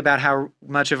story about how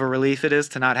much of a relief it is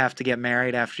to not have to get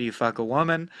married after you fuck a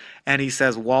woman. And he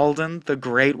says Walden, the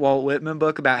great Walt Whitman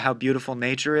book about how beautiful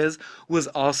nature is, was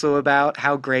also about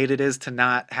how great it is to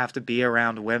not have to be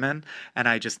around women. And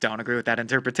I just don't agree with that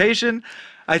interpretation.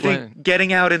 I think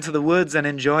getting out into the woods and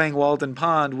enjoying Walden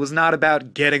Pond was not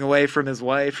about getting away from his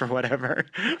wife or whatever.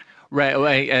 Right,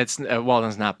 well, it's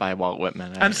Walden's not by Walt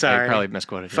Whitman. I'm sorry. I probably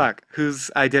misquoted. Fuck.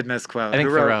 I did misquote. I think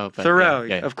Thoreau. Thoreau.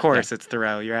 Of course, it's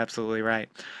Thoreau. You're absolutely right.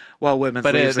 Walt Whitman's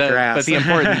Leaves of Grass. But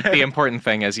the important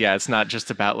thing is, it's not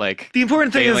just about the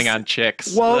important thing bailing is on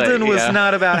chicks. Walden was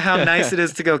not about how nice it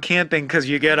is to go camping because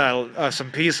you get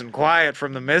some peace and quiet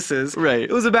from the missus. Right.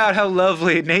 It was about how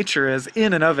lovely nature is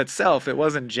in and of itself. It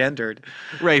wasn't gendered.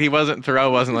 Right. Thoreau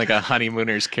wasn't like a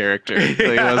honeymooner's character.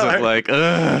 He wasn't like,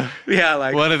 ugh. Yeah,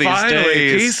 like one of these finally,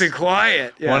 days, peace and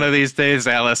quiet. Yeah. One of these days,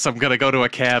 Alice, I'm gonna go to a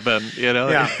cabin.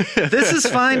 Yeah. This is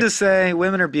fine to say.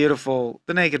 Women are beautiful.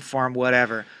 The naked form,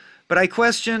 whatever. But I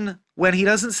question when he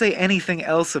doesn't say anything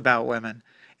else about women,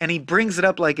 and he brings it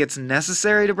up like it's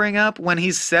necessary to bring up when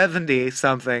he's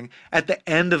 70-something at the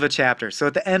end of a chapter. So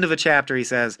at the end of a chapter, he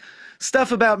says,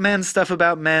 stuff about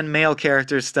men, male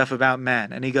characters, stuff about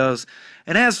men. And he goes,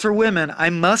 and as for women, I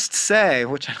must say,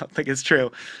 which I don't think is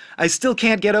true, I still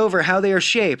can't get over how they are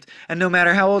shaped, and no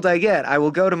matter how old I get, I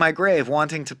will go to my grave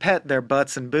wanting to pet their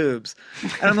butts and boobs.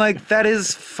 And I'm like, that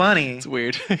is funny. It's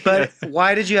weird. But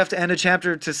why did you have to end a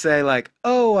chapter to say like,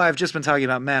 oh, I've just been talking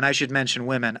about men, I should mention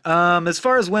women. As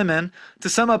far as women, to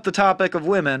sum up the topic of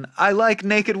women, I like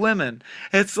naked women.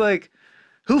 It's like,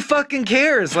 who fucking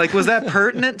cares? Like, was that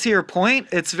pertinent to your point?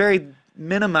 It's very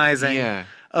minimizing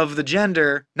of the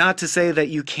gender, not to say that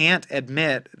you can't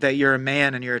admit that you're a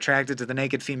man and you're attracted to the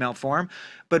naked female form,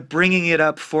 but bringing it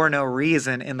up for no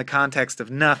reason in the context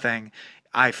of nothing,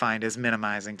 I find is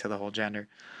minimizing to the whole gender.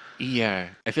 Yeah.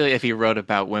 I feel like if he wrote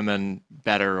about women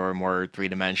better or more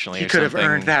three-dimensionally he could have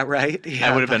earned that right.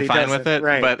 I would have been fine with it,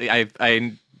 right. But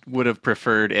I would have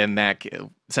preferred in that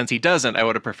since he doesn't, I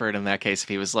would have preferred in that case if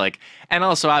he was like, and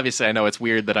also obviously I know it's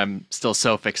weird that I'm still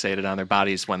so fixated on their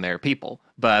bodies when they're people,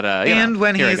 but and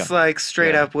when he's like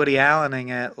straight Yeah. up Woody Allening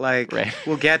it, like Right.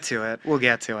 we'll get to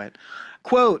it.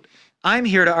 Quote, I'm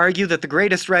here to argue that the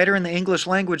greatest writer in the English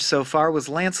language so far was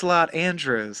Lancelot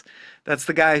Andrews. That's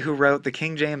the guy who wrote the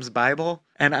King James Bible.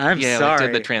 And I'm Yeah, sorry.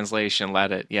 like did the translation,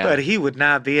 let it, yeah. But he would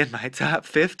not be in my top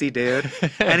 50, dude.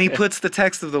 And he puts the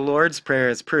text of the Lord's Prayer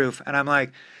as proof. And I'm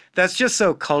like, that's just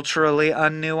so culturally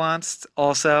unnuanced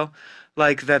also.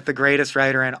 Like that the greatest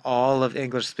writer in all of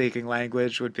English-speaking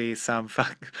language would be some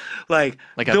like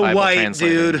a the Bible white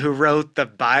translator. dude who wrote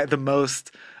the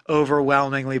most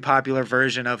overwhelmingly popular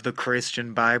version of the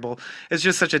Christian Bible. It's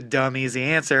just such a dumb, easy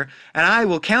answer. And I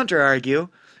will counter-argue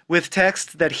with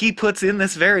text that he puts in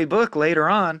this very book later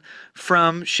on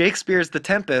from Shakespeare's The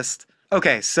Tempest.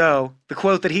 Okay, so the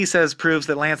quote that he says proves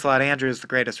that Lancelot Andrews, the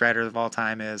greatest writer of all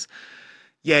time, is,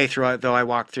 Yea, though I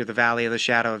walk through the valley of the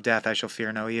shadow of death, I shall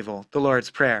fear no evil. The Lord's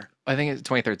Prayer. I think it's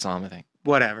 23rd Psalm, I think.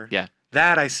 Whatever. Yeah.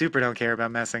 That I super don't care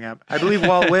about messing up. I believe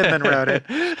Walt Whitman wrote it.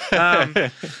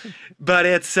 But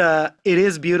it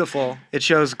is beautiful. It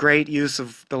shows great use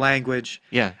of the language.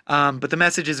 Yeah. But the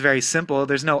message is very simple.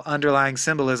 There's no underlying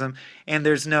symbolism, and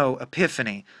there's no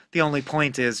epiphany. The only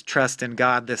point is trust in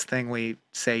God, this thing we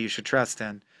say you should trust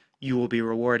in. You will be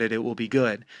rewarded. It will be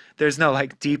good. There's no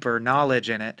like deeper knowledge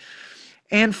in it.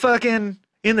 And fucking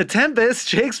in The Tempest,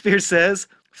 Shakespeare says,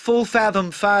 Full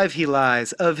fathom 5 he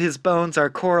lies, of his bones are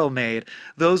coral made.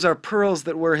 Those are pearls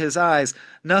that were his eyes.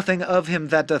 Nothing of him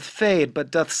that doth fade, but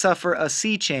doth suffer a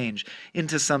sea change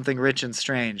into something rich and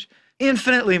strange.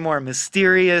 Infinitely more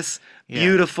mysterious,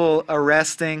 beautiful,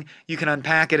 arresting. You can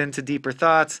unpack it into deeper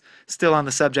thoughts, still on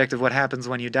the subject of what happens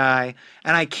when you die.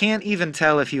 And I can't even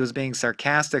tell if he was being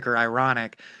sarcastic or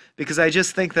ironic, because I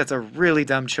just think that's a really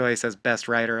dumb choice as best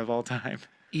writer of all time.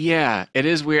 Yeah, it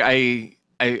is weird.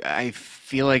 I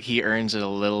feel like he earns it a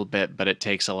little bit, but it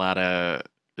takes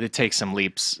some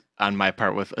leaps on my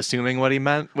part with assuming what he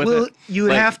meant with it. Well, you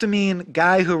would have to mean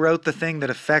guy who wrote the thing that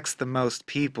affects the most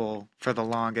people for the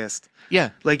longest. Yeah.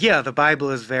 Like, yeah, the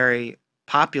Bible is very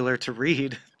popular to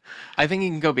read. I think you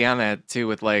can go beyond that too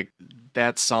with like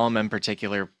that psalm in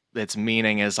particular. Its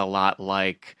meaning is a lot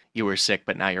like you were sick,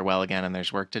 but now you're well again and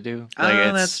there's work to do.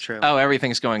 Like That's true. Oh,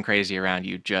 everything's going crazy around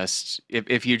you.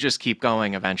 If you just keep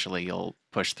going, eventually you'll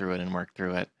push through it and work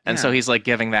through it. And so he's like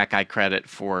giving that guy credit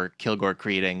for Kilgore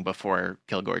creeding before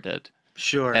Kilgore did.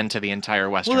 Sure. And to the entire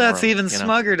Western world. Well, that's world, even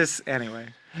smugger to... Anyway.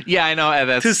 Yeah, I know.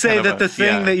 That's to say kind that of the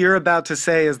thing that you're about to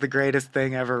say is the greatest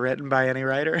thing ever written by any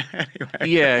writer. Anyway.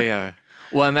 Yeah.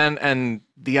 Well, and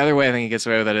the other way I think he gets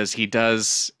away with it is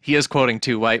he is quoting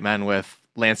two white men with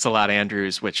Lancelot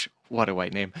Andrews, which, what a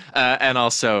white name, and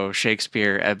also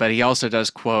Shakespeare. But he also does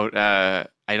quote, I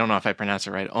don't know if I pronounce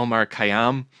it right, Omar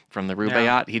Khayyam from the Rubaiyat.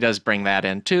 Yeah. He does bring that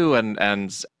in too,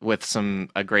 and with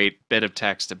a great bit of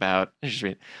text about, just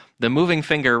read, the moving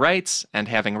finger writes, and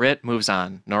having writ moves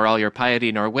on, nor all your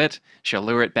piety nor wit shall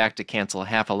lure it back to cancel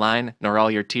half a line, nor all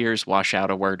your tears wash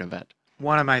out a word of it.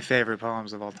 One of my favorite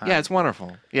poems of all time. Yeah, it's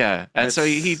wonderful. Yeah, and so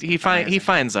he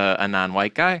finds a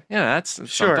non-white guy. Yeah,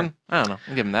 that's something. I don't know.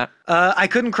 I'll give him that. I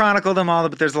couldn't chronicle them all,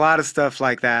 but there's a lot of stuff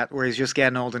like that where he's just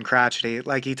getting old and crotchety.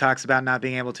 Like he talks about not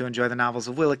being able to enjoy the novels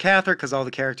of Willa Cather because all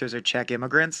the characters are Czech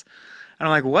immigrants. And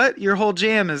I'm like, what? Your whole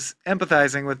jam is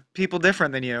empathizing with people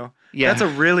different than you. Yeah. That's a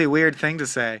really weird thing to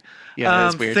say. Yeah,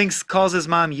 that's weird. Calls his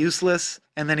mom useless,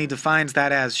 and then he defines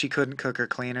that as she couldn't cook or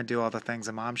clean or do all the things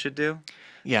a mom should do.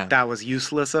 Yeah, that was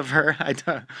useless of her.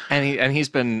 And he's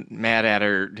been mad at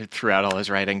her throughout all his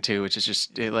writing too, which is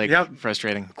just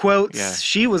frustrating. Quotes: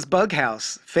 She was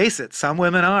Bughouse. Face it, some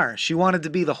women are. She wanted to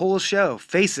be the whole show.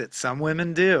 Face it, some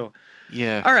women do.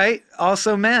 Yeah. All right.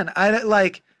 Also, men.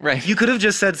 Right. You could have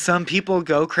just said some people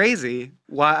go crazy.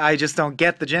 Why I just don't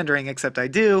get the gendering, except I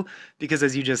do, because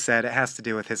as you just said, it has to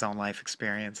do with his own life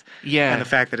experience. Yeah. And the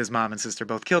fact that his mom and sister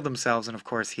both killed themselves, and of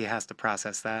course he has to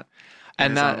process that.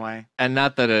 And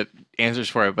not that it answers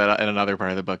for it, but in another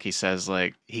part of the book, he says,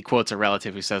 like, he quotes a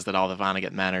relative who says that all the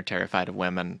Vonnegut men are terrified of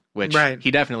women, which he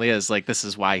definitely is. Like, this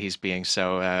is why he's being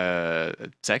so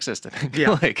sexist, I think.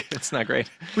 Yeah. Like, it's not great.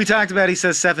 We talked about, he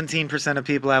says 17% of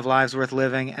people have lives worth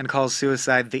living and calls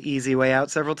suicide the easy way out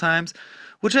several times,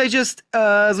 which I just,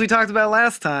 as we talked about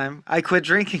last time, I quit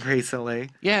drinking recently.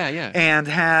 Yeah. And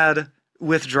had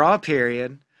withdrawal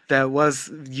period. That was,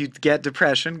 you'd get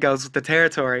depression, goes with the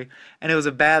territory, and it was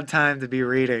a bad time to be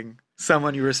reading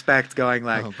someone you respect going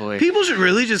like, people should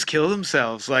really just kill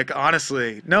themselves, like,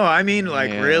 honestly. No, I mean, like,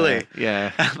 really.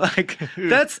 Yeah. Like,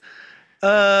 that's,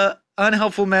 I'm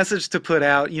unhelpful message to put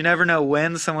out. You never know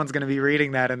when someone's going to be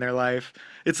reading that in their life.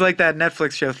 It's like that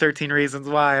Netflix show, 13 Reasons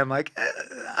Why. I'm like,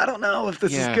 I don't know if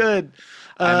this is good.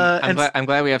 I'm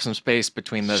glad we have some space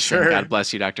between this and God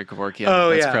bless you, Dr. Kevorkian. Oh,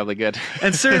 that's probably good.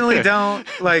 And certainly don't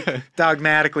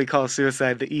dogmatically call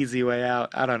suicide the easy way out.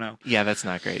 I don't know. Yeah, that's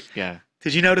not great. Yeah.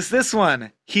 Did you notice this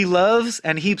one? He loves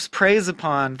and heaps praise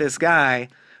upon this guy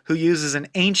who uses an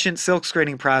ancient silk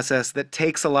screening process that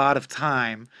takes a lot of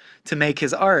time to make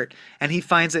his art. And he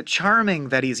finds it charming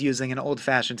that he's using an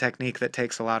old-fashioned technique that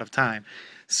takes a lot of time.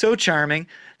 So charming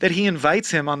that he invites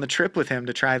him on the trip with him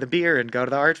to try the beer and go to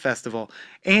the art festival.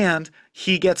 And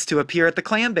he gets to appear at the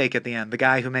clam bake at the end, the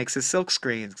guy who makes his silk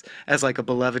screens, as like a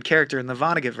beloved character in the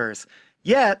Vonnegut verse.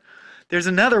 Yet, there's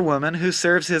another woman who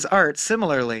serves his art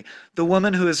similarly. The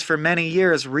woman who has for many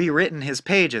years rewritten his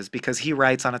pages because he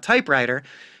writes on a typewriter.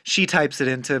 She types it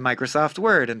into Microsoft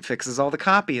Word and fixes all the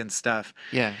copy and stuff.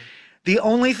 Yeah. The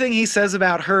only thing he says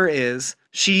about her is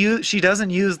she doesn't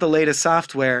use the latest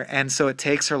software, and so it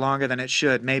takes her longer than it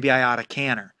should. Maybe I ought to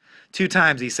can her. 2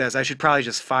 times he says, I should probably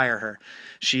just fire her.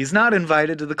 She's not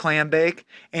invited to the clam bake,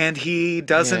 and he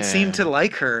doesn't seem to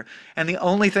like her. And the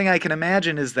only thing I can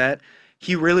imagine is that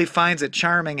he really finds it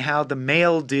charming how the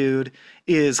male dude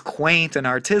is quaint and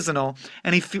artisanal,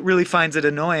 and he really finds it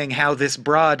annoying how this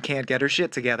broad can't get her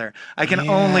shit together. I can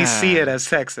only see it as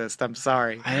sexist. I'm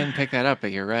sorry. I didn't pick that up,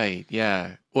 but you're right.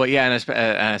 Yeah. Well, yeah,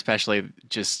 and especially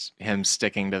just him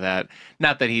sticking to that.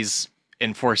 Not that he's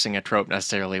enforcing a trope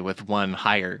necessarily with one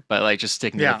hire, but like just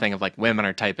sticking to the thing of like women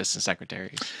are typists and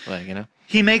secretaries, like, you know.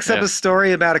 He makes up a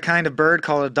story about a kind of bird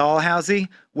called a dollhousie,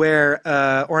 where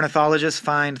ornithologists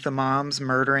find the moms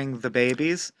murdering the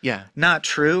babies. Yeah. Not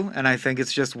true, and I think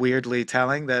it's just weirdly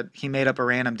telling that he made up a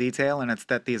random detail, and it's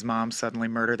that these moms suddenly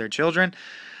murder their children.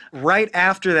 Right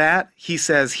after that, he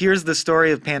says, here's the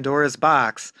story of Pandora's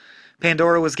box.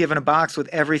 Pandora was given a box with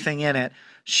everything in it.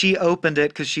 She opened it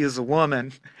because she is a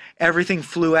woman. Everything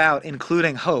flew out,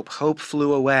 including hope. Hope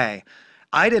flew away.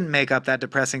 I didn't make up that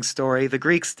depressing story. The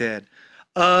Greeks did.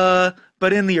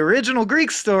 But in the original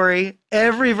Greek story,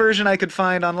 every version I could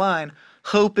find online,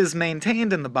 hope is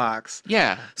maintained in the box.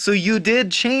 Yeah. So you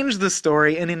did change the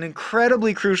story in an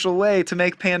incredibly crucial way to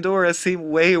make Pandora seem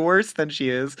way worse than she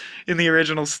is in the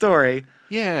original story.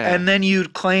 Yeah. And then you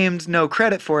claimed no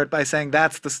credit for it by saying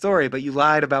that's the story, but you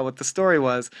lied about what the story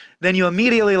was. Then you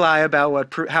immediately lie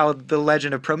about how the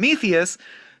legend of Prometheus,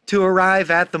 to arrive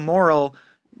at the moral,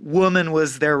 woman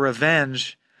was their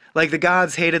revenge. Like the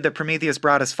gods hated that Prometheus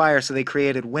brought us fire, so they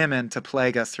created women to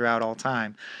plague us throughout all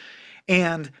time.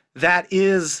 And that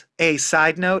is a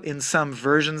side note in some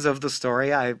versions of the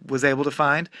story I was able to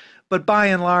find. But by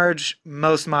and large,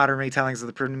 most modern retellings of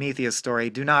the Prometheus story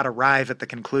do not arrive at the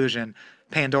conclusion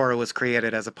Pandora was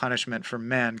created as a punishment for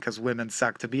men because women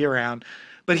suck to be around.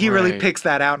 But he really picks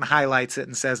that out and highlights it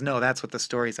and says, no, that's what the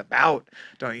story's about.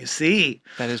 Don't you see?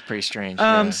 That is pretty strange.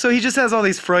 So he just has all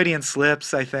these Freudian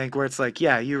slips, I think, where it's like,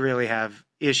 yeah, you really have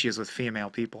issues with female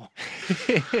people.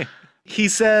 He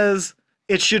says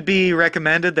it should be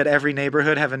recommended that every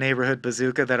neighborhood have a neighborhood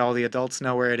bazooka that all the adults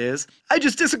know where it is. I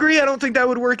just disagree. I don't think that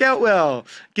would work out well,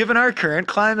 given our current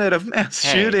climate of mass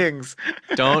shootings.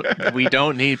 We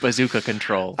don't need bazooka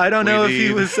control. I don't know if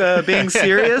he was being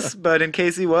serious, but in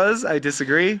case he was, I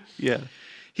disagree. Yeah.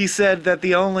 He said that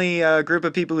the only group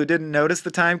of people who didn't notice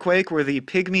the Timequake were the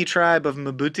pygmy tribe of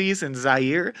Mbutis in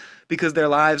Zaire, because their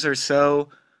lives are so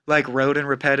rote and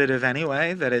repetitive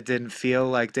anyway, that it didn't feel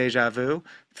like deja vu.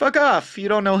 Fuck off. You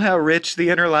don't know how rich the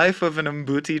inner life of an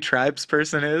Mbuti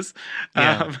tribesperson is.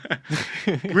 Yeah.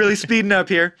 Really speeding up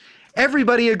here.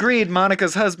 Everybody agreed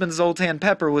Monica's husband, Zoltan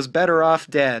Pepper, was better off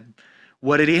dead.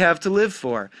 What did he have to live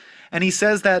for? And he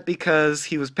says that because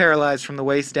he was paralyzed from the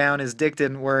waist down, his dick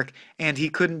didn't work, and he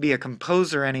couldn't be a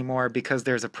composer anymore because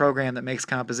there's a program that makes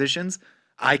compositions.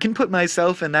 I can put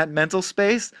myself in that mental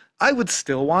space. I would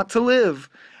still want to live.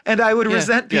 And I would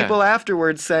resent people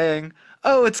afterwards saying,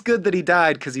 oh, it's good that he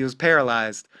died because he was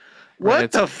paralyzed.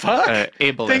 What the fuck?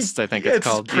 Ableist, I think it's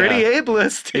called. It's pretty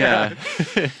ableist. Yeah.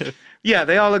 Yeah,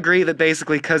 they all agree that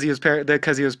basically because he was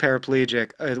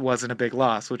paraplegic, it wasn't a big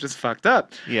loss, which is fucked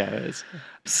up. Yeah, it is.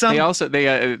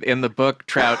 They in the book,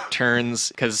 Trout turns,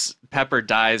 because Pepper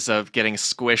dies of getting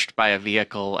squished by a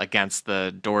vehicle against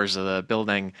the doors of the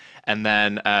building, and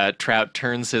then Trout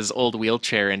turns his old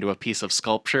wheelchair into a piece of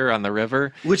sculpture on the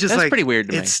river. Which is That's pretty weird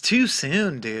to me. It's too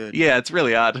soon, dude. Yeah, it's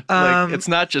really odd. It's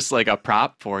not just like a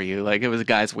prop for you. Like, it was a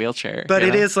guy's wheelchair. But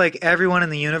it is like everyone in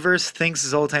the universe thinks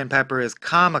Zoltan Pepper is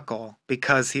comical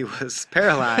because he was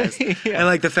paralyzed. Yeah. And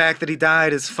like the fact that he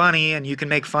died is funny, and you can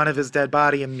make fun of his dead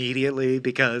body immediately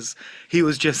because he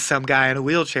was just some guy in a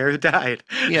wheelchair who died.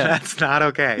 Yeah. That's not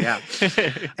okay. Yeah.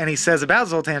 And he says about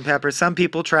Zoltan Pepper, some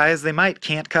people try as they might,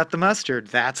 can't cut the mustard.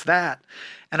 That's that.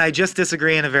 And I just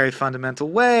disagree in a very fundamental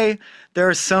way. There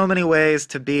are so many ways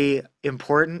to be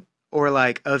important or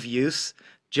like of use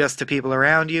just to people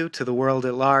around you, to the world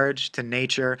at large, to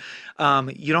nature.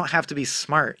 You don't have to be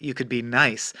smart. You could be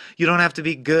nice. You don't have to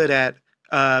be good at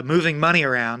moving money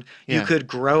around. You could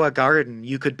grow a garden.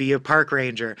 You could be a park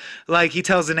ranger. Like he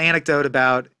tells an anecdote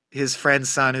about his friend's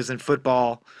son who's in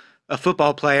football, a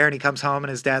football player, and he comes home and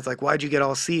his dad's like, why'd you get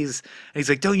all C's? And he's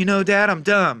like, don't you know, Dad, I'm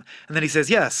dumb. And then he says,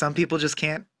 yeah, some people just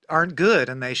aren't good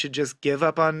and they should just give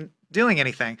up on doing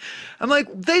anything. I'm like,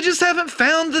 they just haven't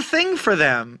found the thing for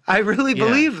them. I really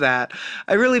believe that.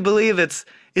 I really believe it's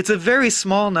a very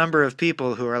small number of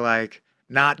people who are like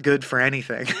not good for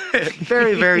anything.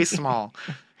 Very, very small.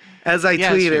 As I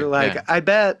tweeted, like, I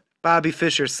bet Bobby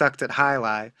Fischer sucked at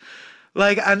highlight.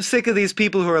 Like, I'm sick of these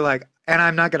people who are like, and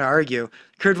I'm not going to argue.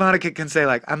 Kurt Vonnegut can say,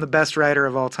 like, I'm the best writer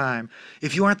of all time.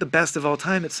 If you aren't the best of all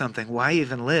time at something, why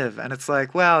even live? And it's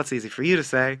like, well, it's easy for you to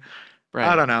say. Right.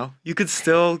 I don't know. You could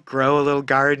still grow a little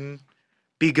garden,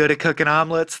 be good at cooking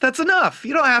omelets. That's enough.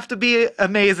 You don't have to be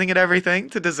amazing at everything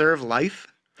to deserve life.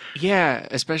 Yeah,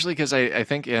 especially because I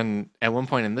think at one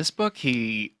point in this book,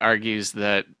 he argues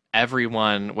that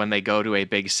everyone, when they go to a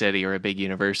big city or a big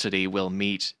university, will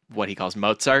meet what he calls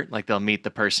Mozart. Like they'll meet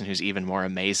the person who's even more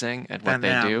amazing at what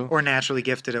they do. Or naturally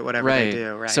gifted at whatever they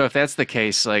do. Right. So if that's the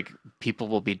case, like people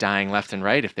will be dying left and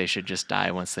right if they should just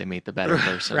die once they meet the better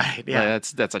person. Right, yeah. Like,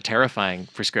 that's a terrifying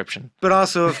prescription. But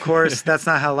also, of course, that's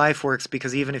not how life works,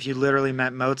 because even if you literally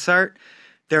met Mozart,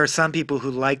 there are some people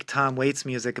who like Tom Waits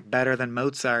music better than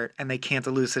Mozart, and they can't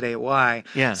elucidate why.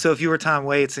 Yeah. So if you were Tom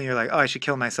Waits and you're like, oh, I should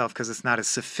kill myself because it's not as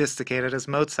sophisticated as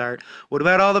Mozart, what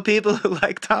about all the people who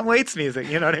like Tom Waits music?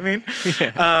 You know what I mean?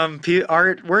 Yeah.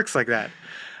 Art works like that.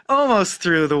 Almost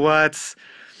through the what's.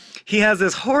 He has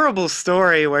this horrible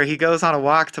story where he goes on a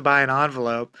walk to buy an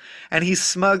envelope, and he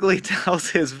smugly tells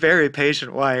his very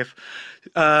patient wife,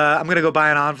 I'm going to go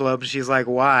buy an envelope. And she's like,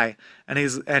 why? And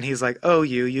he's like, oh,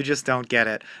 you just don't get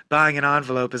it. Buying an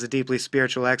envelope is a deeply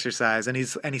spiritual exercise. And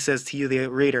he says to you, the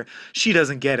reader, she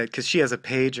doesn't get it because she has a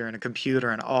pager and a computer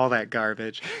and all that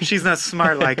garbage. She's not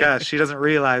smart like us. She doesn't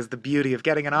realize the beauty of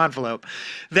getting an envelope.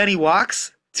 Then he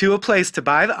walks to a place to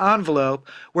buy the envelope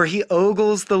where he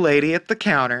ogles the lady at the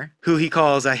counter, who he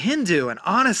calls a Hindu, an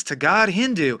honest-to-God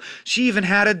Hindu. She even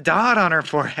had a dot on her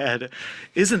forehead.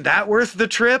 Isn't that worth the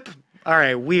trip? All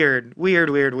right, weird.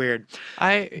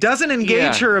 Doesn't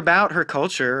engage her about her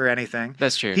culture or anything.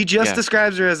 That's true. He just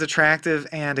describes her as attractive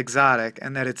and exotic,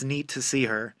 and that it's neat to see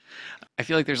her. I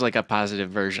feel like there's like a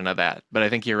positive version of that, but I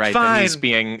think you're right Fine.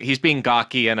 that he's being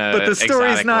gawky in a but the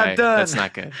story's not way. done. That's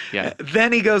not good. Yeah.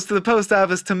 Then he goes to the post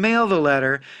office to mail the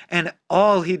letter, and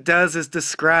all he does is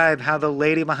describe how the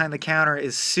lady behind the counter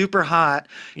is super hot.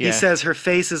 Yeah. He says her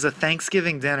face is a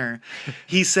Thanksgiving dinner.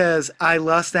 He says, I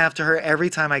lust after her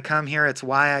every time I come here. It's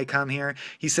why I come here.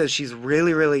 He says she's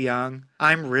really, really young.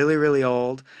 I'm really, really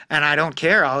old, and I don't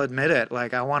care. I'll admit it.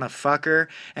 Like, I want to fuck her.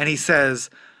 And he says,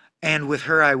 and with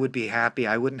her, I would be happy.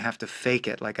 I wouldn't have to fake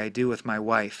it like I do with my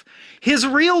wife. His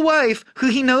real wife, who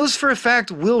he knows for a fact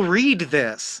will read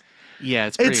this. Yeah,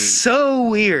 it's so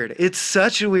weird. It's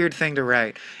such a weird thing to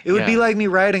write. It would be like me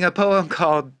writing a poem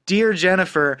called Dear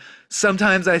Jennifer,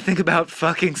 sometimes I think about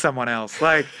fucking someone else.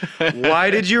 Like, why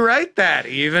did you write that?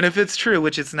 Even if it's true,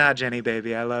 which it's not, Jenny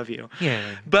baby, I love you.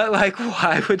 Yeah. But like,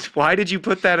 why did you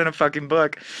put that in a fucking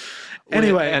book?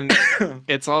 Anyway. And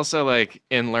it's also like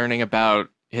in learning about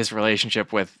his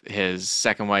relationship with his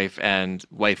second wife and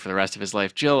wife for the rest of his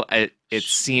life, Jill, it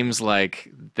seems like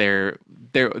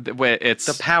it's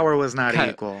the power was not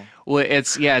equal. Well,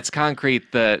 it's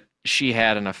concrete that she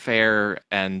had an affair,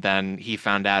 and then he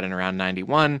found out in around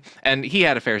 91, and he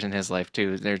had affairs in his life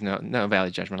too. There's no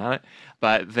valid judgment on it,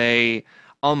 but they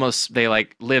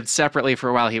lived separately for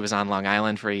a while. He was on Long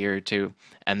Island for a year or two,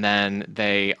 and then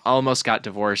they almost got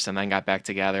divorced and then got back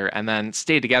together and then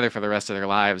stayed together for the rest of their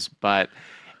lives, but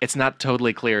it's not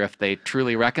totally clear if they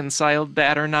truly reconciled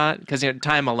that or not, because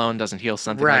time alone doesn't heal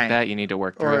something like that. You need to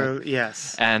work through it.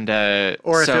 Yes. And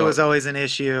or if it was always an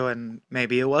issue, and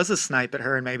maybe it was a snipe at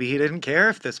her, and maybe he didn't care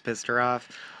if this pissed her off.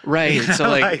 Right. You know,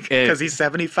 so because he's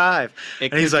 75,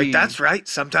 and he's like, "That's right.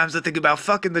 Sometimes I think about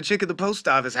fucking the chick at the post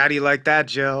office. How do you like that,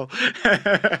 Joe?"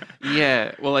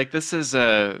 Yeah. Well, this is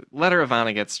a letter of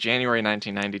Vonnegut's, January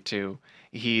 1992.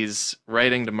 He's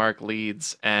writing to Mark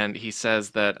Leeds, and he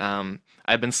says that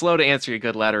I've been slow to answer your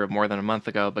good letter of more than a month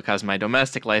ago because my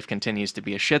domestic life continues to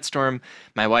be a shitstorm.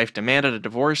 My wife demanded a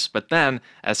divorce, but then,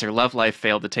 as her love life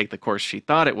failed to take the course she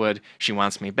thought it would, she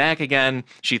wants me back again.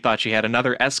 She thought she had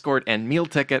another escort and meal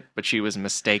ticket, but she was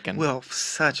mistaken. Well,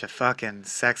 such a fucking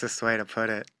sexist way to put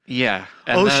it. Yeah.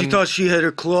 She thought she had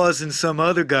her claws in some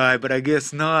other guy, but I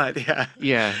guess not. Yeah.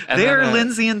 Yeah. They're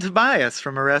Lindsay and Tobias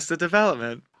from Arrested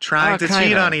Development, trying to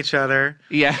cheat on each other.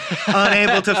 Yeah.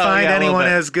 Unable to find anyone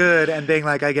as good, and being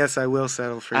like, I guess I will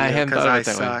settle for you because I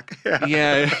suck.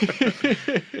 Yeah.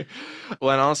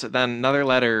 Well, and also then another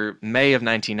letter, May of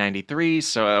 1993,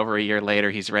 so over a year later,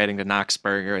 he's writing to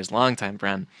Knoxberger, his longtime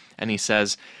friend, and he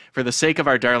says, for the sake of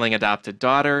our darling adopted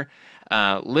daughter,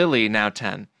 Lily, now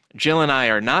 10, Jill and I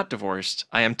are not divorced.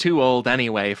 I am too old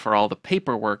anyway for all the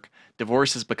paperwork.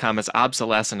 Divorce has become as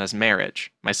obsolescent as marriage.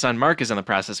 My son Mark is in the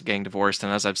process of getting divorced,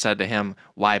 and as I've said to him,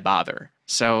 why bother?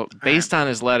 So based on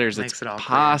his letters, it's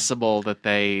possible that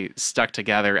they stuck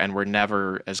together and were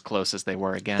never as close as they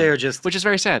were again. They're just which is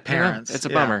very sad. Parents. It's a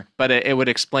bummer. But it would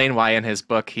explain why in his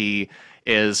book he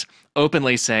is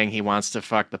openly saying he wants to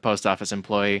fuck the post office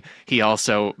employee. He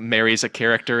also marries a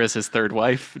character as his third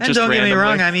wife. And don't get me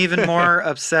wrong, I'm even more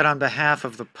upset on behalf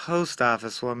of the post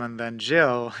office woman than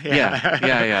Jill.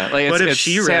 Yeah. Like, what if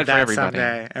she read that everybody.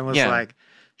 Someday and was like,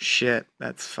 shit,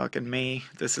 that's fucking me.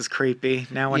 This is creepy.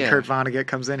 Now when Kurt Vonnegut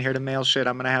comes in here to mail shit,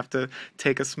 I'm going to have to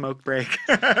take a smoke break.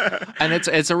 And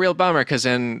it's a real bummer because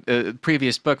in the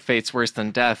previous book, Fate's Worse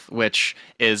Than Death, which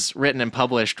is written and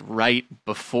published right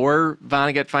before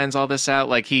Vonnegut finds all this out,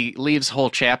 like he leaves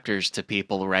whole chapters to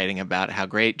people writing about how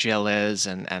great Jill is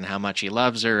and how much he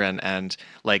loves her and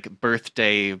like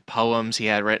birthday poems he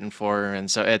had written for her.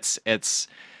 And so it's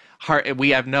hard. We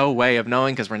have no way of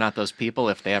knowing because we're not those people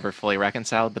if they ever fully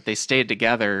reconciled, but they stayed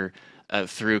together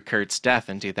through Kurt's death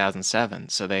in 2007.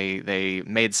 So they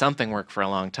made something work for a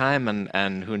long time,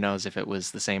 and who knows if it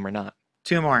was the same or not.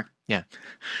 Two more. Yeah.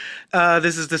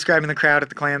 This is describing the crowd at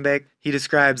the clam bake. He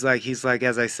describes he's like,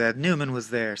 as I said, Newman was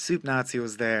there, Soup Nazi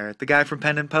was there, the guy from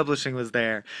Pendant Publishing was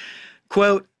there.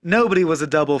 Quote, nobody was a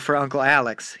double for Uncle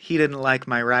Alex. He didn't like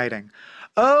my writing.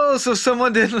 Oh, so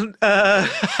someone didn't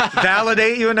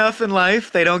validate you enough in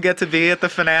life? They don't get to be at the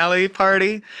finale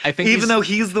party? I think even though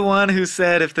he's the one who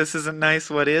said, if this isn't nice,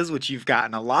 what is? Which you've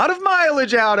gotten a lot of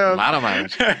mileage out of. A lot of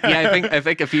mileage. Yeah, I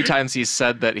think a few times he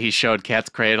said that he showed Cat's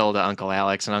Cradle to Uncle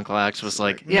Alex, and Uncle Alex was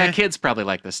like, yeah, kids probably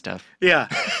like this stuff. Yeah,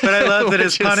 but I love that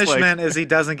his punishment is he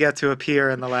doesn't get to appear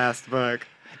in the last book.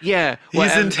 Yeah.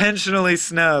 He's intentionally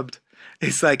snubbed.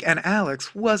 He's like, and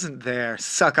Alex wasn't there.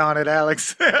 Suck on it,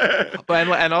 Alex.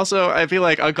 And also, I feel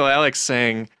like Uncle Alex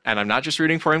saying, and I'm not just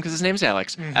rooting for him because his name's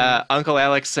Alex, Uncle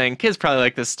Alex saying, kids probably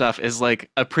like this stuff is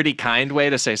like a pretty kind way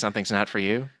to say something's not for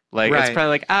you. Like, it's probably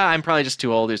like, I'm probably just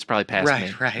too old. It's probably past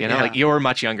me. Right, you know, like, you're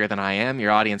much younger than I am. Your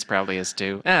audience probably is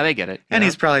too. They get it. And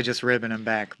he's probably just ribbing him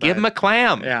back. Give him a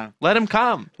clam. Yeah. Let him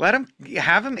come.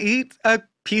 Have him eat a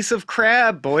piece of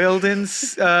crab boiled in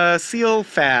seal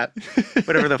fat,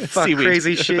 whatever the fuck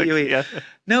crazy shit you eat.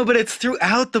 No, but it's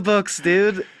throughout the books,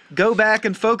 dude. Go back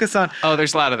and focus on. Oh,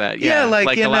 there's a lot of that. Yeah,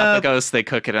 like in in Galapagos, they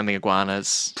cook it on the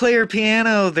iguanas. Player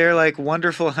Piano, their like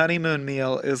wonderful honeymoon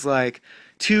meal is like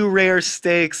 2 rare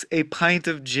steaks, a pint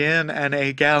of gin, and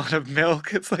a gallon of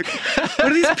milk. It's like, what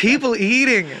are these people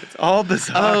eating? It's all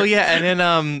bizarre. Oh, yeah. And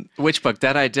in which book?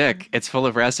 Dead-Eye Dick. It's full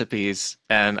of recipes.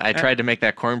 And I tried to make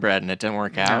that cornbread, and it didn't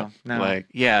work out. No. Like,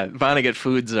 yeah, Vonnegut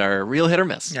foods are real hit or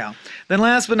miss. Yeah. Then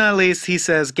last but not least, he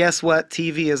says, guess what?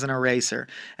 TV is an eraser.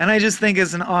 And I just think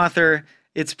as an author,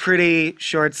 it's pretty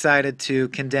short-sighted to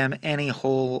condemn any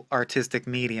whole artistic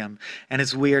medium, and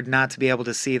it's weird not to be able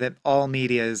to see that all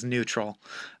media is neutral.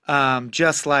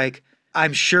 Just like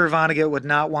I'm sure Vonnegut would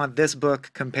not want this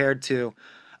book compared to,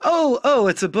 oh,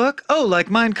 it's a book? Oh, like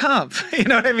Mein Kampf. You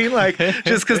know what I mean? Like,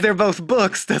 just because they're both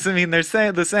books doesn't mean they're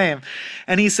the same.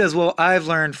 And he says, well, I've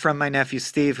learned from my nephew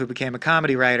Steve, who became a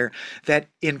comedy writer, that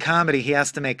in comedy he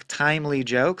has to make timely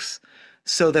jokes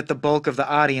so that the bulk of the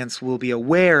audience will be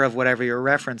aware of whatever you're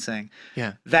referencing.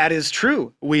 Yeah. That is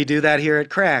true. We do that here at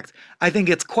Cracked. I think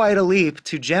it's quite a leap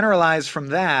to generalize from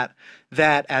that,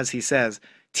 as he says,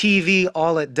 TV,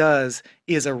 all it does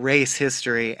is erase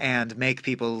history and make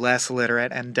people less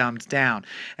literate and dumbed down.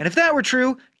 And if that were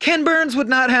true, Ken Burns would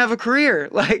not have a career.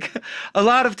 Like, a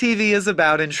lot of TV is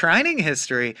about enshrining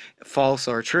history, false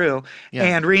or true,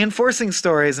 and reinforcing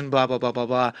stories and blah, blah, blah, blah,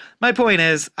 blah. My point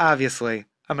is, obviously,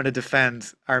 I'm going to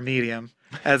defend our medium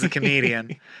as a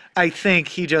comedian. I think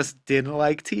he just didn't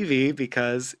like TV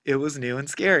because it was new and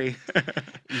scary.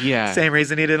 Yeah. Same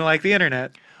reason he didn't like the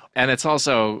internet. And it's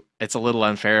also, it's a little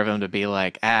unfair of him to be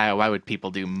like, why would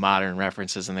people do modern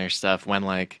references in their stuff when,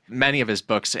 like, many of his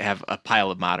books have a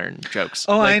pile of modern jokes.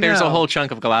 Oh, like, I know. There's a whole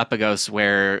chunk of Galapagos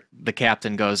where the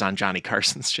captain goes on Johnny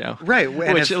Carson's show. Right. And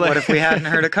what if we hadn't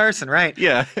heard of Carson, right?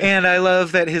 Yeah. And I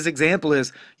love that his example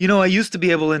is, I used to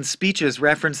be able in speeches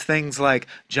reference things like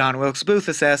John Wilkes Booth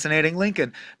assassinating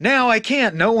Lincoln. Now I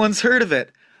can't. No one's heard of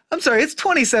it. I'm sorry, it's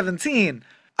 2017.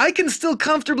 I can still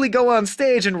comfortably go on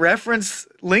stage and reference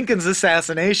Lincoln's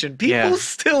assassination. People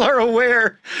still are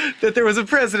aware that there was a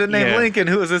president named Lincoln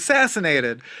who was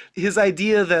assassinated. His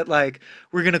idea that, like,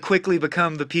 we're going to quickly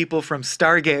become the people from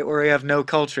Stargate where we have no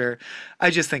culture,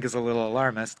 I just think is a little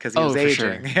alarmist because he was aging.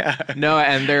 Sure. Yeah. No,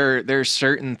 and there's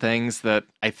certain things that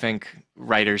I think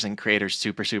writers and creators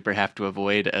super have to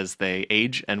avoid as they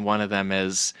age, and one of them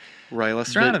is royal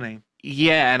astronomy.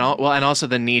 And also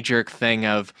the knee-jerk thing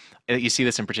of, you see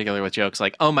this in particular with jokes,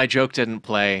 like, oh, my joke didn't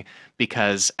play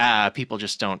because people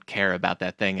just don't care about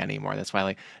that thing anymore. That's why,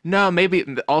 like, no, maybe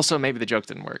the joke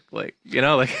didn't work. Like,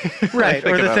 like right,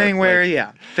 or the thing where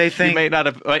they think you might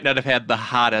not have had the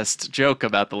hottest joke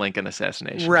about the Lincoln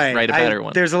assassination. Right, write a better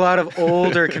one. There's a lot of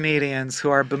older comedians who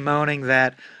are bemoaning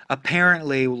that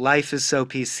apparently life is so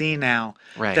PC now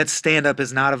that stand-up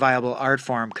is not a viable art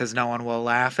form because no one will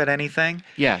laugh at anything.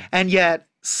 Yeah, and yet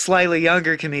slightly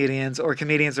younger comedians or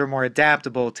comedians who are more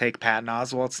adaptable, take Patton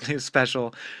Oswalt's new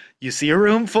special. You see a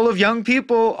room full of young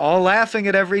people all laughing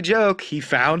at every joke. He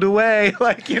found a way.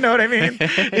 Like, you know what I mean?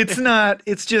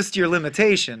 It's just your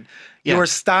limitation. Yeah. Your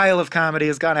style of comedy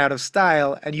has gone out of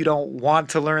style and you don't want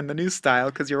to learn the new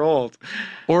style because you're old.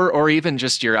 Or even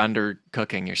just you're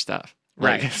undercooking your stuff.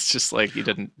 Like, right. It's just like you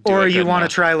didn't do or it you want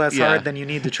enough. to try less hard than you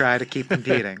need to try to keep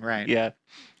competing. Right. Yeah.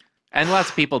 And lots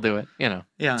of people do it, Yeah.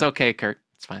 It's okay, Kurt.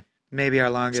 It's fine. Maybe our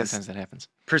longest. Sometimes that happens.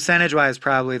 Percentage-wise,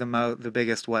 probably the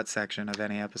biggest what section of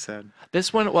any episode.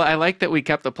 This one, well, I like that we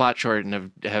kept the plot short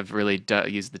and have really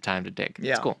used the time to dig.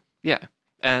 Yeah. It's cool. Yeah.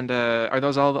 And are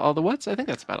those all the whats? I think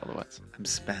that's about all the whats. I'm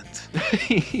spent.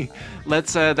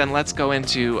 Let's go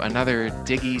into another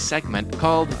diggy segment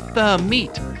called The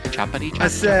Meat. I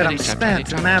said I'm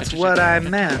spent, and that's what I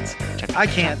meant. I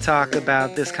can't talk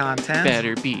about this content.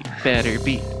 Better beat. Better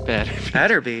beat.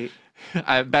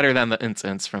 Better than the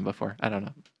incidents from before. I don't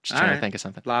know. Just trying to think of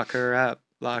something. Lock her up.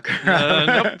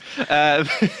 Nope.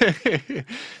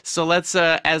 So let's,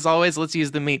 as always, let's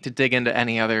use the meat to dig into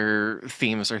any other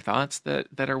themes or thoughts that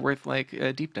are worth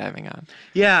deep diving on.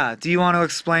 Yeah. Do you want to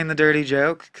explain the dirty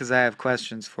joke? Because I have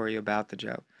questions for you about the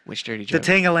joke. Which dirty joke? The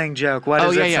ting-a-ling joke. What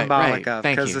is it symbolic of?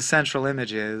 Thank you. Because the central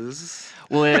image is.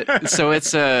 Well,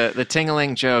 the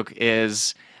ting-a-ling joke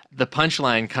is. The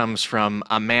punchline comes from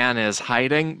a man is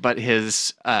hiding, but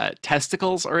his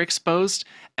testicles are exposed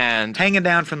and hanging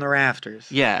down from the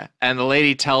rafters. Yeah, and the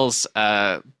lady tells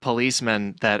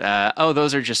policeman that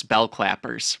those are just bell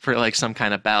clappers for some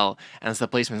kind of bell, and so the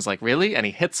policeman's like, really? And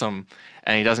he hits him,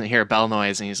 and he doesn't hear a bell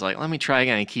noise, and he's like, let me try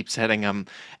again. He keeps hitting him,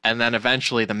 and then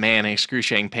eventually the man in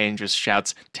excruciating pain just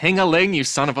shouts, "Ting-a-ling, you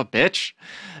son of a bitch!"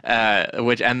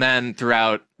 And then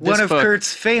throughout this one of book,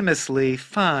 Kurt's famously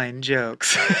fine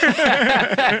jokes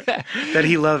that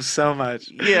he loves so much.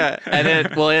 Yeah, and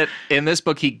in this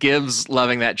book he gives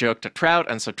loving that joke to Trout,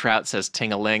 and so Trout says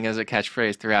 "ting-a-ling" as a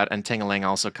catchphrase throughout, and ting-a-ling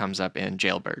also comes up in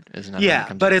Jailbird.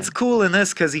 Yeah, but it's cool in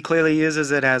this because he clearly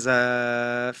uses it as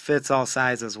a fits all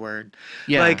sizes word.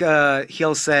 Yeah,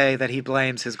 he'll say that he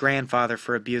blames his grandfather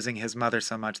for abusing his mother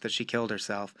so much that she killed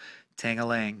herself.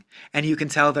 Ting-a-ling. And you can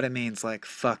tell that it means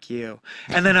fuck you.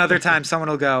 And then other times someone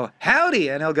will go, howdy,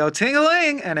 and he'll go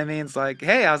ting-a-ling, and it means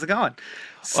hey, how's it going?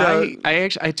 So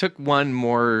I took one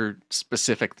more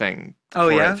specific thing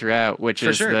it throughout, which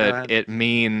is that it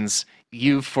means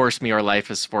you've forced me or life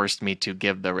has forced me to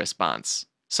give the response.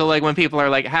 So when people are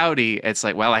like howdy, it's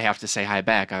well, I have to say hi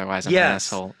back, otherwise I'm an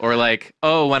asshole. Or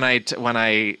when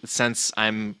I since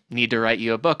I'm need to write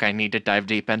you a book, I need to dive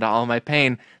deep into all my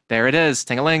pain. There it is,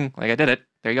 ting-a-ling, I did it.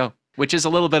 There you go. Which is a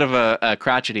little bit of a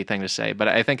crotchety thing to say, but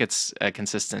I think it's a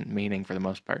consistent meaning for the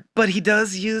most part. But he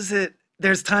does use it.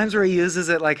 There's times where he uses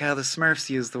it like how the Smurfs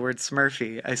use the word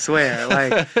Smurfy, I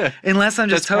swear. Unless I'm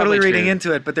just totally reading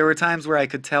into it, but there were times where I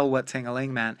could tell what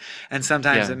ting-a-ling meant. And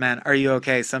sometimes it meant, are you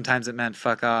okay? Sometimes it meant,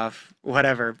 fuck off,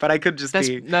 whatever. But I could just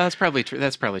be... No, that's probably true.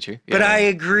 That's probably true. Yeah. But I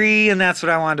agree, and that's what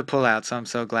I wanted to pull out, so I'm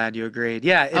so glad you agreed.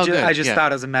 Yeah, I just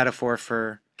thought it was a metaphor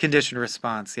for conditioned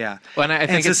response, yeah. Well, and I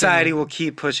think society will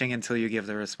keep pushing until you give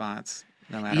the response,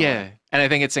 no matter what. And I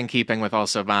think it's in keeping with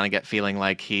also Vonnegut feeling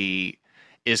like he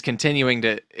is continuing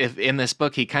to, in this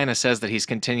book, he kind of says that he's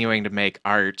continuing to make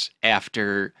art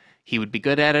after he would be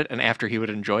good at it and after he would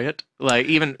enjoy it. Like,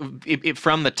 even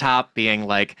from the top being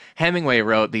like, Hemingway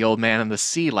wrote The Old Man and the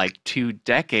Sea like 2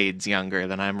 decades younger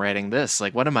than I'm writing this.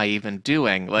 Like, what am I even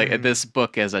doing? Like, this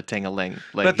book is a ting-a-ling.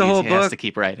 Like, but the whole he book has to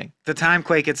keep writing. The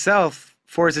Timequake itself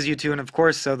forces you to, and of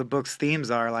course, so the book's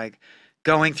themes are like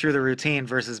going through the routine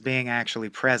versus being actually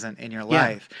present in your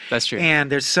life. That's true.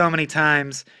 And there's so many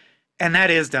times, and that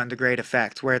is done to great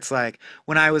effect, where it's like,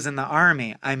 when I was in the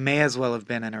army, I may as well have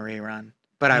been in a rerun,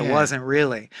 but I wasn't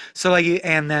really. So like,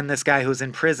 and then this guy who's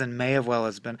in prison may have well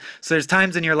has been. So there's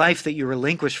times in your life that you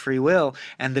relinquish free will,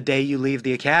 and the day you leave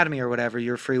the academy or whatever,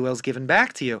 your free will's given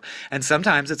back to you. And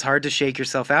sometimes it's hard to shake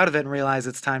yourself out of it and realize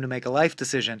it's time to make a life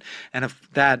decision. And if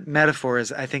that metaphor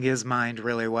is, I think, is mined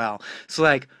really well. So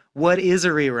like, what is a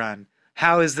rerun?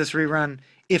 How is this rerun?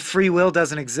 If free will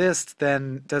doesn't exist,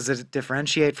 then does it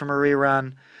differentiate from a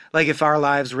rerun? Like, if our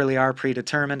lives really are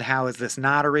predetermined, how is this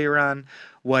not a rerun?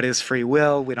 What is free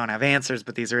will? We don't have answers,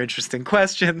 but these are interesting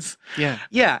questions. Yeah.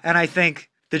 Yeah, and I think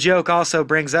the joke also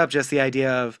brings up just the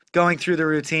idea of going through the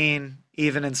routine,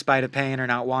 even in spite of pain or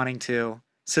not wanting to.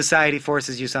 Society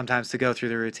forces you sometimes to go through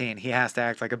the routine. He has to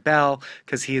act like a bell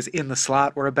because he is in the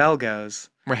slot where a bell goes.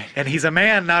 Right. And he's a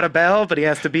man, not a bell, but he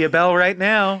has to be a bell right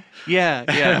now.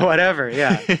 Yeah. Whatever,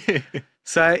 yeah.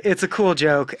 So it's a cool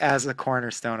joke as a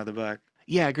cornerstone of the book.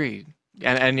 Yeah, agreed.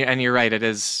 And you're right. I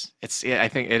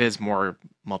think it is more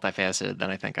multifaceted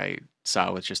than I think I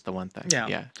saw with just the one thing.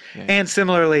 Yeah. And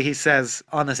similarly, he says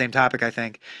on the same topic, I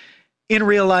think, in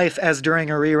real life, as during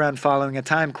a rerun following a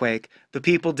Timequake, the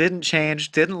people didn't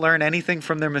change, didn't learn anything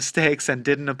from their mistakes, and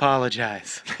didn't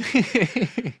apologize.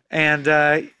 And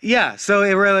so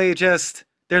it really just,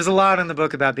 there's a lot in the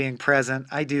book about being present.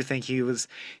 I do think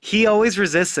he always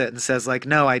resists it and says like,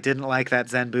 no, I didn't like that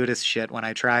Zen Buddhist shit when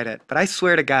I tried it. But I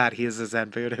swear to God, he is a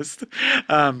Zen Buddhist.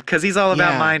 Because he's all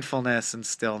about mindfulness and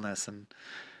stillness. And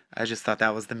I just thought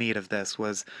that was the meat of this,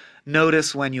 was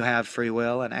notice when you have free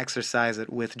will and exercise it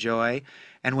with joy.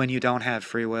 And when you don't have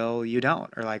free will, you don't,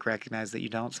 or like recognize that you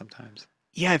don't sometimes.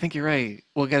 Yeah, I think you're right.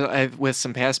 Well, with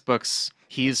some past books,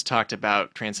 he's talked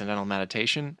about transcendental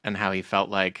meditation and how he felt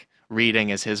like reading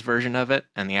is his version of it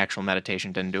and the actual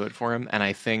meditation didn't do it for him. And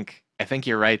I think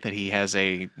you're right that he has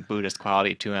a Buddhist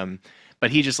quality to him, but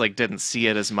he just like didn't see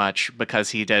it as much because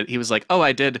he was like, oh,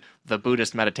 I did the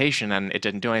Buddhist meditation and it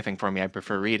didn't do anything for me. I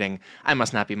prefer reading. I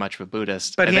must not be much of a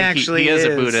Buddhist. But he actually is a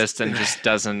Buddhist and just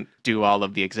doesn't do all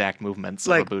of the exact movements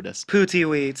of a Buddhist. Puti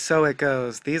wheat, so it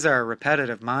goes. These are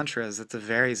repetitive mantras. It's a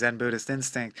very Zen Buddhist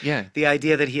instinct. Yeah. The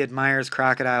idea that he admires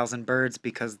crocodiles and birds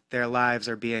because their lives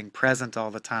are being present all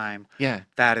the time. Yeah.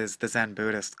 That is the Zen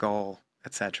Buddhist goal.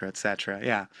 Etc. Etc.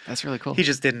 Yeah, that's really cool. He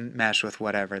just didn't mesh with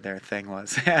whatever their thing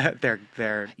was. their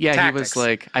tactics. He was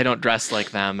like, I don't dress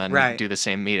like them and do the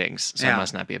same meetings, so I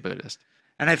must not be a Buddhist.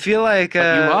 And I feel like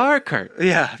but you are, Kurt.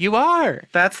 Yeah, you are.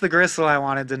 That's the gristle I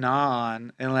wanted to gnaw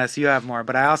on, unless you have more.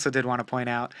 But I also did want to point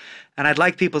out, and I'd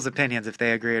like people's opinions if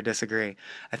they agree or disagree.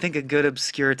 I think a good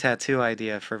obscure tattoo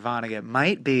idea for Vonnegut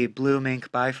might be blue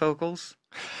mink bifocals,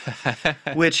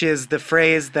 which is the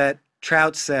phrase that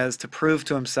Trout says to prove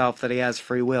to himself that he has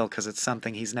free will because it's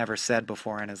something he's never said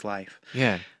before in his life.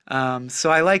 Yeah.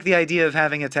 So I like the idea of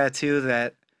having a tattoo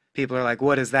that people are like,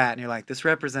 what is that? And you're like, this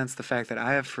represents the fact that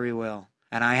I have free will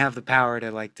and I have the power to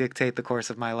like dictate the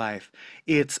course of my life.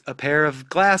 It's a pair of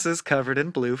glasses covered in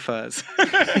blue fuzz.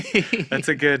 That's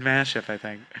a good mashup, I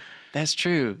think. That's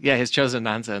true. Yeah, his chosen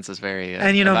nonsense is very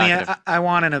and you know evocative. me, I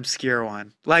want an obscure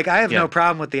one. Like, I have no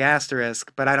problem with the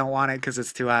asterisk, but I don't want it because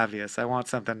it's too obvious. I want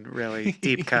something really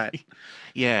deep cut.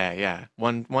 Yeah.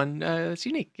 One it's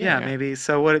unique. Yeah, maybe.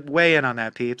 So what? Weigh in on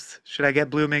that, peeps. Should I get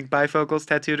blue mink bifocals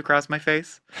tattooed across my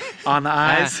face? On the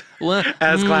eyes?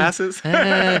 As glasses?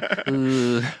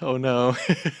 Oh, no.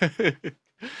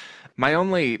 My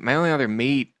only other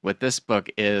meat with this book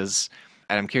is,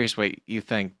 and I'm curious what you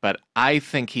think, but I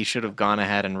think he should have gone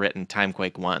ahead and written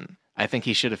Timequake 1. I think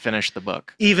he should have finished the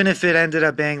book. Even if it ended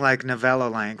up being like novella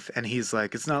length and he's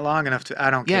like, it's not long enough to, I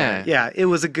don't care. Yeah, it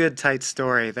was a good tight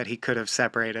story that he could have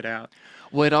separated out.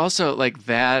 Well, it also, like,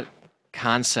 that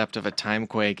concept of a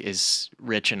Timequake is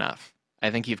rich enough.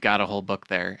 I think you've got a whole book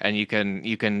there, and you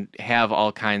can have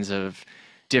all kinds of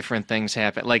different things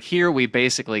happen. Like here, we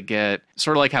basically get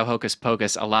sort of like how Hocus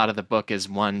Pocus, a lot of the book is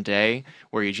one day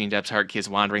where Eugene Debs is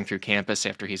wandering through campus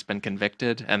after he's been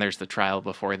convicted, and there's the trial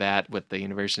before that with the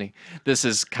university. This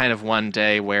is kind of one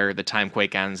day where the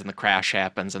Timequake ends and the crash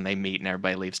happens and they meet and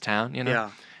everybody leaves town, you know?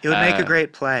 Yeah. It would make a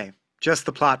great play. Just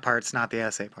the plot parts, not the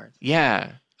essay parts.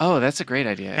 Yeah. Oh, that's a great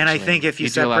idea. And I actually. think if you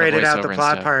do a lot of separated out the voiceover and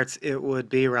plot stuff. parts, it would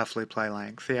be roughly play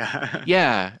length. Yeah.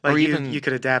 Yeah, Like or even you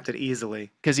could adapt it easily.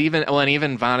 because even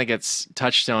Vonnegut's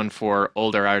touchstone for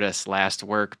older artists' last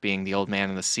work being The Old Man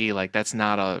and the Sea, like that's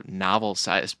not a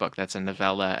novel-sized book. That's a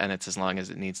novella, and it's as long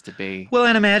as it needs to be. Well,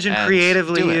 and imagine And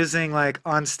creatively do it. using like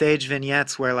on-stage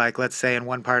vignettes where, like, let's say in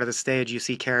one part of the stage you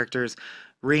see characters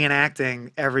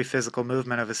reenacting every physical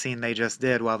movement of a scene they just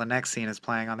did while the next scene is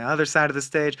playing on the other side of the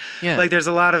stage. Yeah. Like there's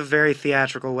a lot of very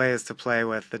theatrical ways to play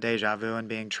with the deja vu and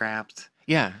being trapped.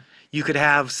 Yeah. You could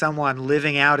have someone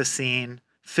living out a scene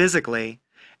physically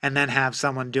and then have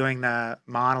someone doing the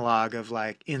monologue of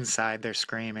like inside they're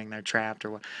screaming, they're trapped or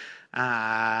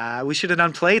what. We should have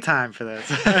done playtime for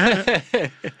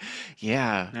this.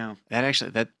 Yeah. No.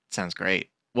 That sounds great.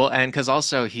 Well, and because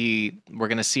also we're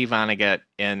going to see Vonnegut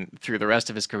through the rest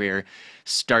of his career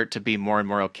start to be more and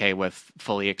more okay with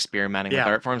fully experimenting with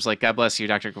art forms. Like God Bless You,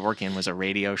 Dr. Kevorkian was a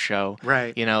radio show,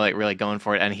 Right? You know, like really going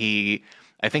for it. And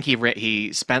I think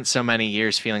he spent so many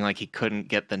years feeling like he couldn't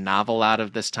get the novel out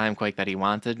of this Timequake that he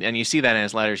wanted. And you see that in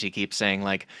his letters. He keeps saying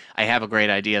like, I have a great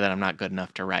idea that I'm not good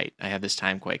enough to write. I have this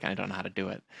Timequake and I don't know how to do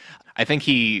it. I think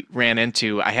he ran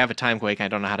into, I have a Timequake and I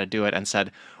don't know how to do it, and said,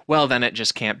 well, then it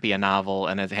just can't be a novel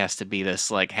and it has to be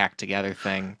this like hacked together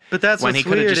thing. But that's when what's he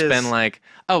could have weird just is been like,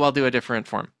 oh, I'll do a different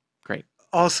form. Great.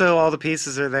 also all the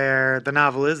pieces are there. The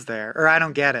novel is there. Or I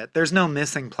don't get it. There's no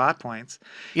missing plot points.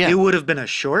 Yeah. It would have been a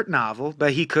short novel,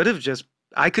 but he could have just,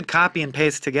 I could copy and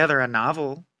paste together a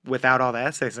novel without all the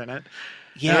essays in it.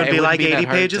 Yeah, it would be wouldn't like that 80 hard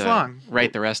pages to long.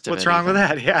 Write the rest of it. What's wrong with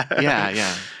that? Yeah.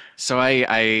 Yeah. So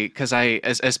because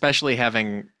especially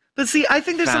having But see, I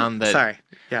think there's found some. that. Sorry.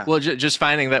 Yeah. Well, just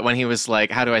finding that when he was like,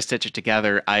 "How do I stitch it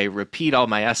together?" I repeat all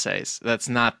my essays. That's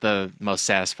not the most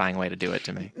satisfying way to do it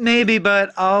to me. Maybe,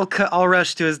 but I'll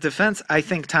rush to his defense. I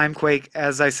think Timequake,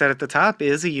 as I said at the top,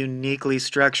 is a uniquely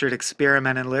structured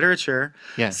experiment in literature.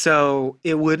 Yeah. So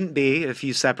it wouldn't be if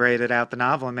you separated out the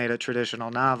novel and made a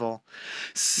traditional novel.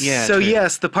 Yeah, So true.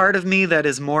 yes, the part of me that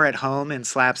is more at home in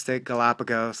slapstick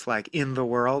Galapagos, like in the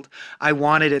world, I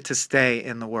wanted it to stay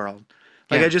in the world.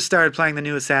 Like Yeah. I just started playing the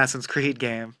new Assassin's Creed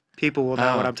game. People will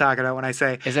know what I'm talking about when I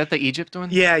say, Is that the Egypt one?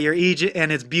 yeah, you're Egypt,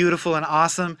 and it's beautiful and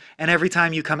awesome. And every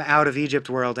time you come out of Egypt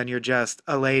world and you're just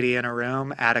a lady in a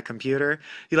room at a computer,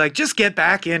 you're like, just get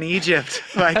back in Egypt.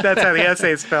 Like that's how the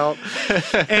essays felt.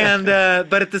 And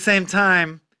but at the same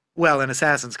time, well, in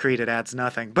Assassin's Creed it adds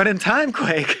nothing. But in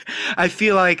Timequake, I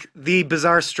feel like the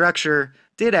bizarre structure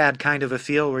did add kind of a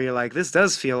feel where you're like, this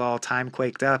does feel all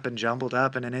time-quaked up and jumbled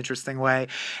up in an interesting way.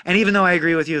 And even though I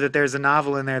agree with you that there's a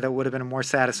novel in there that would have been a more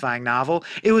satisfying novel,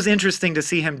 it was interesting to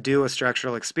see him do a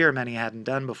structural experiment he hadn't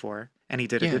done before, and he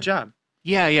did a good job.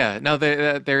 Yeah. No,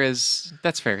 there is.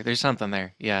 That's fair. There's something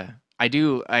there. Yeah. I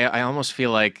do. I almost feel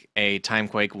like a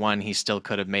Timequake 1, he still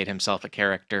could have made himself a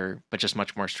character, but just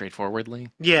much more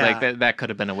straightforwardly. Yeah. Like that could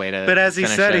have been a way to. But as he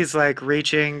finish said, it. he's like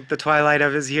reaching the twilight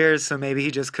of his years, so maybe he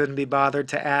just couldn't be bothered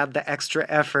to add the extra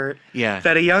effort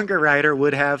that a younger writer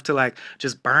would have to like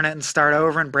just burn it and start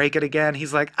over and break it again.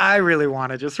 He's like, I really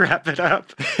want to just wrap it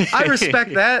up. I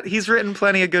respect that. He's written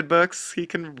plenty of good books. He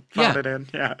can phone it in.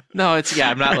 Yeah. No,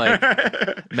 I'm not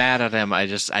like mad at him. I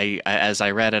as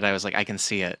I read it, I was like, I can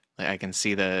see it. Like, I can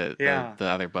see the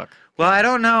other book. Well, I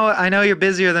don't know. I know you're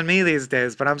busier than me these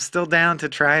days, but I'm still down to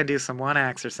try and do some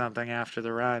one-acts or something after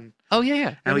the run. Oh,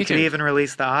 yeah. And we could even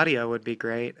release the audio would be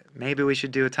great. Maybe we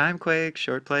should do a Timequake,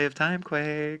 short play of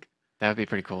Timequake. That would be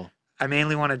pretty cool. I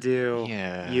mainly want to do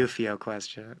Eufio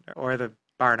Question, or the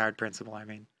Barnard Principle, I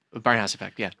mean. Barnhouse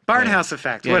Effect, yeah. Barnhouse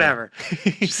Effect, whatever.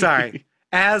 Sorry.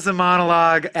 As a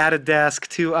monologue at a desk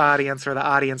to audience, where the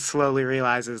audience slowly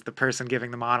realizes the person giving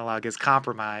the monologue is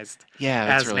compromised. Yeah,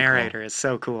 that's as really narrator cool. is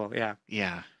so cool. Yeah.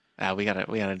 Yeah. We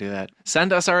gotta do that.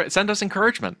 Send us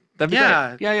encouragement. That'd be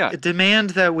great. Yeah. Demand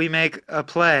that we make a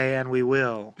play, and we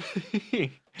will.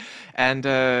 And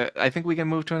I think we can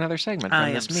move to another segment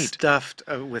from this meat. Stuffed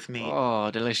with meat.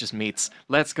 Oh, delicious meats.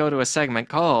 Let's go to a segment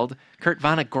called Kurt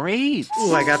Vonnegut.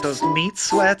 Ooh, I got those meat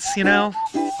sweats, you know?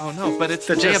 Oh, no, but it's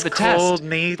the day just of the test. cold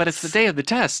meats. But it's the day of the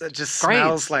test. It just Great.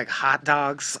 smells like hot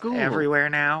dogs everywhere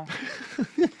now.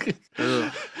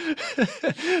 I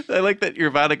like that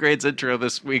your Vonneguys intro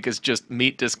this week is just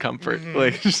meat discomfort,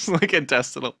 like just like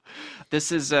intestinal.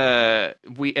 This is in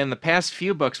the past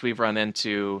few books we've run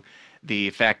into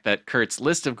the fact that Kurt's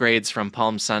list of grades from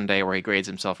Palm Sunday, where he grades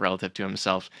himself relative to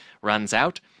himself, runs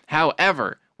out.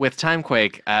 However, with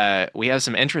Timequake, we have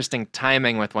some interesting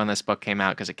timing with when this book came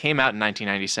out, because it came out in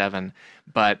 1997,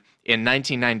 but in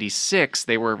 1996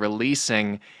 they were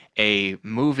releasing a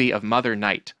movie of Mother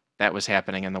Night that was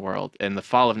happening in the world in the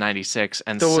fall of 96.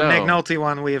 And The so McNulty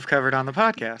one we have covered on the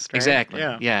podcast, right? Exactly.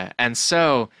 Yeah. And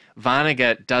so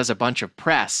Vonnegut does a bunch of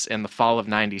press in the fall of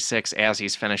 96 as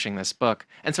he's finishing this book.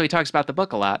 And so he talks about the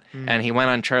book a lot. And he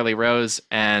went on Charlie Rose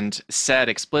and said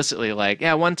explicitly, like,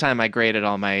 yeah, one time I graded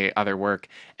all my other work.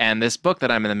 And this book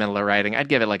that I'm in the middle of writing, I'd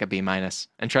give it like a B-.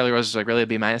 And Charlie Rose was like, really, a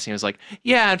B-? And he was like,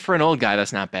 yeah, and for an old guy,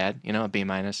 that's not bad. You know, a B-.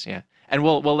 Yeah. And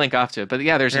we'll link off to it. But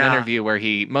yeah, there's an interview where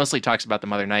he mostly talks about the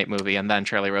Mother Night movie, and then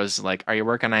Charlie Rose is like, are you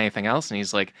working on anything else? And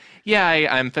he's like, yeah,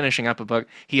 I'm finishing up a book.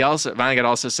 Vonnegut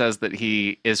also says that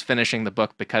he is finishing the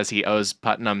book because he owes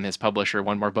Putnam, his publisher,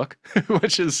 one more book,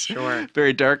 which is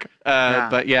very dark.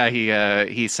 But yeah,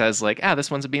 he says like, this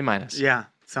one's a B-. Yeah,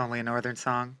 it's only a Northern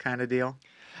Song kind of deal.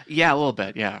 Yeah, a little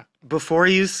bit, yeah. Before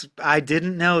I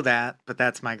didn't know that, but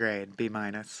that's my grade, B-.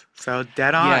 So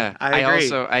dead on. Yeah, I agree.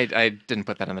 I didn't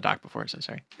put that in the doc before, so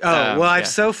sorry. Oh, well, I've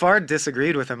so far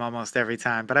disagreed with him almost every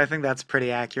time, but I think that's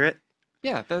pretty accurate.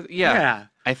 Yeah.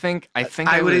 I think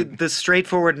the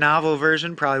straightforward novel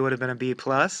version probably would have been a B+.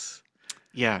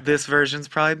 Yeah. This version's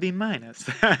probably B-.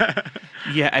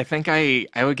 Yeah, I think I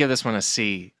would give this one a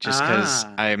C just because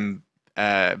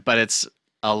but it's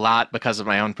a lot because of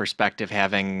my own perspective,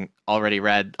 having already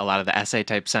read a lot of the essay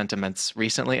type sentiments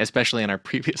recently, especially in our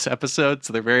previous episode,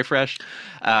 so they're very fresh.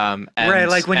 Right,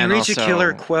 like when you reach a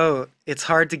killer quote, it's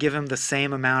hard to give him the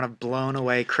same amount of blown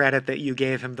away credit that you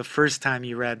gave him the first time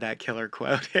you read that killer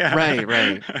quote. Yeah.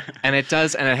 Right. And it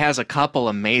has a couple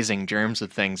amazing germs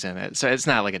of things in it. So it's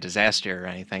not like a disaster or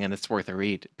anything, and it's worth a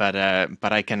read. But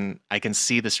I can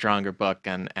see the stronger book,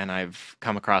 and I've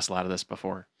come across a lot of this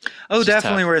before. Oh,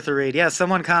 definitely worth a read. Yeah,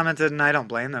 someone commented, and I don't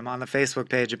blame them, on the Facebook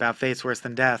page about Fate's Worse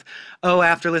Than Death. Oh,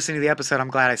 after listening to the episode,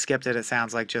 I'm glad I skipped it. It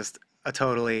sounds like just a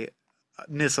totally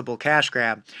missable cash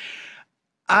grab.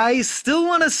 I still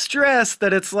want to stress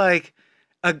that it's like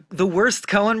the worst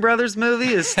Coen Brothers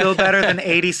movie is still better than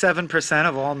 87%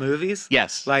 of all movies.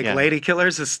 Yes. Like Lady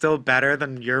Killers is still better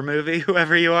than your movie,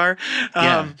 whoever you are.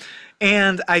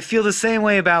 And I feel the same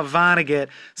way about Vonnegut.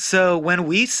 So when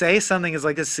we say something is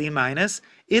like a C-,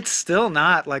 it's still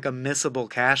not like a missable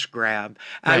cash grab.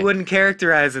 Right. I wouldn't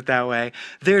characterize it that way.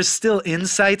 There's still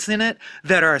insights in it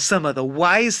that are some of the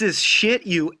wisest shit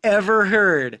you ever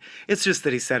heard. It's just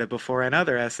that he said it before in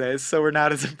other essays, so we're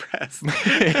not as impressed.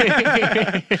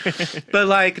 But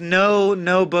like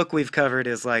no book we've covered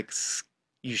is like,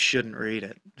 you shouldn't read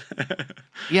it.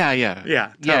 Yeah,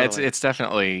 totally. It's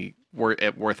definitely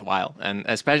worthwhile, and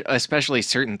especially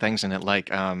certain things in it, like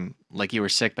you were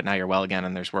sick but now you're well again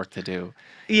and there's work to do.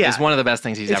 Yeah, it's one of the best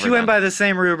things he's ever done. If you went by the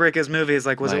same rubric as movies,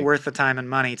 like was it worth the time and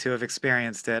money to have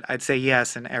experienced it? I'd say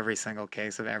yes in every single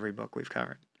case of every book we've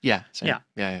covered. Yeah, same.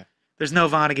 Yeah. There's no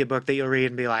Vonnegut book that you'll read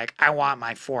and be like, I want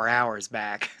my 4 hours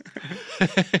back.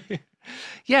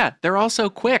 Yeah, they're also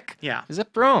quick. Yeah.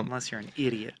 Zip through 'em. Unless you're an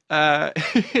idiot.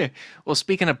 Well,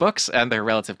 speaking of books and their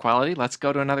relative quality, let's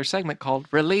go to another segment called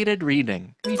Related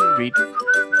Reading.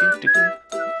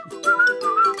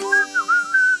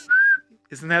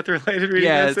 Isn't that the related reading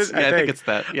message? I think it's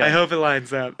that. Yeah. I hope it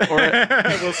lines up. Or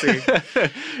we'll see.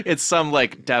 It's some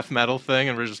like death metal thing,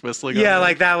 and we're just whistling. Yeah,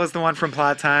 like that was the one from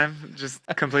Plot Time, just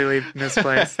completely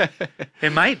misplaced.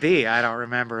 It might be. I don't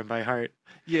remember it by heart.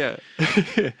 Yeah.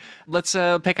 Let's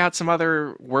pick out some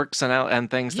other works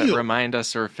and things that remind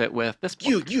us or fit with this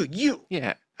book. You.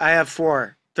 Yeah. I have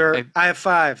 4. I have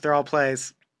 5. They're all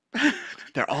plays.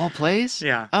 They're all plays?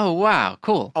 Yeah. Oh, wow.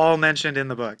 Cool. All mentioned in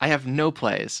the book. I have no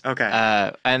plays. Okay.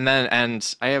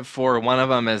 And I have 4. One of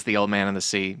them is The Old Man in the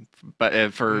Sea, but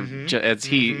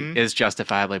he is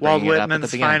justifiably bringing it up at the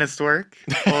beginning. Walt Whitman's finest work.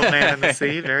 Old Man in the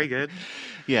Sea. Very good.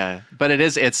 Yeah, but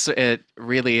it's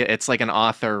like an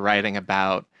author writing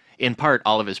about, in part,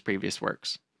 all of his previous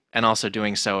works, and also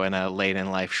doing so in a late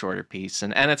in life shorter piece,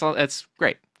 and it's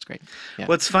great. It's great. Yeah.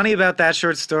 What's funny about that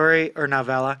short story or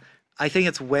novella, I think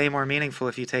it's way more meaningful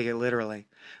if you take it literally.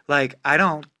 Like, I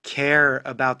don't care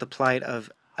about the plight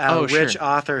of a rich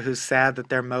author who's sad that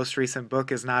their most recent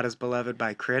book is not as beloved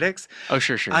by critics. Oh,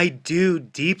 sure. I do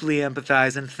deeply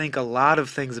empathize and think a lot of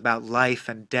things about life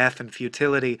and death and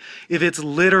futility. If it's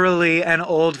literally an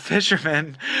old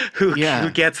fisherman who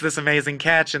gets this amazing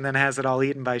catch and then has it all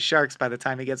eaten by sharks by the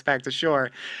time he gets back to shore,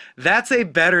 that's a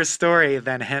better story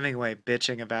than Hemingway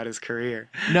bitching about his career.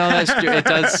 No, that's true. It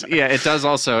does. Yeah, it does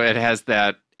also. It has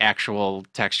that actual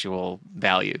textual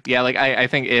value. Yeah, like I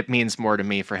think it means more to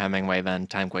me for Hemingway than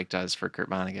Timequake does for Kurt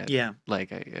Vonnegut. Yeah.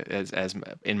 Like as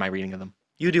in my reading of them.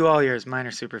 You do all yours. Mine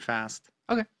are super fast.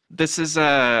 Okay. This is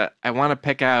I want to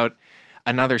pick out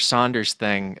another Saunders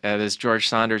thing. This George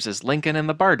Saunders' Lincoln and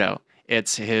the Bardo.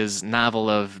 It's his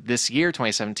novel of this year,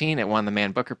 2017. It won the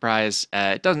Man Booker Prize.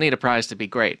 It doesn't need a prize to be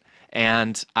great.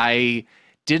 And I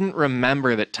didn't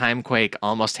remember that Timequake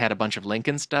almost had a bunch of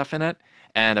Lincoln stuff in it,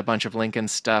 and a bunch of Lincoln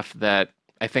stuff that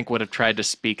I think would have tried to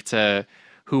speak to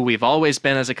who we've always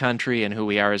been as a country and who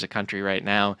we are as a country right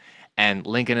now. And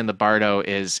Lincoln in the Bardo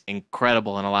is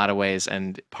incredible in a lot of ways,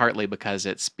 and partly because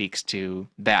it speaks to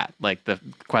that, like the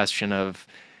question of,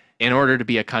 in order to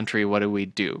be a country, what do we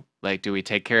do? Like, do we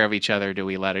take care of each other? Do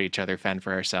we let each other fend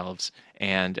for ourselves?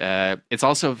 And it's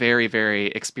also very, very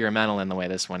experimental in the way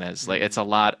this one is. Like, it's a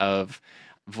lot of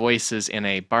voices in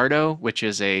a bardo, which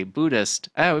is a Buddhist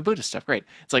stuff. Great.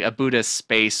 It's like a Buddhist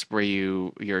space where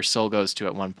your soul goes to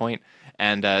at one point.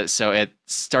 And so it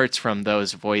starts from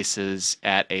those voices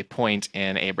at a point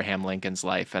in Abraham Lincoln's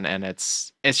life, and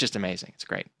it's just amazing. It's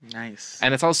great. Nice.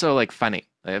 And it's also like funny.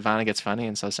 Vonnegut's funny,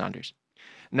 and so Saunders.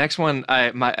 Next one,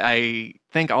 I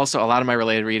think also a lot of my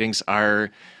related readings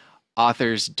are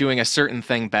authors doing a certain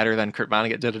thing better than Kurt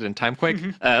Vonnegut did it in Timequake.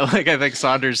 Like I think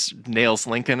Saunders nails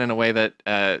Lincoln in a way that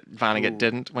Vonnegut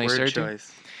didn't when he started to.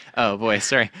 Oh boy,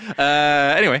 sorry.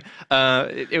 Anyway,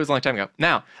 it was a long time ago.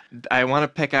 Now, I want to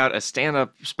pick out a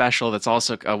stand-up special that's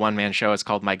also a one-man show. It's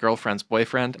called My Girlfriend's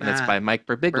Boyfriend, and it's by Mike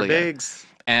Birbiglia.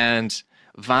 And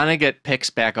Vonnegut picks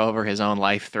back over his own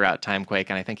life throughout Timequake,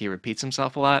 and I think he repeats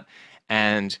himself a lot.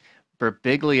 And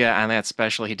Birbiglia on that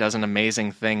special, he does an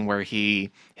amazing thing where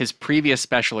his previous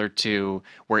special or two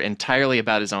were entirely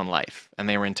about his own life, and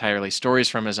they were entirely stories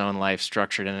from his own life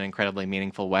structured in an incredibly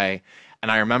meaningful way. And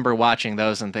I remember watching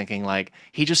those and thinking, like,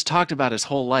 he just talked about his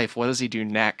whole life. What does he do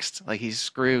next? Like, he's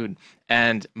screwed.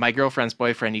 And My Girlfriend's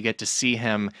Boyfriend, you get to see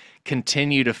him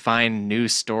continue to find new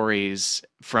stories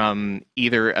from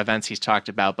either events he's talked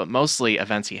about, but mostly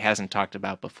events he hasn't talked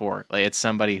about before. Like, it's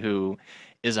somebody who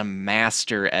is a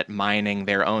master at mining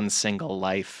their own single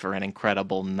life for an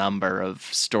incredible number of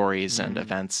stories and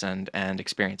events and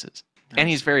experiences. And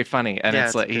he's very funny. And yeah,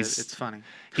 it's like it's funny.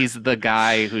 He's the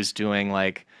guy who's doing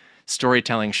like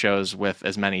storytelling shows with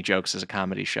as many jokes as a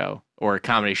comedy show, or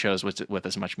comedy shows with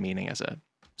as much meaning as a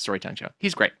storytelling show.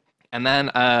 He's great. And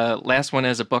then last one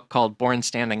is a book called Born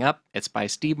Standing Up. It's by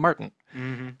Steve Martin.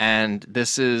 And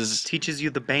this teaches you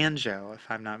the banjo, if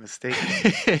I'm not mistaken.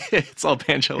 It's all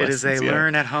banjo lessons. It is a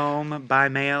learn at home by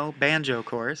mail banjo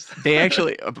course. They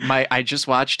actually, I just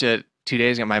watched it 2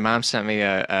 days ago. My mom sent me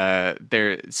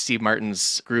their Steve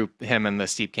Martin's group, him and the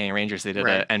Steve Canyon Rangers. They did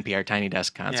an NPR Tiny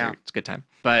Desk concert. Yeah. It's a good time.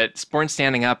 But Born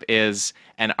Standing Up is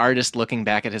an artist looking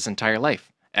back at his entire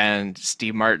life. And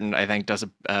Steve Martin, I think, does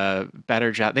a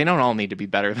better job. They don't all need to be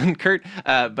better than Kurt,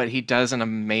 but he does an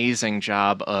amazing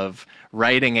job of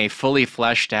writing a fully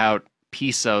fleshed out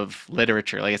piece of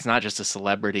literature. Like, it's not just a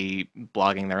celebrity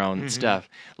blogging their own stuff.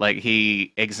 Like,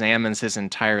 he examines his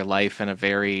entire life in a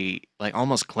very, like,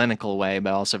 almost clinical way,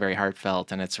 but also very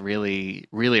heartfelt. And it's really,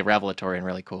 really revelatory and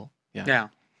really cool. Yeah.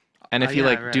 And if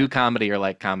you do comedy or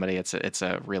like comedy, it's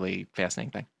a really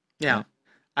fascinating thing. Yeah.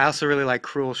 I also really like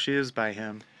Cruel Shoes by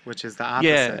him, which is the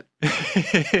opposite.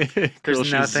 Yeah.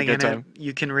 There's nothing in it.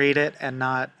 You can read it and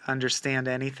not understand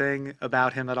anything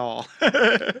about him at all.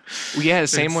 Yeah,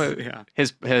 same way. Yeah.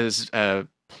 His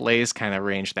plays kind of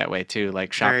range that way too.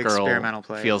 Like Shop Girl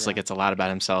feels like it's a lot about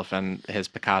himself, and his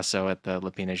Picasso at the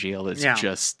Lapina Gil is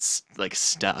just like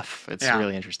stuff. It's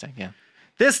really interesting. Yeah.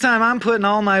 This time I'm putting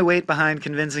all my weight behind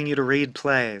convincing you to read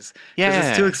plays. Because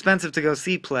it's too expensive to go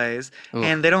see plays. Oof.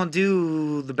 And they don't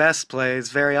do the best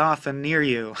plays very often near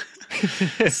you.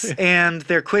 And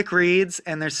they're quick reads,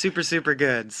 and they're super, super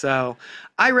good. So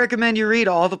I recommend you read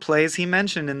all the plays he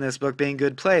mentioned in this book being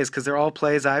good plays, because they're all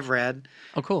plays I've read.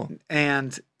 Oh, cool.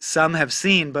 And some have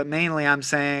seen, but mainly I'm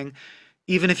saying,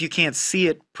 even if you can't see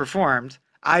it performed,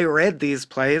 I read these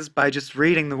plays by just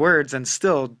reading the words and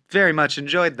still very much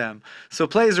enjoyed them. So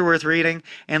plays are worth reading,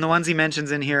 and the ones he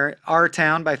mentions in here, Our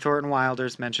Town by Thornton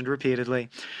Wilder's mentioned repeatedly.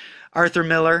 Arthur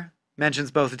Miller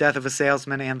mentions both Death of a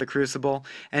Salesman and The Crucible,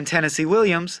 and Tennessee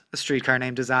Williams, A Streetcar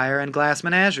Named Desire, and Glass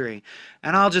Menagerie.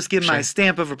 And I'll just give my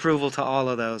stamp of approval to all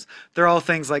of those. They're all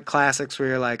things like classics where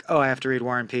you're like, oh, I have to read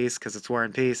War and Peace because it's War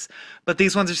and Peace. But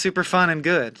these ones are super fun and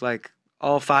good. Like,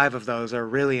 all 5 of those are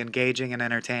really engaging and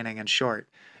entertaining and short.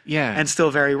 Yeah. And still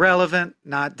very relevant,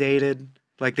 not dated.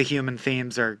 Like, the human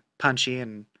themes are punchy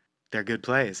and they're good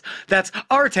plays. That's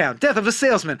Our Town, Death of a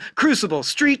Salesman, Crucible,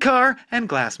 Streetcar, and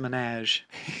Glass Menage.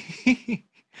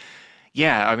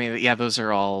 Yeah, I mean, yeah, those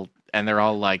are all, and they're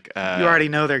all like you already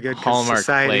know they're good because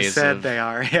society said they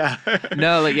are. Yeah.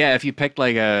 No, like, yeah, if you picked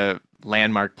like a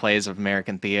landmark plays of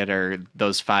American theater,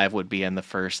 those 5 would be in the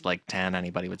first like 10.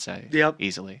 Anybody would say. Yep.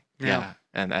 Easily. Yeah.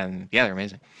 And yeah, they're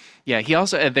amazing. Yeah, he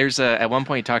also there's at one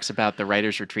point he talks about the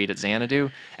writers' retreat at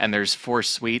Xanadu, and there's 4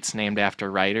 suites named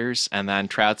after writers, and then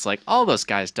Trout's like, all those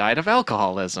guys died of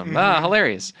alcoholism.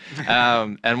 Hilarious.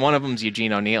 And one of them's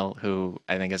Eugene O'Neill, who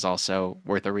I think is also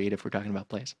worth a read if we're talking about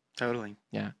plays. Totally.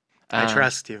 Yeah. I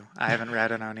trust you. I haven't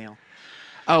read an O'Neill.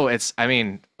 Oh,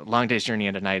 Long Day's Journey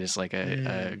into Night is like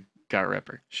a gut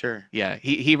ripper. Sure. Yeah,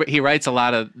 he writes a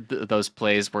lot of those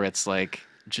plays where it's like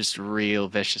just real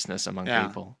viciousness among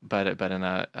people, but in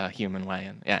a human way.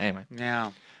 And yeah, anyway.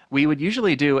 Yeah. We would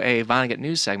usually do a Vonnegut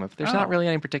news segment, but there's not really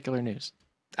any particular news.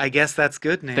 I guess that's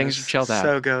good news. Things are chilled out.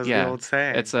 So goes the old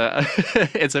saying. It's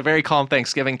a very calm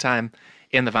Thanksgiving time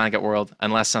in the Vonnegut world,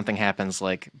 unless something happens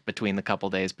like between the couple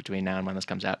days between now and when this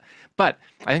comes out. But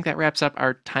I think that wraps up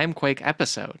our Timequake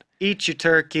episode. Eat your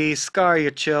turkey, scar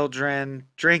your children,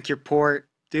 drink your port,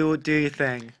 do your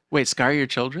thing. Wait, scar your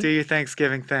children? Do your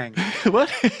Thanksgiving thing. What?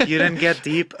 You didn't get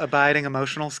deep, abiding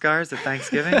emotional scars at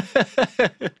Thanksgiving?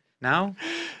 No?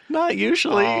 Not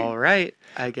usually. All right.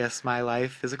 I guess my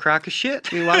life is a crock of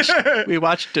shit. We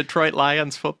watched Detroit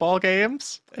Lions football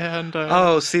games, and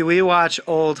see, we watch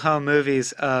old home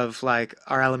movies of like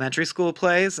our elementary school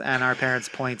plays, and our parents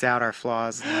point out our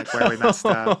flaws and like where we messed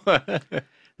up.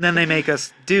 Then they make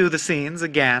us do the scenes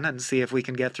again and see if we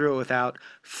can get through it without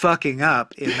fucking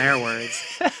up, in their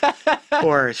words,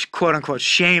 or quote unquote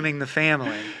shaming the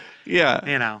family. Yeah,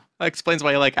 you know, that explains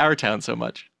why you like Our Town so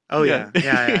much. Oh yeah.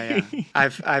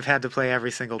 I've had to play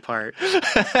every single part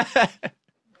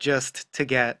just to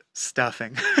get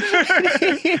stuffing.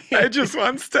 I just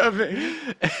want stuffing.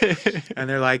 And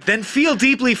they're like, then feel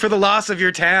deeply for the loss of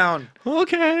your town.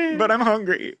 Okay, but I'm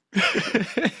hungry.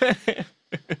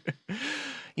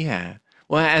 Yeah.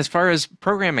 Well, as far as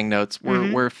programming notes,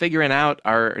 we're figuring out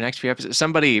our next few episodes.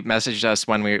 Somebody messaged us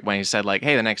when he said like,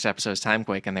 "Hey, the next episode is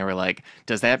Timequake," and they were like,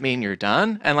 "Does that mean you're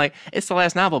done?" And like, it's the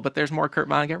last novel, but there's more Kurt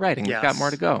Vonnegut writing. We've got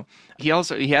more to go. He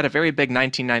had a very big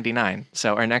 1999.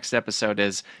 So our next episode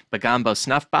is Bagombo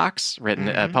Snuff Box,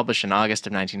 written published in August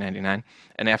of 1999,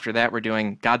 and after that we're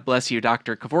doing God Bless You,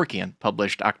 Dr. Kevorkian,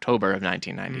 published October of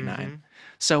 1999.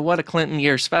 So what a Clinton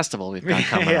Years festival we've got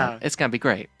coming up. It's gonna be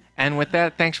great. And with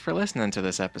that, thanks for listening to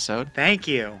this episode. Thank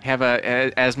you. Have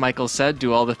as Michael said,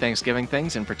 do all the Thanksgiving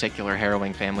things, in particular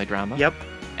harrowing family drama. Yep.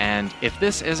 And if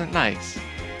this isn't nice,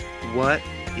 what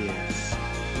is?